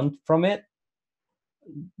you want from it.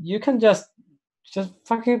 You can just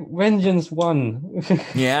fucking vengeance one.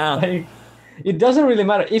 Yeah. Like it doesn't really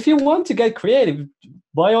matter. If you want to get creative,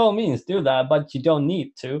 by all means do that, but you don't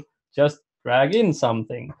need to. Just drag in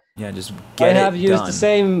something. Yeah, just I get have it used the done.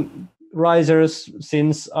 same risers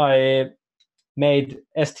since I made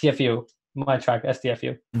STFU, my track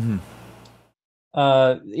STFU. Mm-hmm.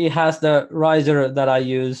 It has the riser that I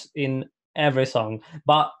use in every song.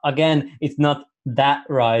 But again, it's not that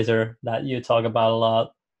riser that you talk about a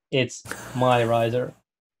lot. It's my riser.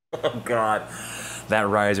 Oh God, that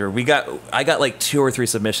riser. I got like 2 or 3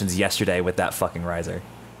 submissions yesterday with that fucking riser.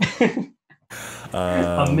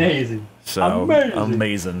 Amazing. So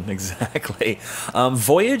amazing, exactly.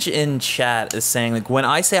 Voyage in chat is saying like when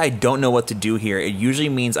I say I don't know what to do here, it usually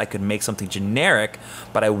means I could make something generic,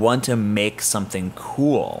 but I want to make something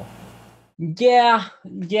cool. Yeah,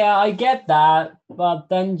 I get that, but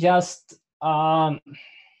then just to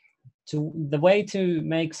the way to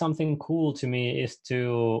make something cool to me is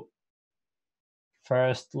to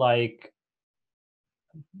first like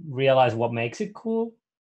realize what makes it cool.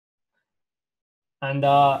 And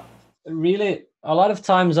really a lot of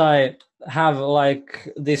times I have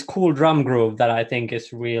like this cool drum groove that I think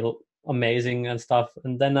is real amazing and stuff,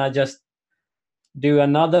 and then I just do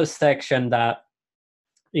another section that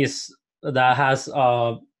has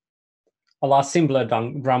a lot simpler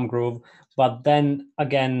drum groove, but then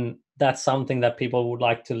again that's something that people would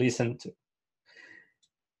like to listen to.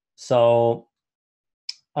 So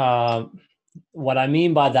what I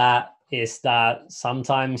mean by that is that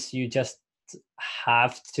sometimes you just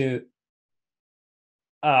have to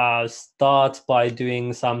start by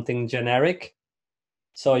doing something generic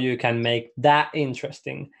so you can make that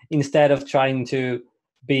interesting instead of trying to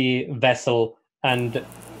be vessel and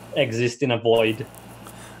exist in a void.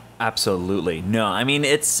 Absolutely. No, I mean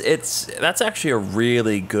it's that's actually a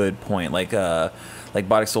really good point. Like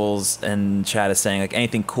Body Souls and chat is saying like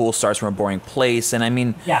anything cool starts from a boring place, and I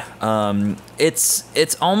mean Yeah.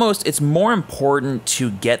 it's more important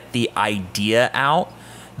to get the idea out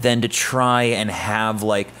than to try and have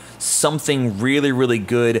like something really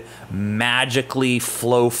good magically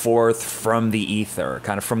flow forth from the ether,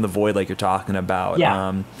 kind of from the void like you're talking about.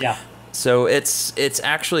 Yeah. So it's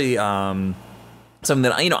actually something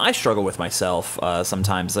that I struggle with myself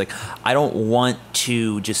sometimes. Like I don't want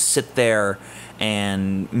to just sit there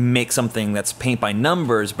and make something that's paint by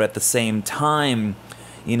numbers, but at the same time,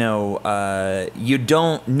 you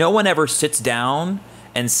don't. No one ever sits down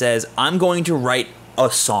and says, "I'm going to write a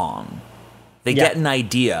song." They get an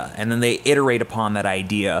idea, and then they iterate upon that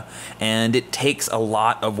idea, and it takes a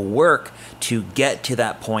lot of work to get to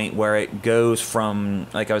that point where it goes from,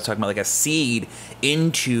 like I was talking about, like a seed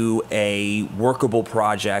into a workable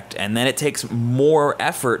project, and then it takes more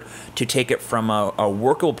effort to take it from a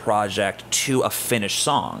workable project to a finished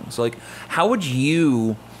song. So, like, how would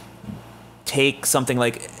you take something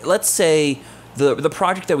like, let's say, the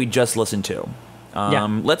project that we just listened to?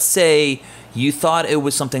 Let's say you thought it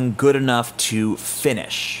was something good enough to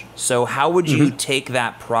finish. So how would you take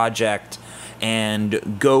that project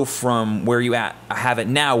and go from where you have it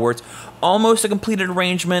now, where it's almost a completed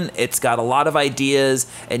arrangement, it's got a lot of ideas,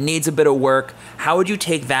 it needs a bit of work. How would you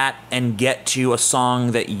take that and get to a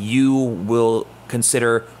song that you will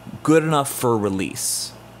consider good enough for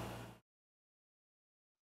release?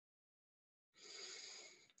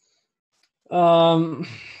 Um,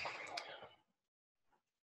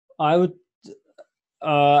 I would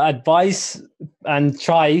advise and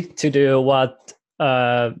try to do what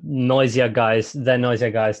the noisier guys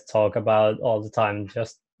talk about all the time,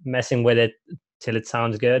 just messing with it till it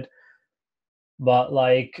sounds good. But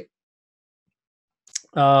like,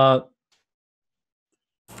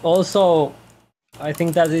 also, I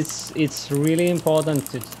think that it's really important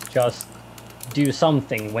to just do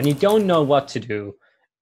something when you don't know what to do.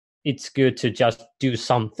 It's good to just do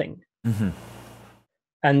something. Mm-hmm.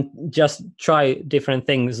 And just try different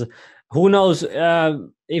things. Who knows,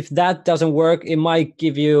 if that doesn't work, it might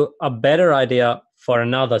give you a better idea for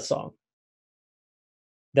another song.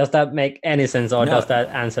 Does that make any sense, or does that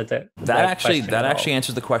answer the question that actually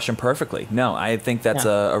answers the question perfectly? No, I think that's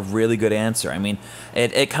a really good answer. I mean,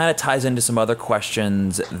 it kind of ties into some other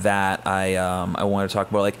questions that I want to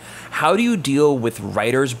talk about, like how do you deal with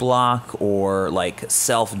writer's block or like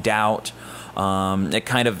self-doubt?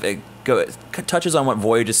 It touches on what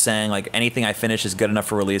Voyage is saying, like anything I finish is good enough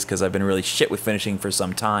for release because I've been really shit with finishing for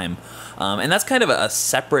some time. And that's kind of a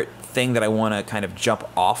separate thing that I want to kind of jump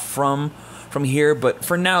off from here. But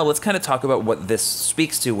for now, let's kind of talk about what this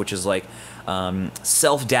speaks to, which is like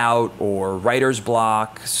self-doubt or writer's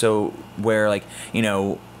block. So where like, you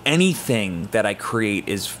know, anything that I create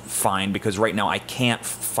is fine because right now I can't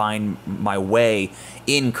find my way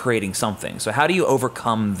in creating something. So how do you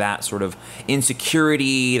overcome that sort of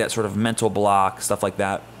insecurity, that sort of mental block, stuff like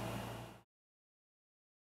that?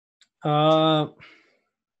 I'm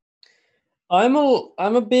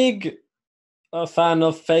a big fan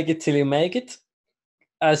of fake it till you make it.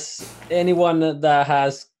 As anyone that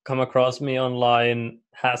has come across me online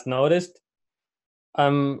has noticed,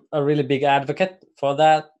 I'm a really big advocate for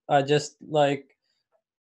that. I just like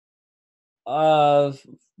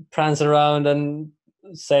prance around and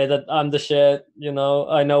say that I'm the shit, you know,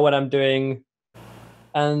 I know what I'm doing.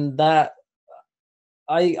 And that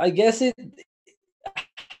I guess it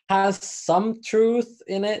has some truth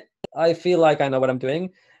in it. I feel like I know what I'm doing.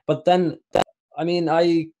 But then I mean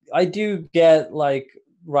I do get like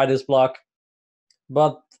writer's block,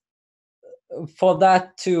 but for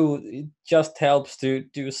that too, it just helps to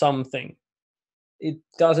do something. It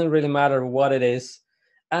doesn't really matter what it is.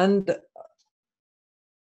 And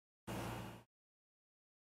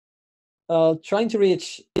trying to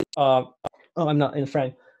reach oh, I'm not in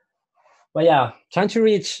frame, but yeah, trying to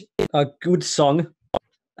reach a good song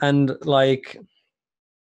and like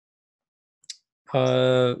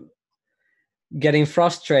getting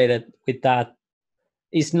frustrated with that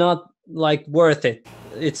is not like worth it.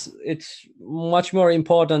 It's much more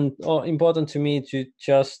important to me to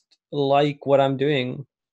just like what I'm doing.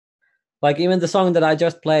 Like even the song that I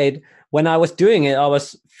just played, when I was doing it, I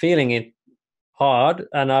was feeling it hard,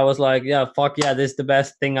 and I was like, yeah, fuck yeah, this is the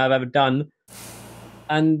best thing I've ever done.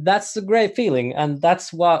 And that's a great feeling, and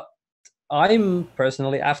that's what I'm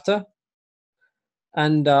personally after.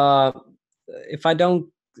 And if I don't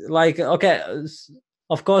like, okay,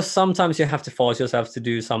 of course sometimes you have to force yourself to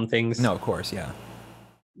do some things. No, of course, yeah.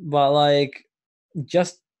 But like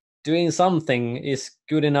just doing something is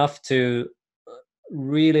good enough to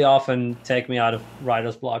really often take me out of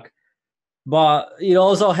writer's block. But it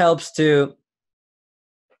also helps to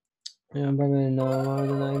yeah.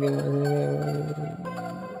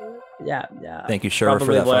 Thank you, sure,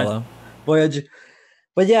 for that follow. Voyage.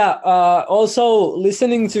 But yeah, also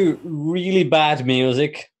listening to really bad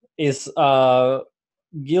music is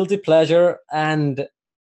guilty pleasure and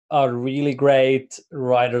a really great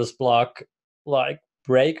writer's block like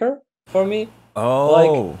breaker for me.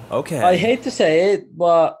 Oh, like, okay. I hate to say it,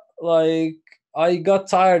 but like I got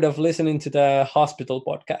tired of listening to the Hospital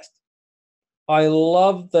podcast. I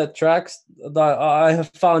love the tracks. I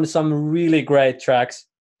have found some really great tracks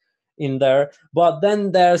in there, but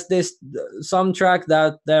then there's some track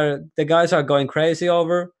that the guys are going crazy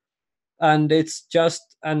over, and it's just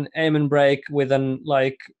an aim and break with an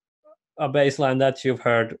like a bass line that you've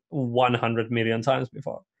heard 100 million times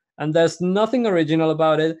before, and there's nothing original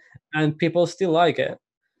about it, and people still like it.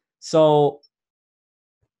 So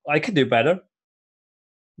I could do better.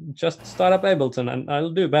 Just start up Ableton and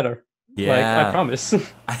I'll do better. Yeah, like, I promise.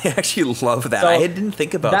 I actually love that. So I didn't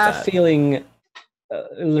think about that. That feeling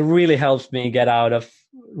really helps me get out of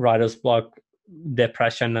writer's block,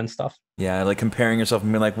 depression and stuff. Yeah, like comparing yourself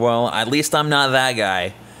and being like, well, at least I'm not that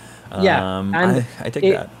guy. Yeah, and I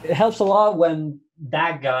take that. It helps a lot when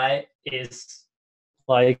that guy is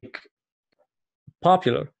like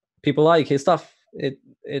popular. People like his stuff. It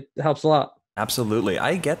helps a lot. Absolutely,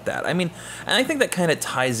 I get that. I mean, and I think that kind of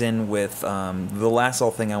ties in with the last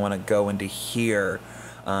little thing I want to go into here.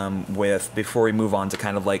 with before we move on to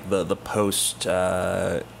kind of like the post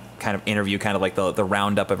kind of interview, kind of like the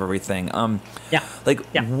roundup of everything.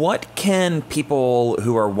 What can people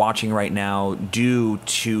who are watching right now do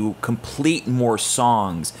to complete more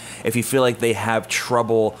songs if you feel like they have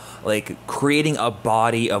trouble like creating a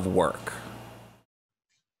body of work?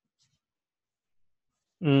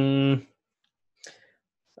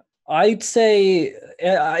 I'd say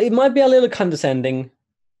it might be a little condescending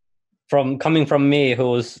coming from me,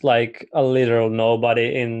 who's like a literal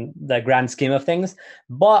nobody in the grand scheme of things.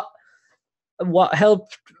 But what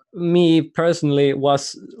helped me personally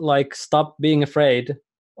was like stop being afraid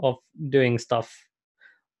of doing stuff.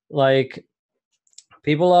 Like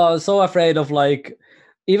people are so afraid of like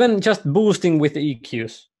even just boosting with the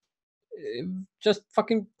EQs. Just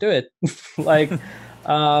fucking do it. Like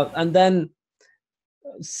and then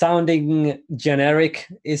sounding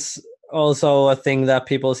generic is also a thing that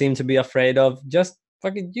people seem to be afraid of. Just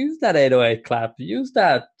fucking use that 808 clap, use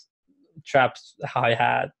that trap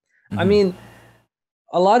hi-hat. I mean,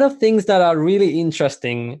 a lot of things that are really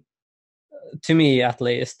interesting to me, at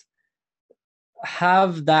least,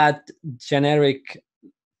 have that generic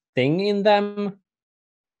thing in them,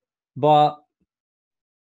 but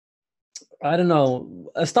I don't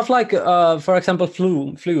know, stuff like for example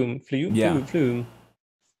flume,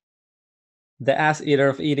 the ass eater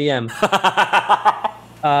of EDM.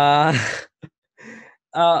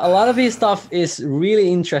 A lot of his stuff is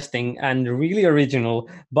really interesting and really original,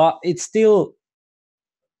 but it still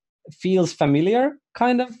feels familiar,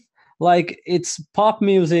 kind of like it's pop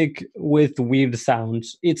music with weird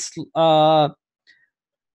sounds. It's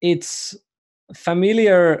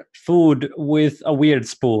familiar food with a weird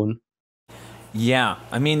spoon. Yeah,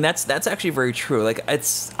 I mean that's actually very true. Like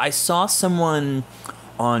I saw someone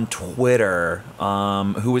on Twitter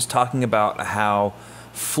who was talking about how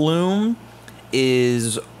Flume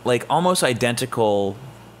is like almost identical,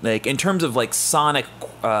 like in terms of like sonic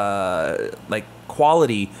like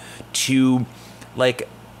quality to like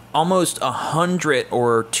almost 100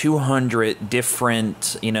 or 200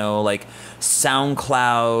 different, you know, like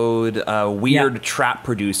SoundCloud weird trap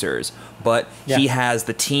producers. But he has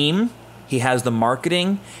the team, he has the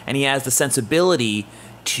marketing, and he has the sensibility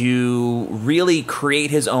to really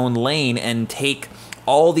create his own lane and take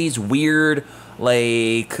all these weird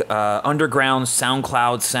like underground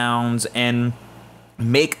SoundCloud sounds and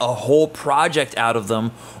make a whole project out of them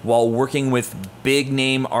while working with big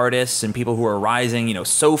name artists and people who are rising. You know,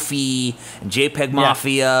 Sophie and JPEG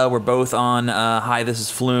Mafia were both on Hi, This Is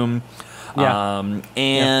Flume.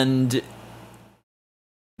 And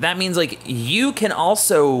that means like you can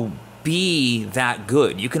also be that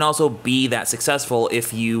good. You can also be that successful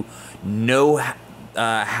if you know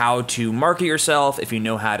how to market yourself, if you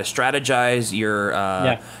know how to strategize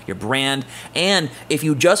your brand, and if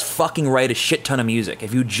you just fucking write a shit ton of music,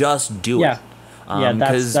 if you just do it.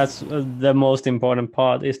 That's the most important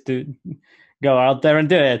part, is to go out there and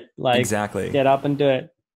do it. Like, exactly, get up and do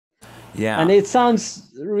it. Yeah. And it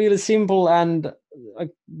sounds really simple and a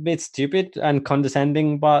bit stupid and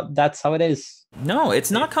condescending, but that's how it is. No,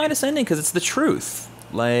 it's not condescending because it's the truth.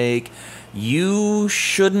 Like, you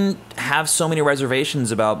shouldn't have so many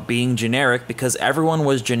reservations about being generic because everyone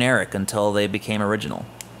was generic until they became original.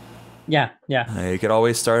 Yeah. You could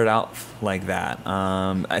always start it out like that.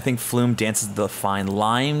 I think Flume dances the fine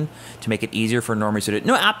line to make it easier for normies to do it.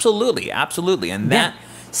 No, absolutely. And that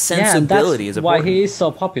sensibility is important. Why he is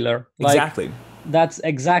so popular. Exactly. That's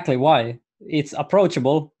exactly why. It's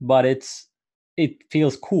approachable, but it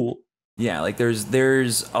feels cool. Yeah, like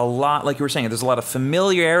there's a lot, like you were saying, there's a lot of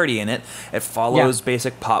familiarity in it. It follows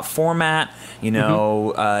basic pop format. You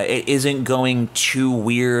know, it isn't going too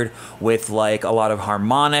weird with like a lot of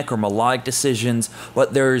harmonic or melodic decisions,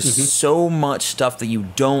 but there's so much stuff that you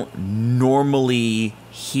don't normally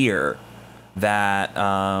hear that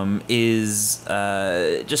is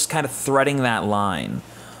just kind of threading that line.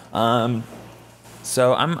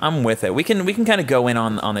 So I'm with it. We can kind of go in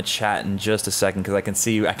on the chat in just a second because I can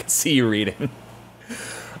see you reading.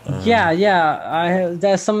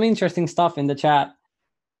 There's some interesting stuff in the chat.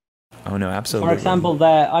 Oh no, absolutely. For example,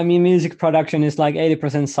 music production is like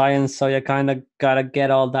 80% science, so you kind of gotta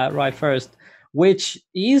get all that right first, which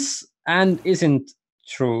is and isn't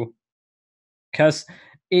true, because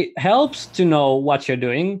it helps to know what you're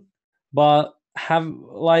doing, but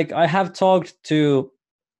I have talked to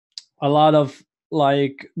a lot of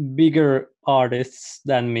like bigger artists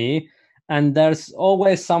than me, and there's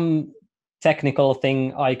always some technical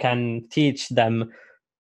thing I can teach them.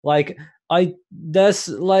 Like there's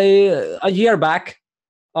like a year back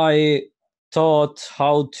I taught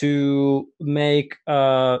how to make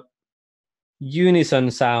a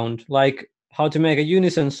unison sound, like how to make a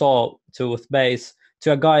unison sawtooth bass,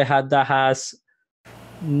 to a guy that has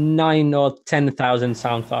 9 or 10,000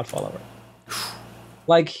 SoundCloud followers.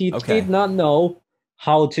 Like he Okay. did not know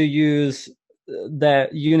how to use the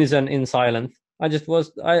unison in silence. I just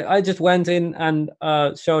went in and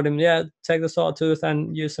showed him, yeah, take the sawtooth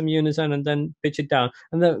and use some unison and then pitch it down.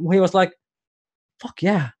 And then he was like, fuck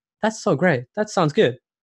yeah, that's so great. That sounds good.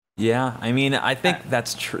 Yeah, I mean, I think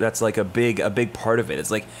that's true. That's like a big part of it.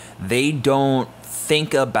 It's like they don't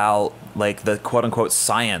think about like the quote unquote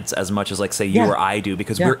science as much as like say you Yeah. or I do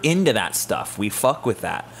because Yeah. we're into that stuff. We fuck with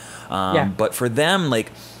that. Yeah. But for them,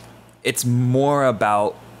 like it's more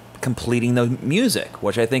about completing the music,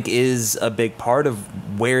 which I think is a big part of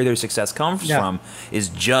where their success comes Yeah. from, is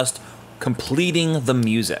just completing the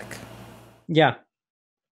music. Yeah.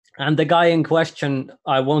 And the guy in question,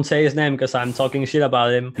 I won't say his name because I'm talking shit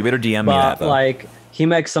about him. You better DM me that But though. like, he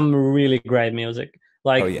makes some really great music. Oh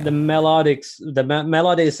Like yeah. the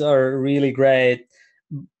melodies are really great.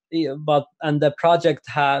 But and the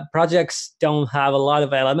projects don't have a lot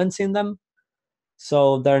of elements in them,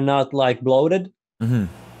 so they're not like bloated. Hmm.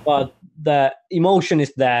 But the emotion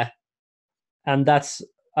is there, and that's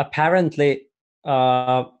apparently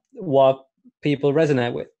what people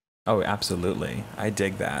resonate with. Oh, absolutely. I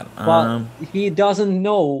dig that. But he doesn't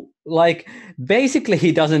know, like, basically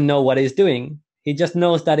he doesn't know what he's doing. He just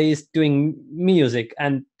knows that he's doing music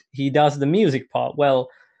and he does the music part well.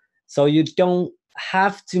 So you don't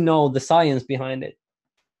have to know the science behind it.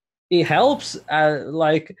 It helps,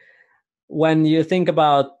 like when you think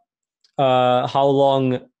about how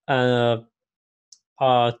long 20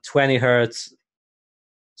 hertz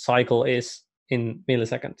cycle is in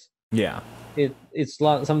milliseconds. Yeah. It's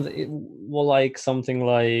like something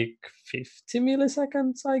like 50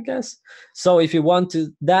 milliseconds, I guess. So if you want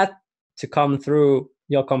that to come through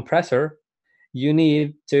your compressor, you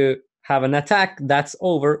need to have an attack that's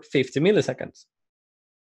over 50 milliseconds.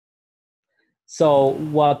 So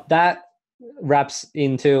what that wraps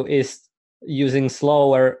into is using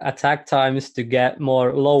slower attack times to get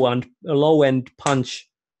more low end punch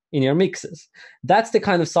in your mixes. That's the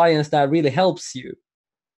kind of science that really helps you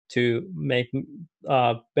to make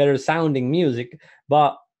better sounding music,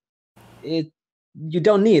 but you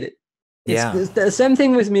don't need it. Yeah. It's the same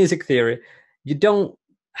thing with music theory. You don't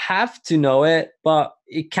have to know it, but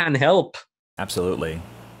it can help. Absolutely.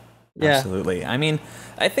 Yeah. Absolutely. I mean,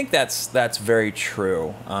 I think that's very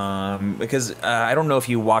true. Because I don't know if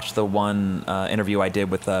you watched the one interview I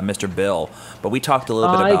did with Mr. Bill, but we talked a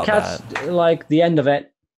little bit I about catch that. like the end of it.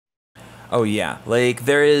 Oh yeah, like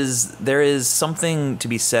there is something to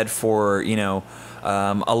be said for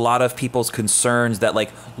a lot of people's concerns that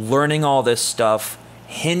like learning all this stuff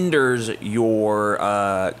hinders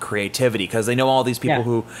your creativity because they know all these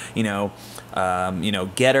people Yeah. who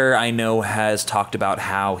Getter I know has talked about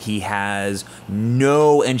how he has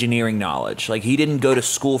no engineering knowledge. Like he didn't go to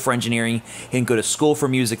school for engineering, he didn't go to school for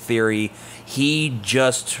music theory. He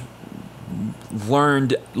just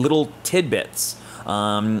learned little tidbits.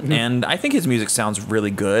 And I think his music sounds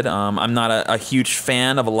really good. I'm not a huge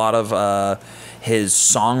fan of a lot of his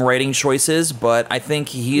songwriting choices, but I think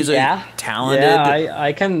he's a talented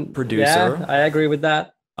I can producer. Yeah, I agree with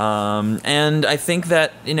that. And I think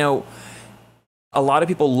that, a lot of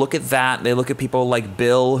people look at that. They look at people like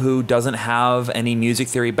Bill, who doesn't have any music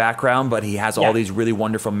theory background, but he has all these really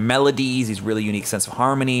wonderful melodies, these really unique sense of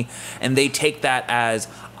harmony, and they take that as,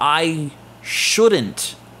 I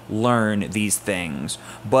shouldn't learn these things,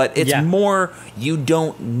 but it's more, you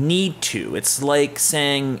don't need to. It's like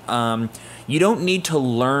saying you don't need to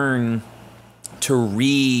learn to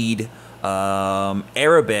read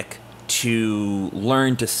Arabic to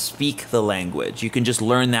learn to speak the language. You can just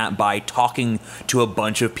learn that by talking to a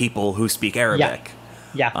bunch of people who speak Arabic.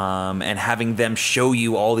 And having them show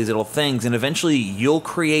you all these little things, and eventually you'll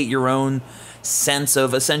create your own sense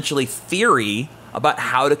of essentially theory about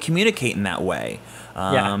how to communicate in that way.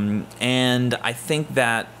 And I think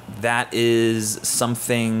that that is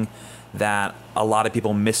something that a lot of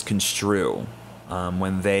people misconstrue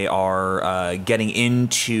when they are getting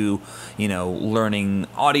into, learning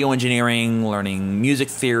audio engineering, learning music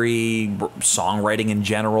theory, songwriting in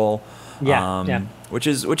general. Which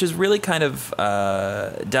is really kind of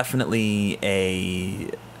definitely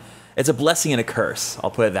it's a blessing and a curse.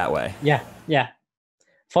 I'll put it that way. Yeah,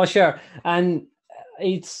 for sure. And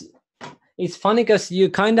it's funny because you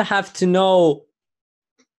kind of have to know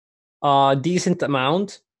a decent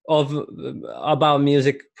amount of about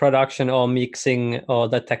music production or mixing or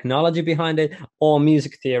the technology behind it or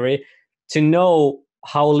music theory to know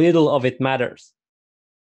how little of it matters.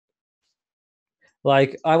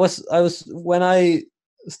 Like I was when I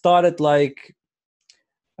started like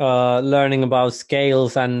learning about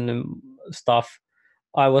scales and stuff,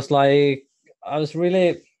 I was like, I was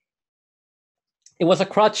really, it was a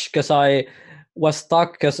crutch because I was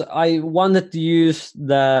stuck because I wanted to use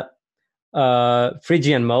the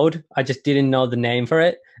Phrygian mode. I just didn't know the name for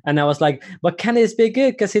it. And I was like, but can this be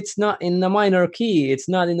good? Because it's not in the minor key. It's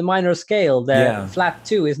not in the minor scale. The Yeah. flat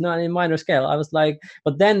two is not in minor scale. I was like,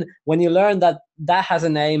 but then when you learn that that has a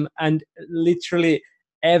name and literally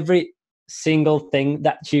every single thing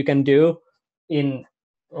that you can do in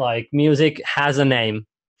like music has a name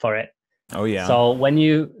for it. Oh yeah. So when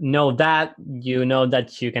you know that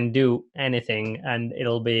you can do anything and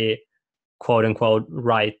it'll be quote unquote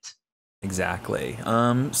right. Exactly.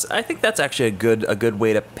 So I think that's actually a good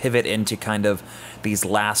way to pivot into kind of these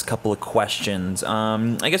last couple of questions.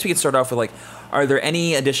 I guess we could start off with like, are there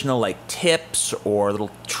any additional like tips or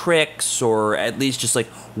little tricks or at least just like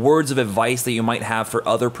words of advice that you might have for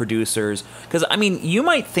other producers? Because I mean, you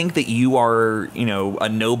might think that you are, you know, a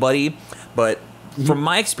nobody, but from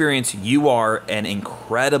my experience, you are an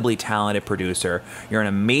incredibly talented producer. You're an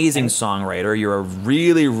amazing songwriter. You're a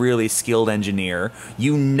really, really skilled engineer.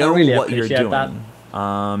 You know really what you're appreciate that.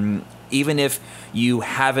 doing. Even if you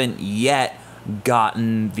haven't yet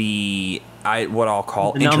gotten the what I'll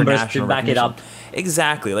call The numbers to international back it recognition. up.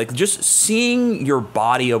 Exactly. Like just seeing your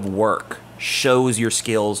body of work shows your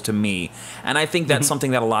skills to me. And I think that's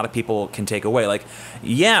something that a lot of people can take away. Like,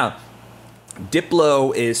 yeah,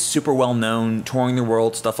 Diplo is super well known, touring the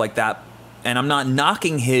world, stuff like that. And I'm not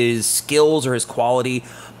knocking his skills or his quality,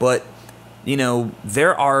 but you know,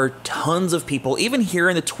 there are tons of people, even here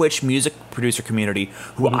in the Twitch music producer community,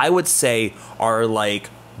 who I would say are like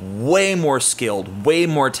way more skilled, way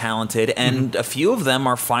more talented, and a few of them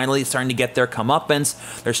are finally starting to get their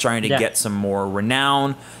comeuppance. They're starting to get some more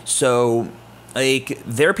renown. So like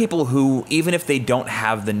there are people who, even if they don't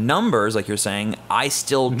have the numbers, like you're saying, I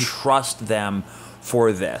still trust them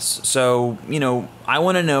for this. So, you know, I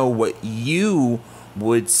want to know what you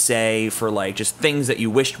would say for like just things that you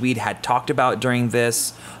wished we'd had talked about during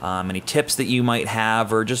this, any tips that you might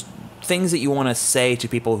have, or just things that you want to say to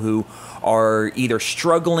people who are either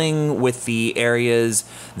struggling with the areas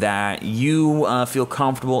that you feel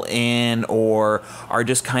comfortable in, or are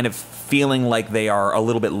just kind of feeling like they are a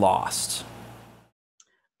little bit lost.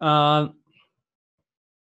 My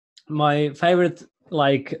favorite,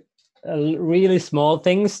 like really small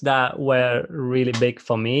things that were really big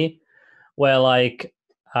for me were like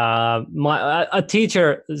my a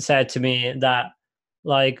teacher said to me that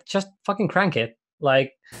like just fucking crank it.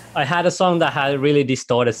 Like I had a song that had really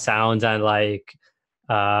distorted sounds and like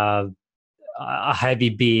uh, a heavy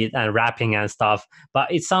beat and rapping and stuff,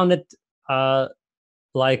 but it sounded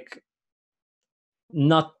like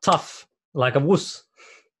not tough, like a wuss.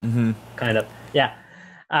 Kind of, yeah.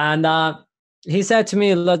 And he said to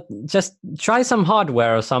me, "Look, just try some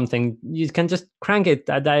hardware or something. You can just crank it.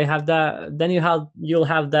 And I have the then you'll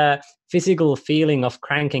have the physical feeling of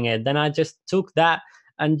cranking it." Then I just took that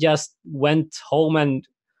and just went home and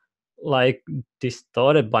like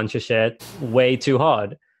distorted a bunch of shit way too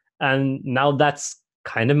hard, and now that's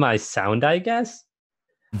kind of my sound, I guess.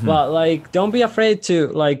 But like, don't be afraid to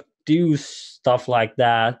like do stuff like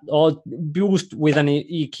that or boost with an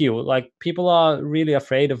EQ. Like people are really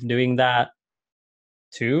afraid of doing that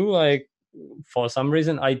too. Like for some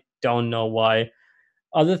reason, I don't know why.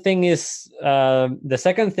 Other thing is, the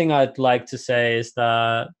second thing I'd like to say is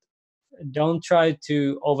that don't try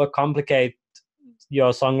to overcomplicate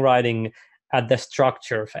your songwriting at the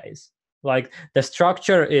structure phase. Like the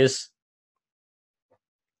structure is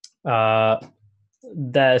the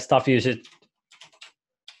stuff you should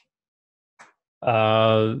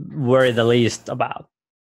worry the least about,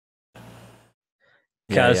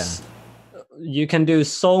 because you can do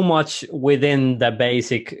so much within the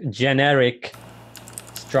basic generic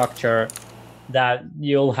structure that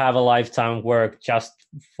you'll have a lifetime work just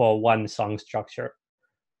for one song structure.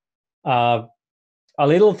 A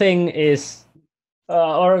little thing is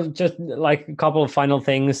or just like a couple of final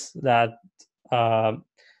things that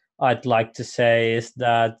I'd like to say is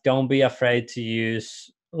that don't be afraid to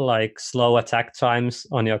use like slow attack times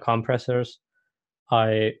on your compressors.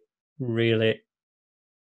 I really,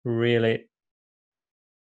 really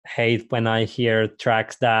hate when I hear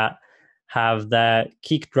tracks that have the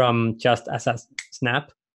kick drum just as a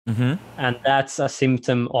snap. And that's a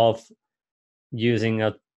symptom of using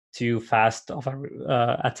a too fast of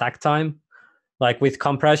a attack time. Like with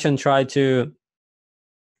compression, try the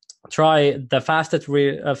fastest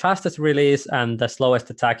release and the slowest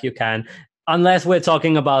attack you can, unless we're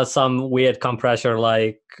talking about some weird compressor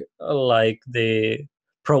like the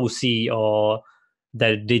Pro C or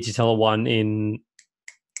the digital one in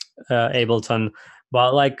Ableton.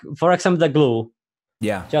 But like, for example, the glue,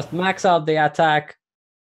 Yeah. just max out the attack,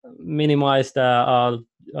 minimize the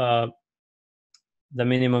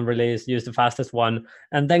minimum release, use the fastest one,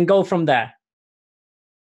 and then go from there.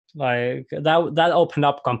 Like that opened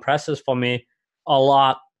up compressors for me a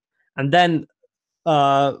lot. And then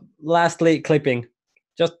lastly, clipping.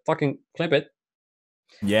 Just fucking clip it.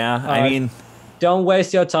 Yeah, I mean, don't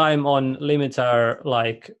waste your time on limiter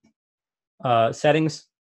like settings.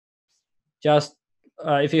 Just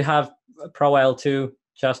if you have Pro L2,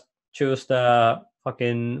 just choose the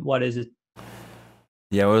fucking, what is it?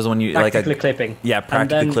 Yeah, what was the one you practically clipping? Yeah,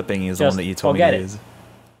 practically clipping is the one that you told me to use.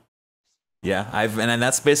 Yeah, and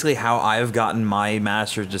that's basically how I've gotten my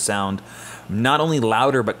masters to sound not only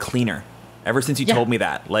louder but cleaner. Ever since you told me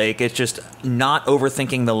that, like, it's just not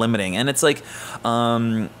overthinking the limiting, and it's like,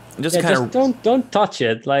 just kind of don't touch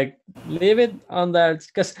it. Like, leave it on there,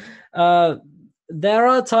 because there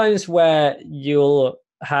are times where you'll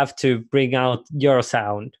have to bring out your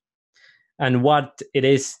sound and what it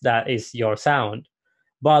is that is your sound,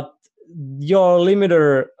 but your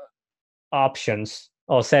limiter options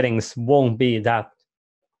or settings won't be that.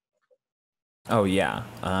 Oh yeah,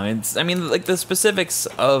 I mean, like, the specifics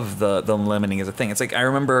of the limiting is a thing. It's like, I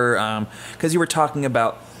remember because you were talking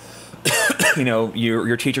about, you know,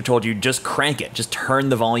 your teacher told you just crank it, just turn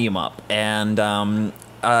the volume up, and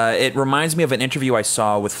it reminds me of an interview I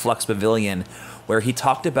saw with Flux Pavilion where he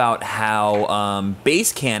talked about how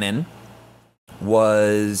Bass Cannon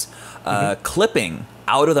was clipping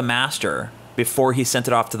out of the master before he sent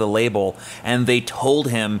it off to the label, and they told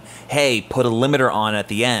him, hey, put a limiter on at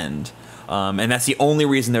the end. And that's the only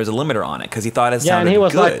reason there's a limiter on it, because he thought it sounded good. Yeah,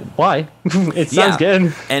 and he was like, why? It sounds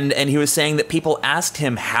good. And he was saying that people asked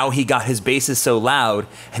him how he got his basses so loud,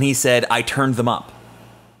 and he said, I turned them up.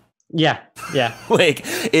 Yeah, yeah. Like,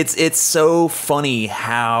 it's so funny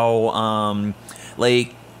how,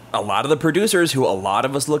 like, a lot of the producers who a lot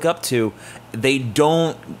of us look up to, they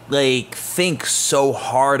don't, like, think so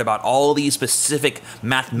hard about all these specific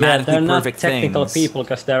mathematically perfect things. They're not technical people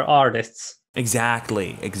because they're artists.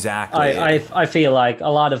 Exactly. I feel like a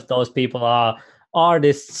lot of those people are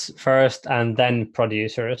artists first and then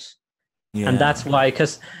producers. Yeah. And that's why,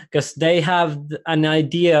 because they have an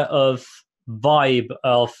idea of vibe,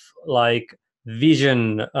 of like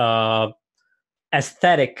vision,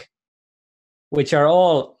 aesthetic, which are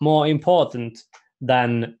all more important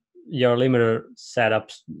than your limiter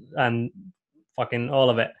setups and fucking all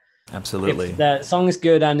of it. Absolutely. If the song is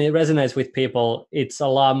good and it resonates with people, it's a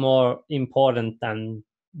lot more important than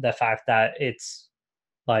the fact that it's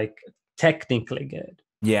like technically good.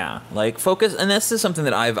 Yeah, like, focus, and this is something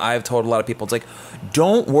that I've told a lot of people. It's like,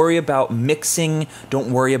 don't worry about mixing,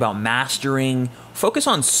 don't worry about mastering. Focus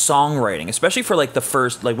on songwriting, especially for like the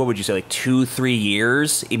first, like, what would you say, like 2-3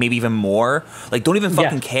 years, maybe even more. Like, don't even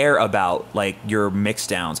fucking care about like your mix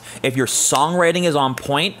downs. If your songwriting is on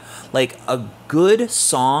point, like, a good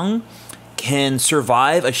song can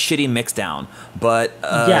survive a shitty mix down, but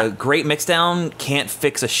a great mix down can't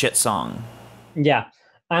fix a shit song. Yeah.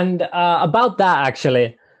 And about that,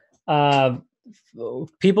 actually,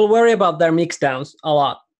 people worry about their mix downs a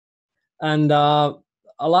lot. And a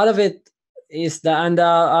lot of it is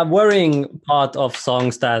a worrying part of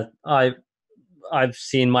songs that I've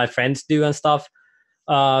seen my friends do and stuff,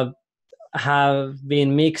 have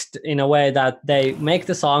been mixed in a way that they make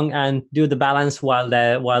the song and do the balance while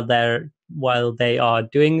they are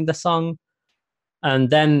doing the song.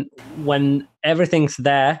 And then when everything's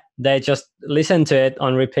there, they just listen to it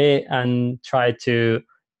on repeat and try to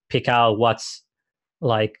pick out what's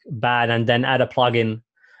like bad and then add a plugin.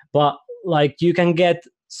 But like, you can get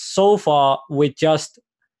so far with just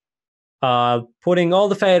putting all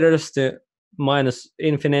the faders to minus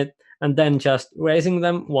infinite and then just raising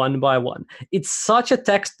them one by one. It's such a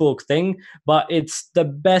textbook thing, but it's the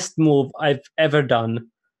best move I've ever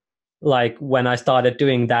done. Like, when I started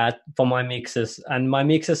doing that for my mixes, and my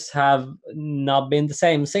mixes have not been the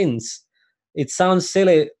same since. It sounds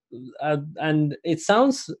silly, and it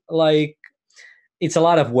sounds like it's a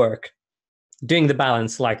lot of work doing the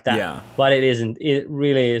balance like that. Yeah. But it isn't. It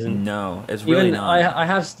really isn't. No, it's really not. I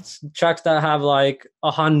have tracks that have like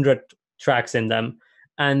 100 tracks in them,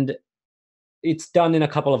 and it's done in a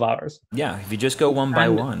couple of hours. Yeah, if you just go one by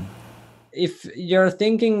one. If you're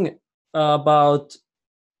thinking about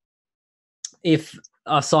if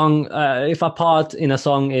a part in a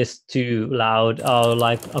song is too loud, or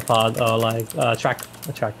like a part, or like a track,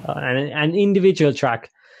 an individual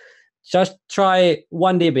track, just try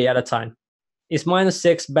 1 dB at a time. is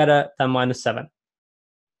 -6 better than -7?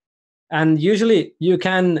 And usually you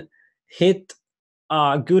can hit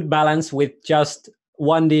a good balance with just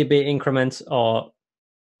 1 dB increments or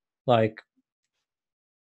like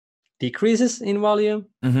decreases in volume.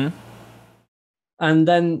 And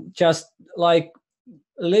then just like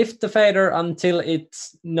lift the fader until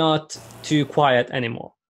it's not too quiet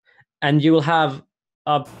anymore. And you will have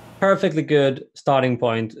a perfectly good starting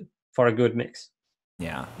point for a good mix.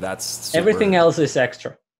 Yeah, that's super... Everything else is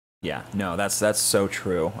extra. Yeah, no, that's so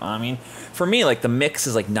true. I mean, for me, like the mix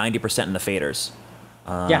is like 90% in the faders.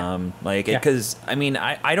 Like, because I mean,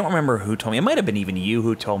 I don't remember who told me. It might have been even you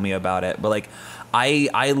who told me about it. But like,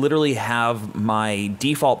 I literally have my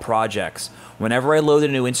default projects. Whenever I load a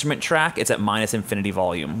new instrument track, it's at -infinity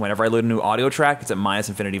volume. Whenever I load a new audio track, it's at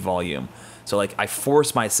 -infinity volume. So like, I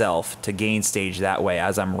force myself to gain stage that way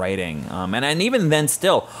as I'm writing. And even then,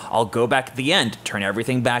 still, I'll go back at the end, turn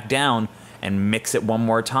everything back down, and mix it one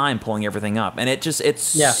more time, pulling everything up. And it's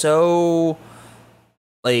so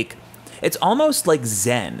like, it's almost like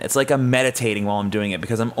Zen. It's like I'm meditating while I'm doing it,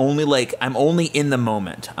 because I'm only in the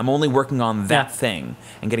moment. I'm only working on that thing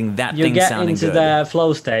and getting that thing sounding good. You get into the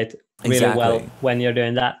flow state really well when you're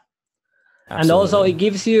doing that. Absolutely. And also it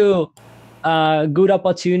gives you a good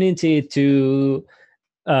opportunity to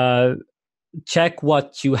check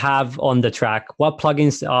what you have on the track, what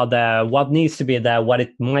plugins are there, what needs to be there, what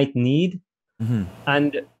it might need.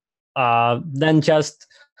 And then just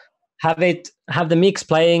have the mix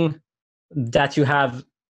playing that you have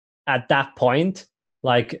at that point,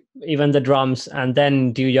 like even the drums, and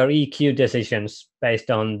then do your EQ decisions based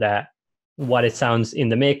on what it sounds in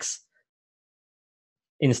the mix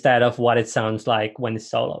instead of what it sounds like when it's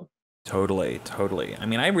solo. Totally. I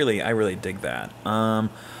mean, I really dig that.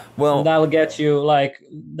 Well, that'll get you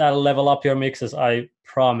that'll level up your mixes, I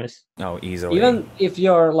promise. Oh, easily. Even if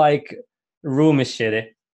your room is shitty.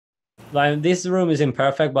 Like, this room is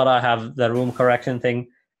imperfect, but I have the room correction thing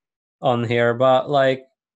on here, but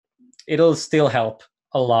it'll still help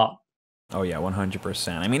a lot. Oh yeah,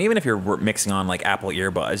 100%. I mean, even if you're mixing on Apple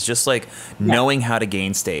earbuds, just knowing how to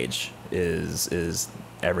gain stage is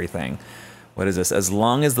everything. What is this? As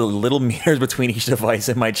long as the little meters between each device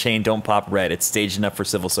in my chain don't pop red, it's staged enough for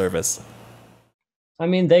civil service. I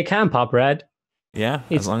mean, they can pop red. Yeah,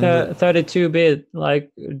 it's 32-bit.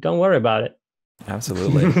 Don't worry about it.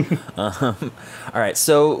 Absolutely. All right,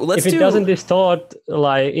 so let's. If it doesn't distort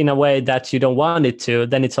in a way that you don't want it to,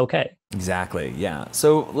 then it's okay. Exactly. Yeah.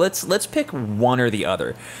 So let's pick one or the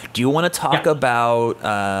other. Do you want to talk about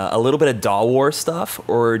a little bit of DAW War stuff,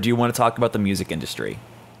 or do you want to talk about the music industry?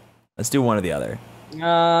 Let's do one or the other.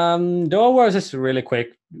 DAW Wars is really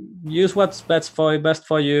quick. Use what's best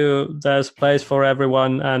for you. There's place for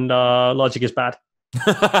everyone, and Logic is bad.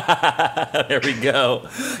 There we go.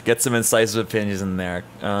 Get some incisive opinions in there.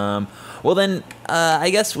 Well then, I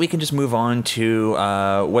guess we can just move on to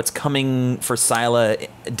what's coming for Psylla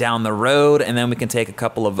down the road, and then we can take a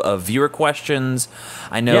couple of viewer questions.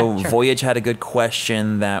 I know Voyage had a good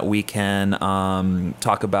question that we can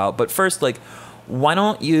talk about, but first, why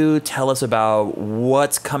don't you tell us about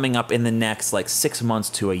what's coming up in the next 6 months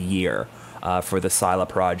to a year for the Psylla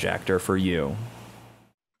project, or for you?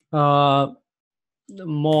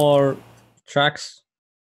 More tracks.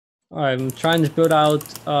 I'm trying to put out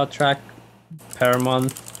a track per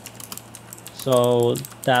month, so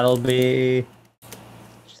that'll be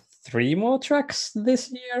 3 more tracks this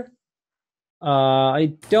year.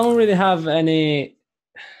 I don't really have any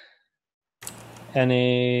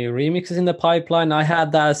remixes in the pipeline. I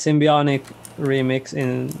had that Symbionic remix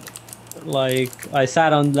in I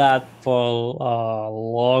sat on that for a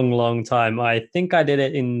long time. I think I did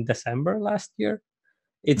it in December last year.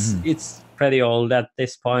 It's pretty old at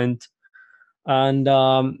this point. And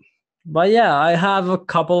but yeah, I have a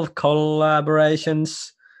couple of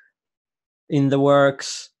collaborations in the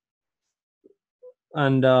works,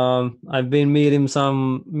 and I've been meeting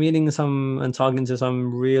some and talking to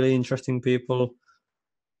some really interesting people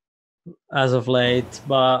as of late.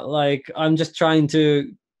 But I'm just trying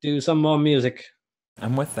to do some more music.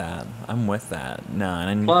 I'm with that.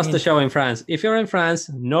 No, plus the show in France. If you're in France,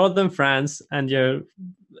 northern France, and you're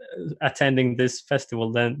attending this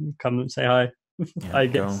festival, then come and say hi. Yeah, I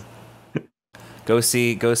guess. Go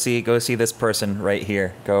see this person right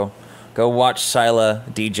here. Go watch Psylla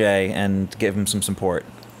DJ and give him some support.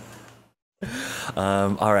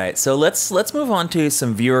 All right, so let's move on to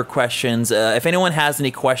some viewer questions. If anyone has any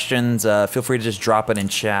questions, feel free to just drop it in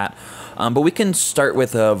chat. But we can start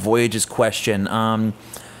with Voyage's question.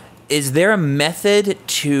 Is there a method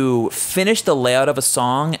to finish the layout of a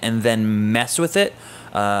song and then mess with it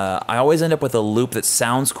I always end up with a loop that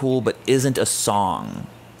sounds cool but isn't a song.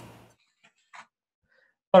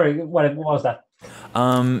 Sorry, what was that?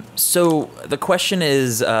 So the question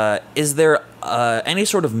is there any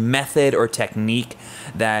sort of method or technique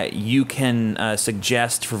that you can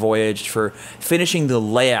suggest for Voyage for finishing the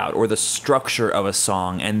layout or the structure of a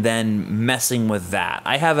song and then messing with that?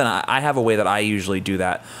 I have a way that I usually do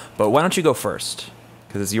that, but why don't you go first?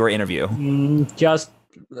 Because it's your interview. Just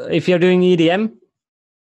if you're doing EDM,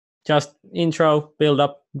 just intro, build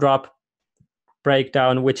up, drop,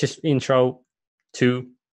 breakdown, which is intro to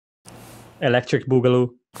electric boogaloo,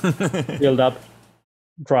 build up,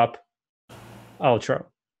 drop, outro.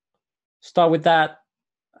 Start with that,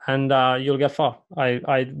 and you'll get far.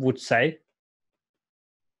 I would say.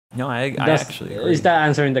 No, I actually agree. Is that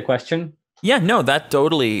answering the question? Yeah, no, that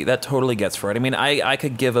totally gets for it. I mean, I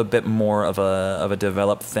could give a bit more of a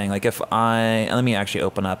developed thing. Like if let me actually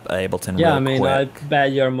open up Ableton. Yeah, real I mean, quick. I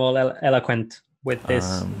bet you're more eloquent with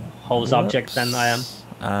this whole subject than I am.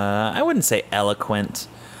 I wouldn't say eloquent.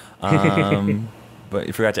 But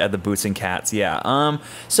you forgot to add the boots and cats. Yeah.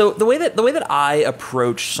 So the way that I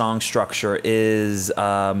approach song structure is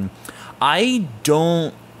I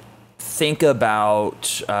don't think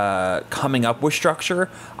about coming up with structure.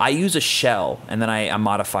 I use a shell and then I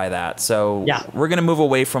modify that. So yeah. We're gonna move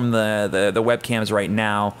away from the webcams right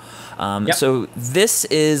now. Yep. So this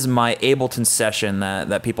is my Ableton session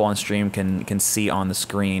that people on stream can see on the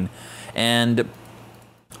screen, and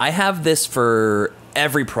I have this for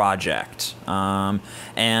every project,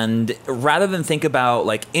 and rather than think about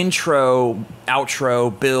like intro,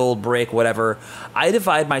 outro, build, break, whatever, I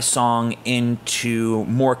divide my song into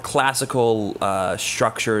more classical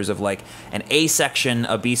structures of like an A section,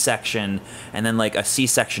 a B section, and then like a C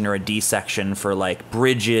section or a D section for like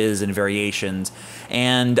bridges and variations.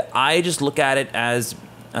 And I just look at it as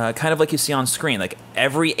kind of like you see on screen, like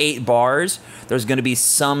every 8 bars, there's going to be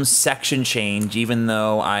some section change, even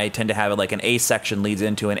though I tend to have it like an A section leads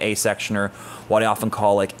into an A section, or what I often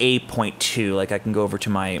call like 8.2. Like I can go over to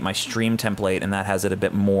my stream template and that has it a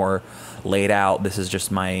bit more laid out. This is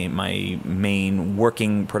just my main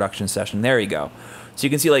working production session. There you go. So you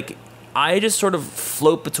can see like I just sort of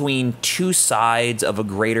float between two sides of a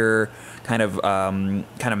greater kind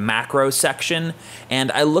of macro section,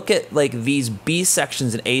 and I look at like these B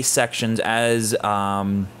sections and A sections as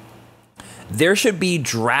there should be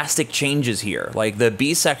drastic changes here. Like the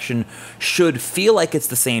B section should feel like it's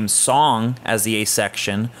the same song as the A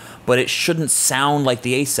section, but it shouldn't sound like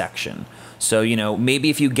the A section. So, you know, maybe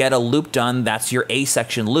if you get a loop done, that's your A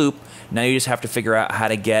section loop. Now you just have to figure out how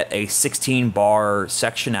to get a 16-bar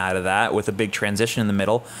section out of that with a big transition in the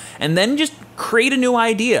middle, and then just create a new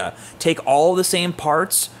idea. Take all the same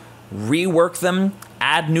parts, rework them,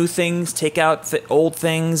 add new things, take out old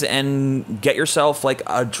things, and get yourself like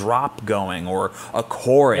a drop going, or a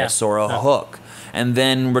chorus, or a hook. And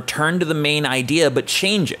then return to the main idea, but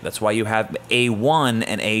change it. That's why you have A1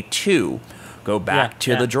 and A2. Go back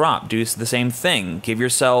to the drop, do the same thing. Give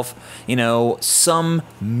yourself, you know, some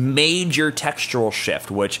major textural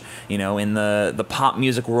shift, which, you know, in the pop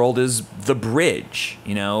music world is the bridge.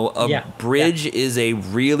 You know, a bridge is a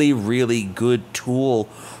really, really good tool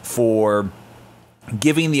for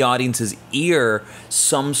giving the audience's ear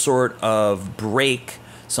some sort of break,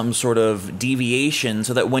 some sort of deviation,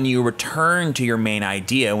 so that when you return to your main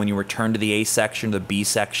idea, when you return to the A section, the B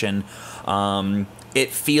section, it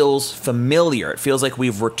feels familiar. It feels like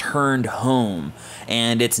we've returned home,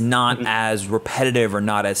 and it's not as repetitive or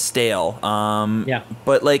not as stale.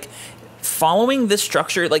 But like following this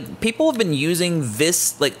structure, like people have been using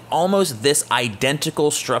this, like almost this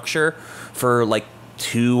identical structure for like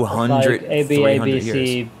 200, like A, B, 300 A, B, years.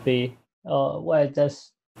 C, B. Wait,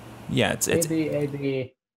 that's it's A, B, A,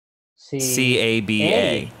 B, C, C, A, B,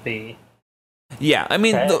 A. B. Yeah, I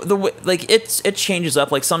mean, Okay. like it changes up.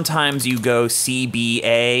 Like sometimes you go C, B,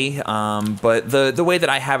 A, but the way that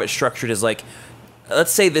I have it structured is like,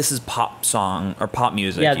 let's say this is pop song or pop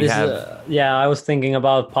music. Yeah, I was thinking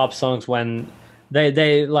about pop songs when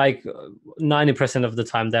they like 90% of the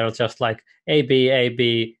time they're just like A,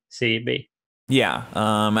 B, C, B. Yeah,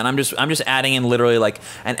 and I'm just adding in literally like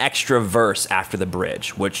an extra verse after the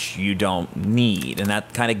bridge, which you don't need, and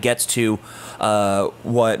that kind of gets to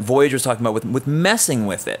what Voyage was talking about with messing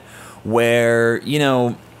with it, where, you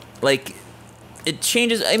know, like it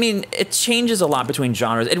changes. I mean, it changes a lot between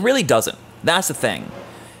genres. It really doesn't. That's the thing.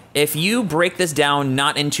 If you break this down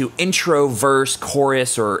not into intro, verse,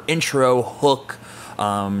 chorus, or intro, hook,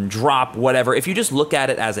 drop, whatever, if you just look at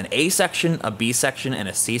it as an A section, a B section, and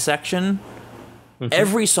a C section,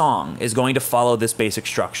 every song is going to follow this basic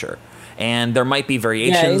structure. and there might be Yeah,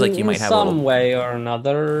 variations. Like you might have a some little, way or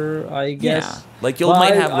another, I guess. yeah, like you But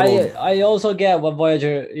might have little. I also get what Voyage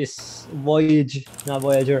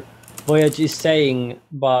is saying,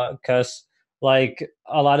 but because like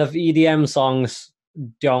a lot of EDM songs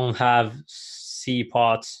don't have C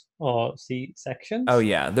parts or C sections. Oh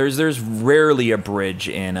yeah, there's rarely a bridge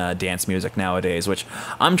in dance music nowadays, which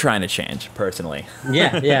I'm trying to change personally.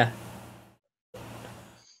 Yeah.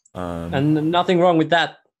 And nothing wrong with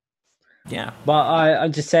that. Yeah. But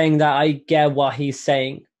I'm just saying that I get what he's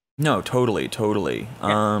saying. No, totally.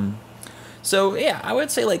 Yeah. So yeah, I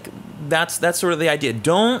would say like that's sort of the idea.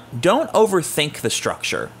 Don't overthink the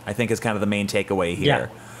structure, I think is kind of the main takeaway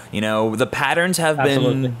here. Yeah. You know, the patterns have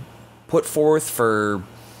Absolutely. been put forth for,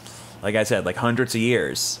 like I said, like hundreds of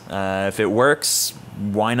years. If it works,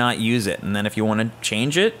 why not use it? And then if you want to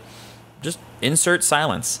change it, just insert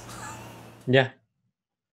silence. Yeah.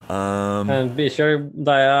 And be sure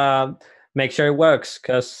that make sure it works,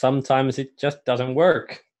 because sometimes it just doesn't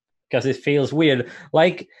work because it feels weird.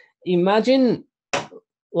 Like imagine,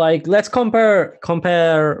 like let's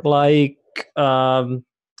compare like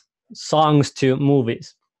songs to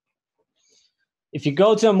movies. If you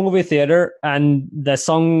go to a movie theater and the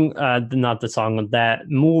song, not the song, the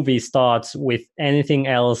movie starts with anything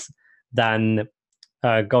else than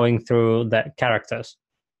going through the characters,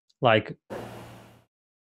 like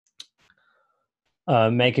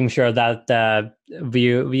making sure that the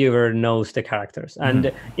viewer knows the characters.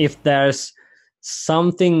 And if there's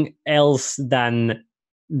something else than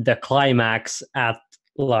the climax at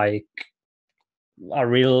like a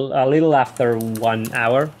little after 1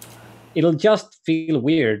 hour, it'll just feel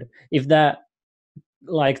weird. If the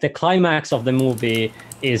climax of the movie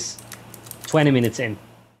is 20 minutes in,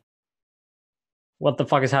 what the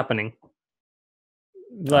fuck is happening?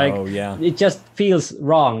 Like, oh yeah, it just feels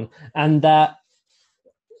wrong. And that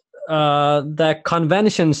the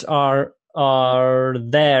conventions are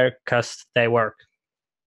there because they work.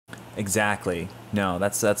 exactly. No,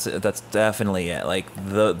 that's definitely it. Like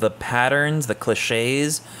the patterns, the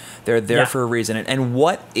cliches, they're there for a reason. And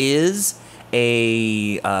what is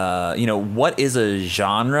a what is a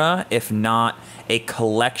genre if not a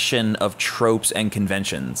collection of tropes and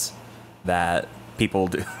conventions that people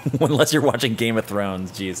do? Unless you're watching Game of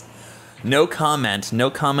Thrones, jeez. No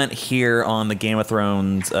comment here on the Game of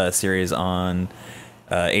Thrones series on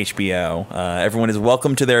HBO. Everyone is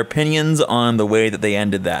welcome to their opinions on the way that they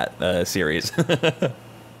ended that series.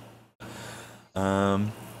 But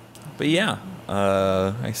yeah,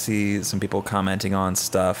 I see some people commenting on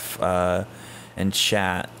stuff in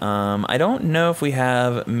chat. I don't know if we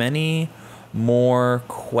have many more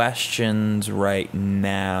questions right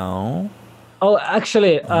now. Oh,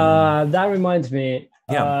 actually, that reminds me.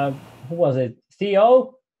 Yeah. Who was it?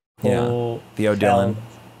 Theo? Theo Dillon.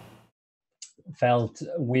 Felt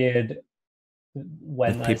weird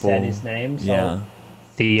when I said his name. So yeah.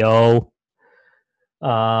 Theo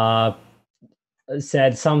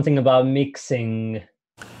said something about mixing.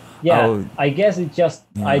 Yeah, I guess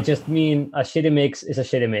I just mean a shitty mix is a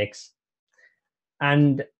shitty mix.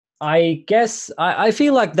 And I guess I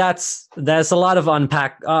feel like there's a lot of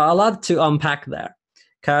a lot to unpack there,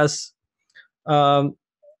 because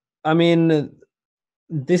I mean,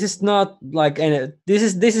 this is not like this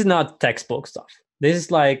is not textbook stuff. This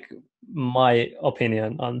is like my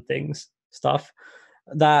opinion on things stuff.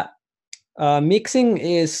 That mixing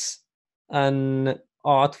is an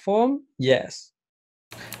art form, yes.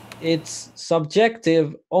 It's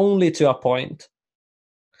subjective only to a point,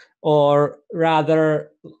 or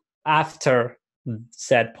rather after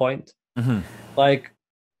said point. Like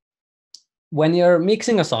when you're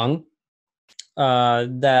mixing a song,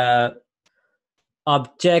 the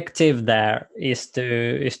objective there is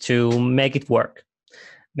to make it work,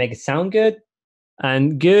 make it sound good.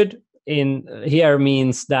 And good in here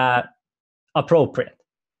means that appropriate.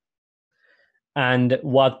 And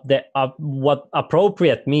what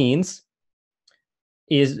appropriate means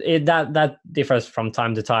is that differs from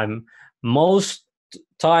time to time. Most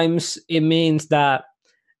times it means that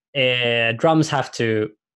drums have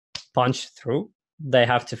to punch through, they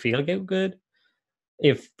have to feel good.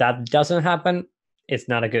 If that doesn't happen, it's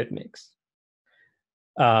not a good mix.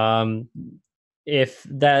 If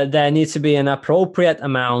there needs to be an appropriate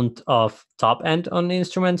amount of top end on the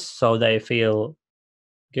instruments so they feel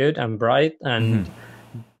good and bright, and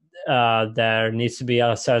there needs to be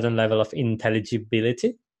a certain level of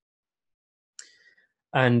intelligibility.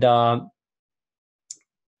 And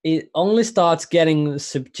it only starts getting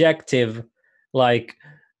subjective like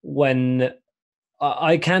when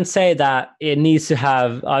I can't say that it needs to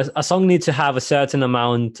have a song needs to have a certain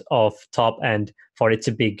amount of top end for it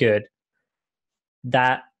to be good.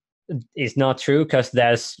 that is not true, because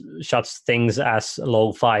there's such things as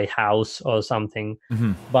lo-fi house or something.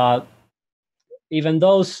 But even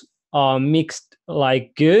those are mixed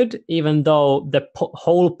like good, even though the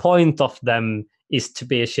whole point of them is to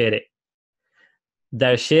be shitty.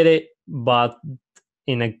 They're shitty, but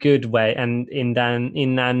in a good way, and in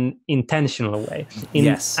an intentional way,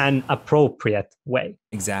 in an appropriate way.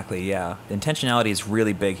 Exactly. Yeah, the intentionality is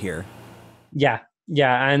really big here. Yeah,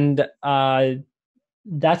 and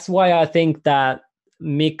that's why I think that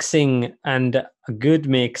mixing and a good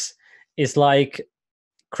mix is like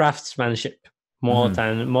craftsmanship more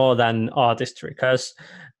than artistry. Because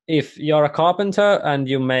if you're a carpenter and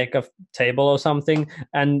you make a table or something,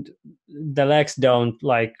 and the legs don't,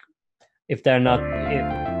 like, if they're not,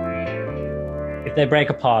 if they break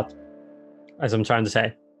apart, as I'm trying to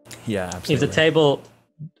say, absolutely. if the table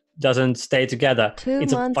doesn't stay together,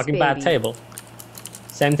 it's a fucking bad table.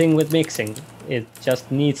 Same thing with mixing. It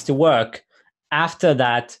just needs to work. After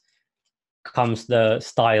that comes the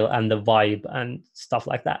style and the vibe and stuff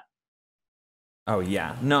like that. Oh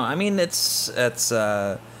yeah, no, I mean it's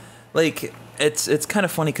like it's kind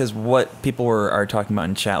of funny because what people are talking about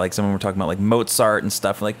in chat, like someone were talking about like Mozart and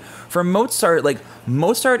stuff. Like for Mozart, like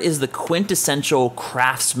Mozart is the quintessential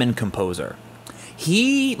craftsman composer.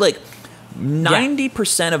 He like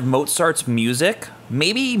 90% of Mozart's music,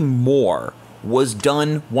 maybe more, was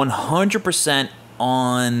done 100%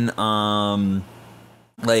 on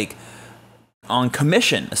like on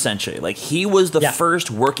commission, essentially. Like he was the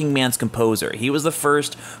first working man's composer. He was the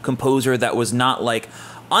first composer that was not like,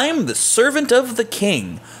 I'm the servant of the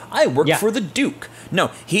king, I work for the duke.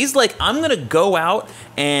 No, he's like, I'm gonna go out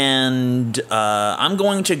and I'm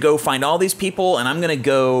going to go find all these people and I'm gonna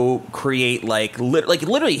go create like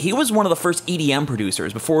literally he was one of the first EDM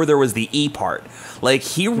producers before there was the E part. Like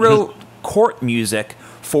he wrote court music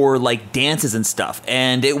for like dances and stuff,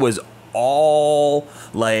 and it was all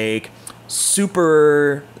like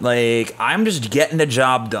super, like, I'm just getting the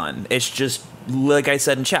job done. It's just like I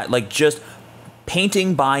said in chat, like just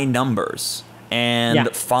painting by numbers and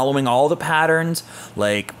following all the patterns.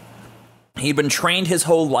 Like he'd been trained his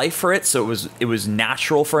whole life for it, so it was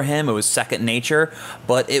natural for him. It was second nature,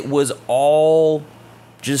 but it was all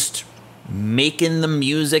just making the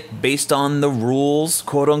music based on the rules,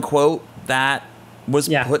 quote unquote, that was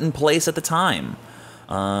put in place at the time.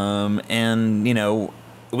 And you know,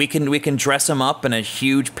 we can dress him up in a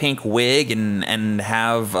huge pink wig and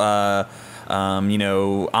have you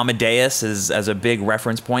know, Amadeus as a big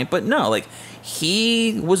reference point, but no, like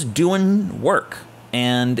he was doing work.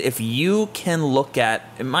 And if you can look at,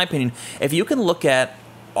 in my opinion, if you can look at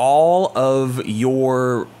all of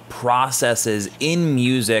your processes in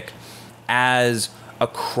music as a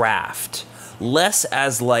craft, less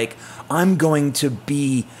as like, I'm going to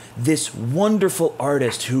be this wonderful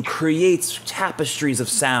artist who creates tapestries of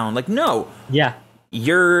sound. Like, no. Yeah.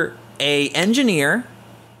 You're a engineer,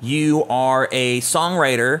 you are a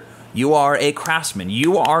songwriter, you are a craftsman.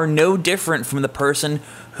 You are no different from the person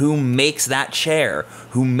who makes that chair,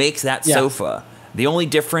 who makes that sofa. The only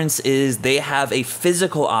difference is they have a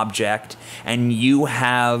physical object and you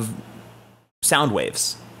have sound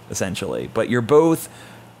waves, essentially. But you're both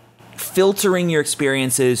filtering your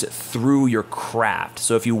experiences through your craft.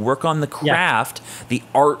 So if you work on the craft, the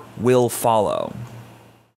art will follow.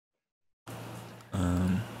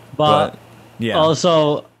 But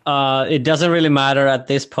also, it doesn't really matter at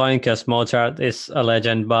this point because Mozart is a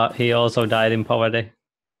legend, but he also died in poverty.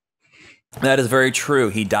 That is very true.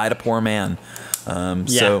 He died a poor man.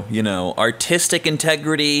 So, you know, artistic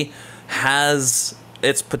integrity has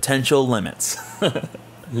its potential limits.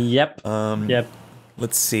 Yep.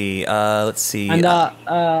 Let's see. And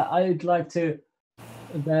I'd like to.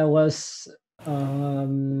 There was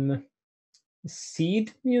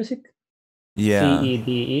Seed Music. Yeah.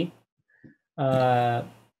 CEDE.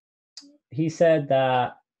 He said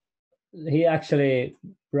that he actually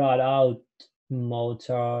brought out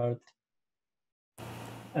Mozart,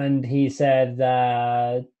 and he said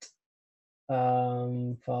that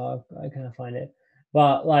fuck, I can't find it.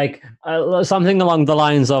 But like something along the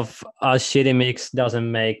lines of a shitty mix doesn't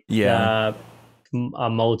make a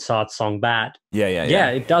Mozart song bad. Yeah,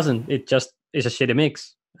 it doesn't. It just is a shitty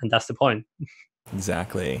mix, and that's the point.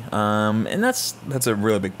 Exactly. And that's a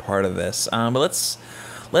really big part of this. But let's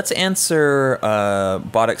answer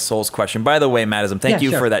Bodic Soul's question. By the way, Madism, thank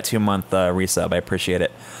you for that 2-month resub. I appreciate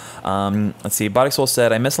it. Let's see. Bodic Soul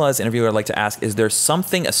said, I missed a lot of this interview. I'd like to ask, is there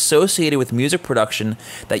something associated with music production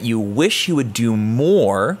that you wish you would do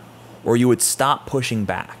more, or you would stop pushing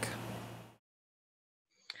back?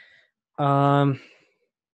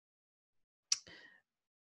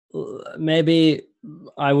 Maybe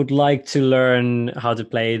I would like to learn how to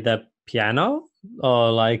play the piano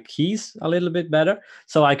or like keys a little bit better,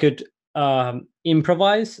 so I could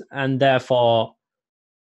improvise and therefore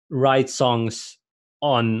write songs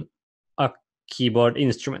on a keyboard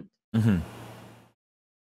instrument. Hmm.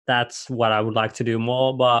 That's what I would like to do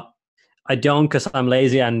more, but I don't because I'm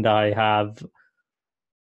lazy and I have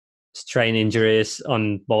strain injuries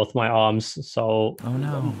on both my arms. So Oh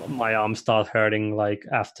no. my arms start hurting like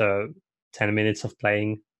after 10 minutes of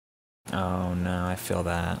playing. Oh no, I feel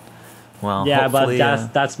that. Well, Yeah, but hopefully,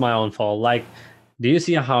 that's my own fault. Like, do you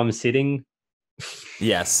see how I'm sitting?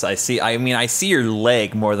 yes, I see. I mean, I see your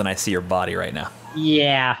leg more than I see your body right now.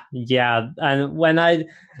 Yeah, yeah. And when I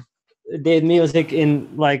did music in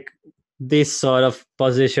like this sort of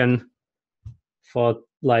position for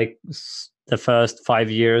like the first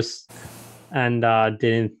 5 years and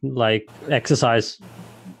didn't like exercise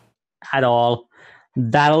at all,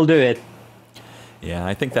 that'll do it. Yeah,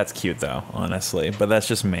 I think that's cute though, honestly, but that's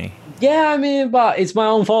just me. Yeah, I mean, but it's my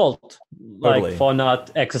own fault, like Totally. for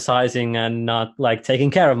not exercising and not like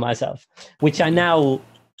taking care of myself, which I now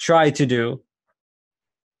try to do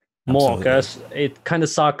more Absolutely. because it kind of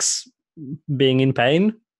sucks being in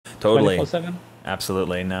pain Totally. 24/7.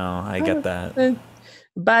 Absolutely. No, I get that.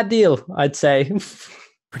 Bad deal, I'd say.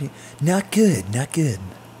 Pretty not good, not good.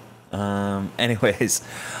 Anyways,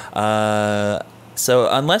 so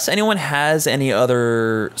unless anyone has any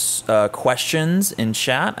other questions in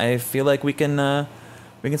chat, I feel like we can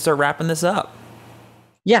start wrapping this up.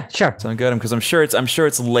 Yeah, sure. Sound good? Because I'm sure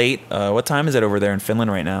it's late. What time is it over there in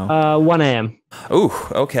Finland right now? 1 a.m. Oh,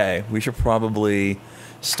 okay. We should probably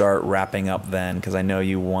start wrapping up then, because I know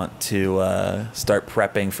you want to start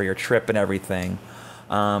prepping for your trip and everything.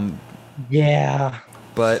 Yeah.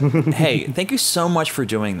 But hey, thank you so much for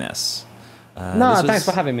doing this. No, thanks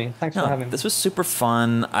for having me. Thanks for having me. This was super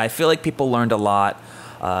fun. I feel like people learned a lot.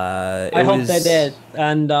 I hope they did.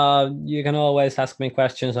 And you can always ask me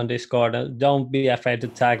questions on Discord. Don't be afraid to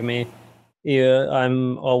tag me. Yeah,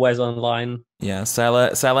 I'm always online. Yeah,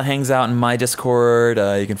 Psylla hangs out in my Discord.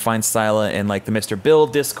 You can find Psylla in like the Mr. Bill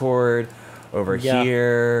Discord over Yeah.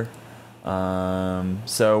 here.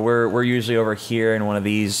 So we're usually over here in one of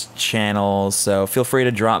these channels. So feel free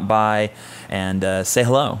to drop by and say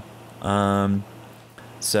hello. Thank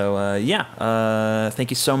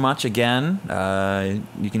you so much again.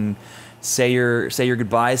 You can say your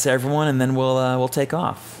goodbyes to everyone, and then we'll take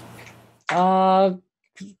off. Uh,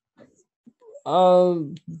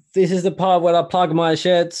 this is the part where I plug my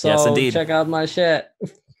shit. So Yes, indeed. check out my shit.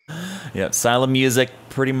 Yep, Psylla music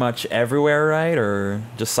pretty much everywhere, right? Or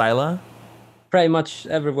just Psylla? Pretty much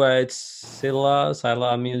everywhere. It's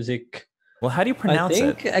Psylla music. Well, how do you I pronounce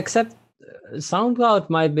think, it? except SoundCloud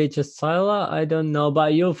might be just Psylla. I don't know,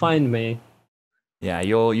 but you'll find me. Yeah,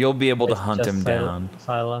 you'll be able to It's hunt just him down.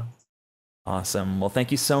 Psylla. Awesome. Well,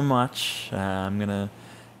 thank you so much. I'm gonna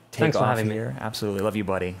take Thanks for off having here. me. Absolutely, love you,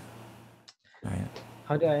 buddy. All right.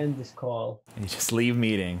 How do I end this call? You just leave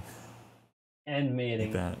meeting. End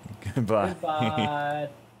meeting. Like that. Goodbye. Goodbye.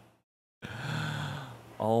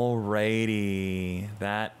 Alrighty,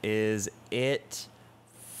 that is it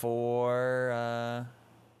for.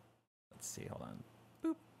 Let's see. Hold on.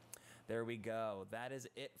 Boop. There we go. That is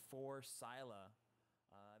it for Psylla.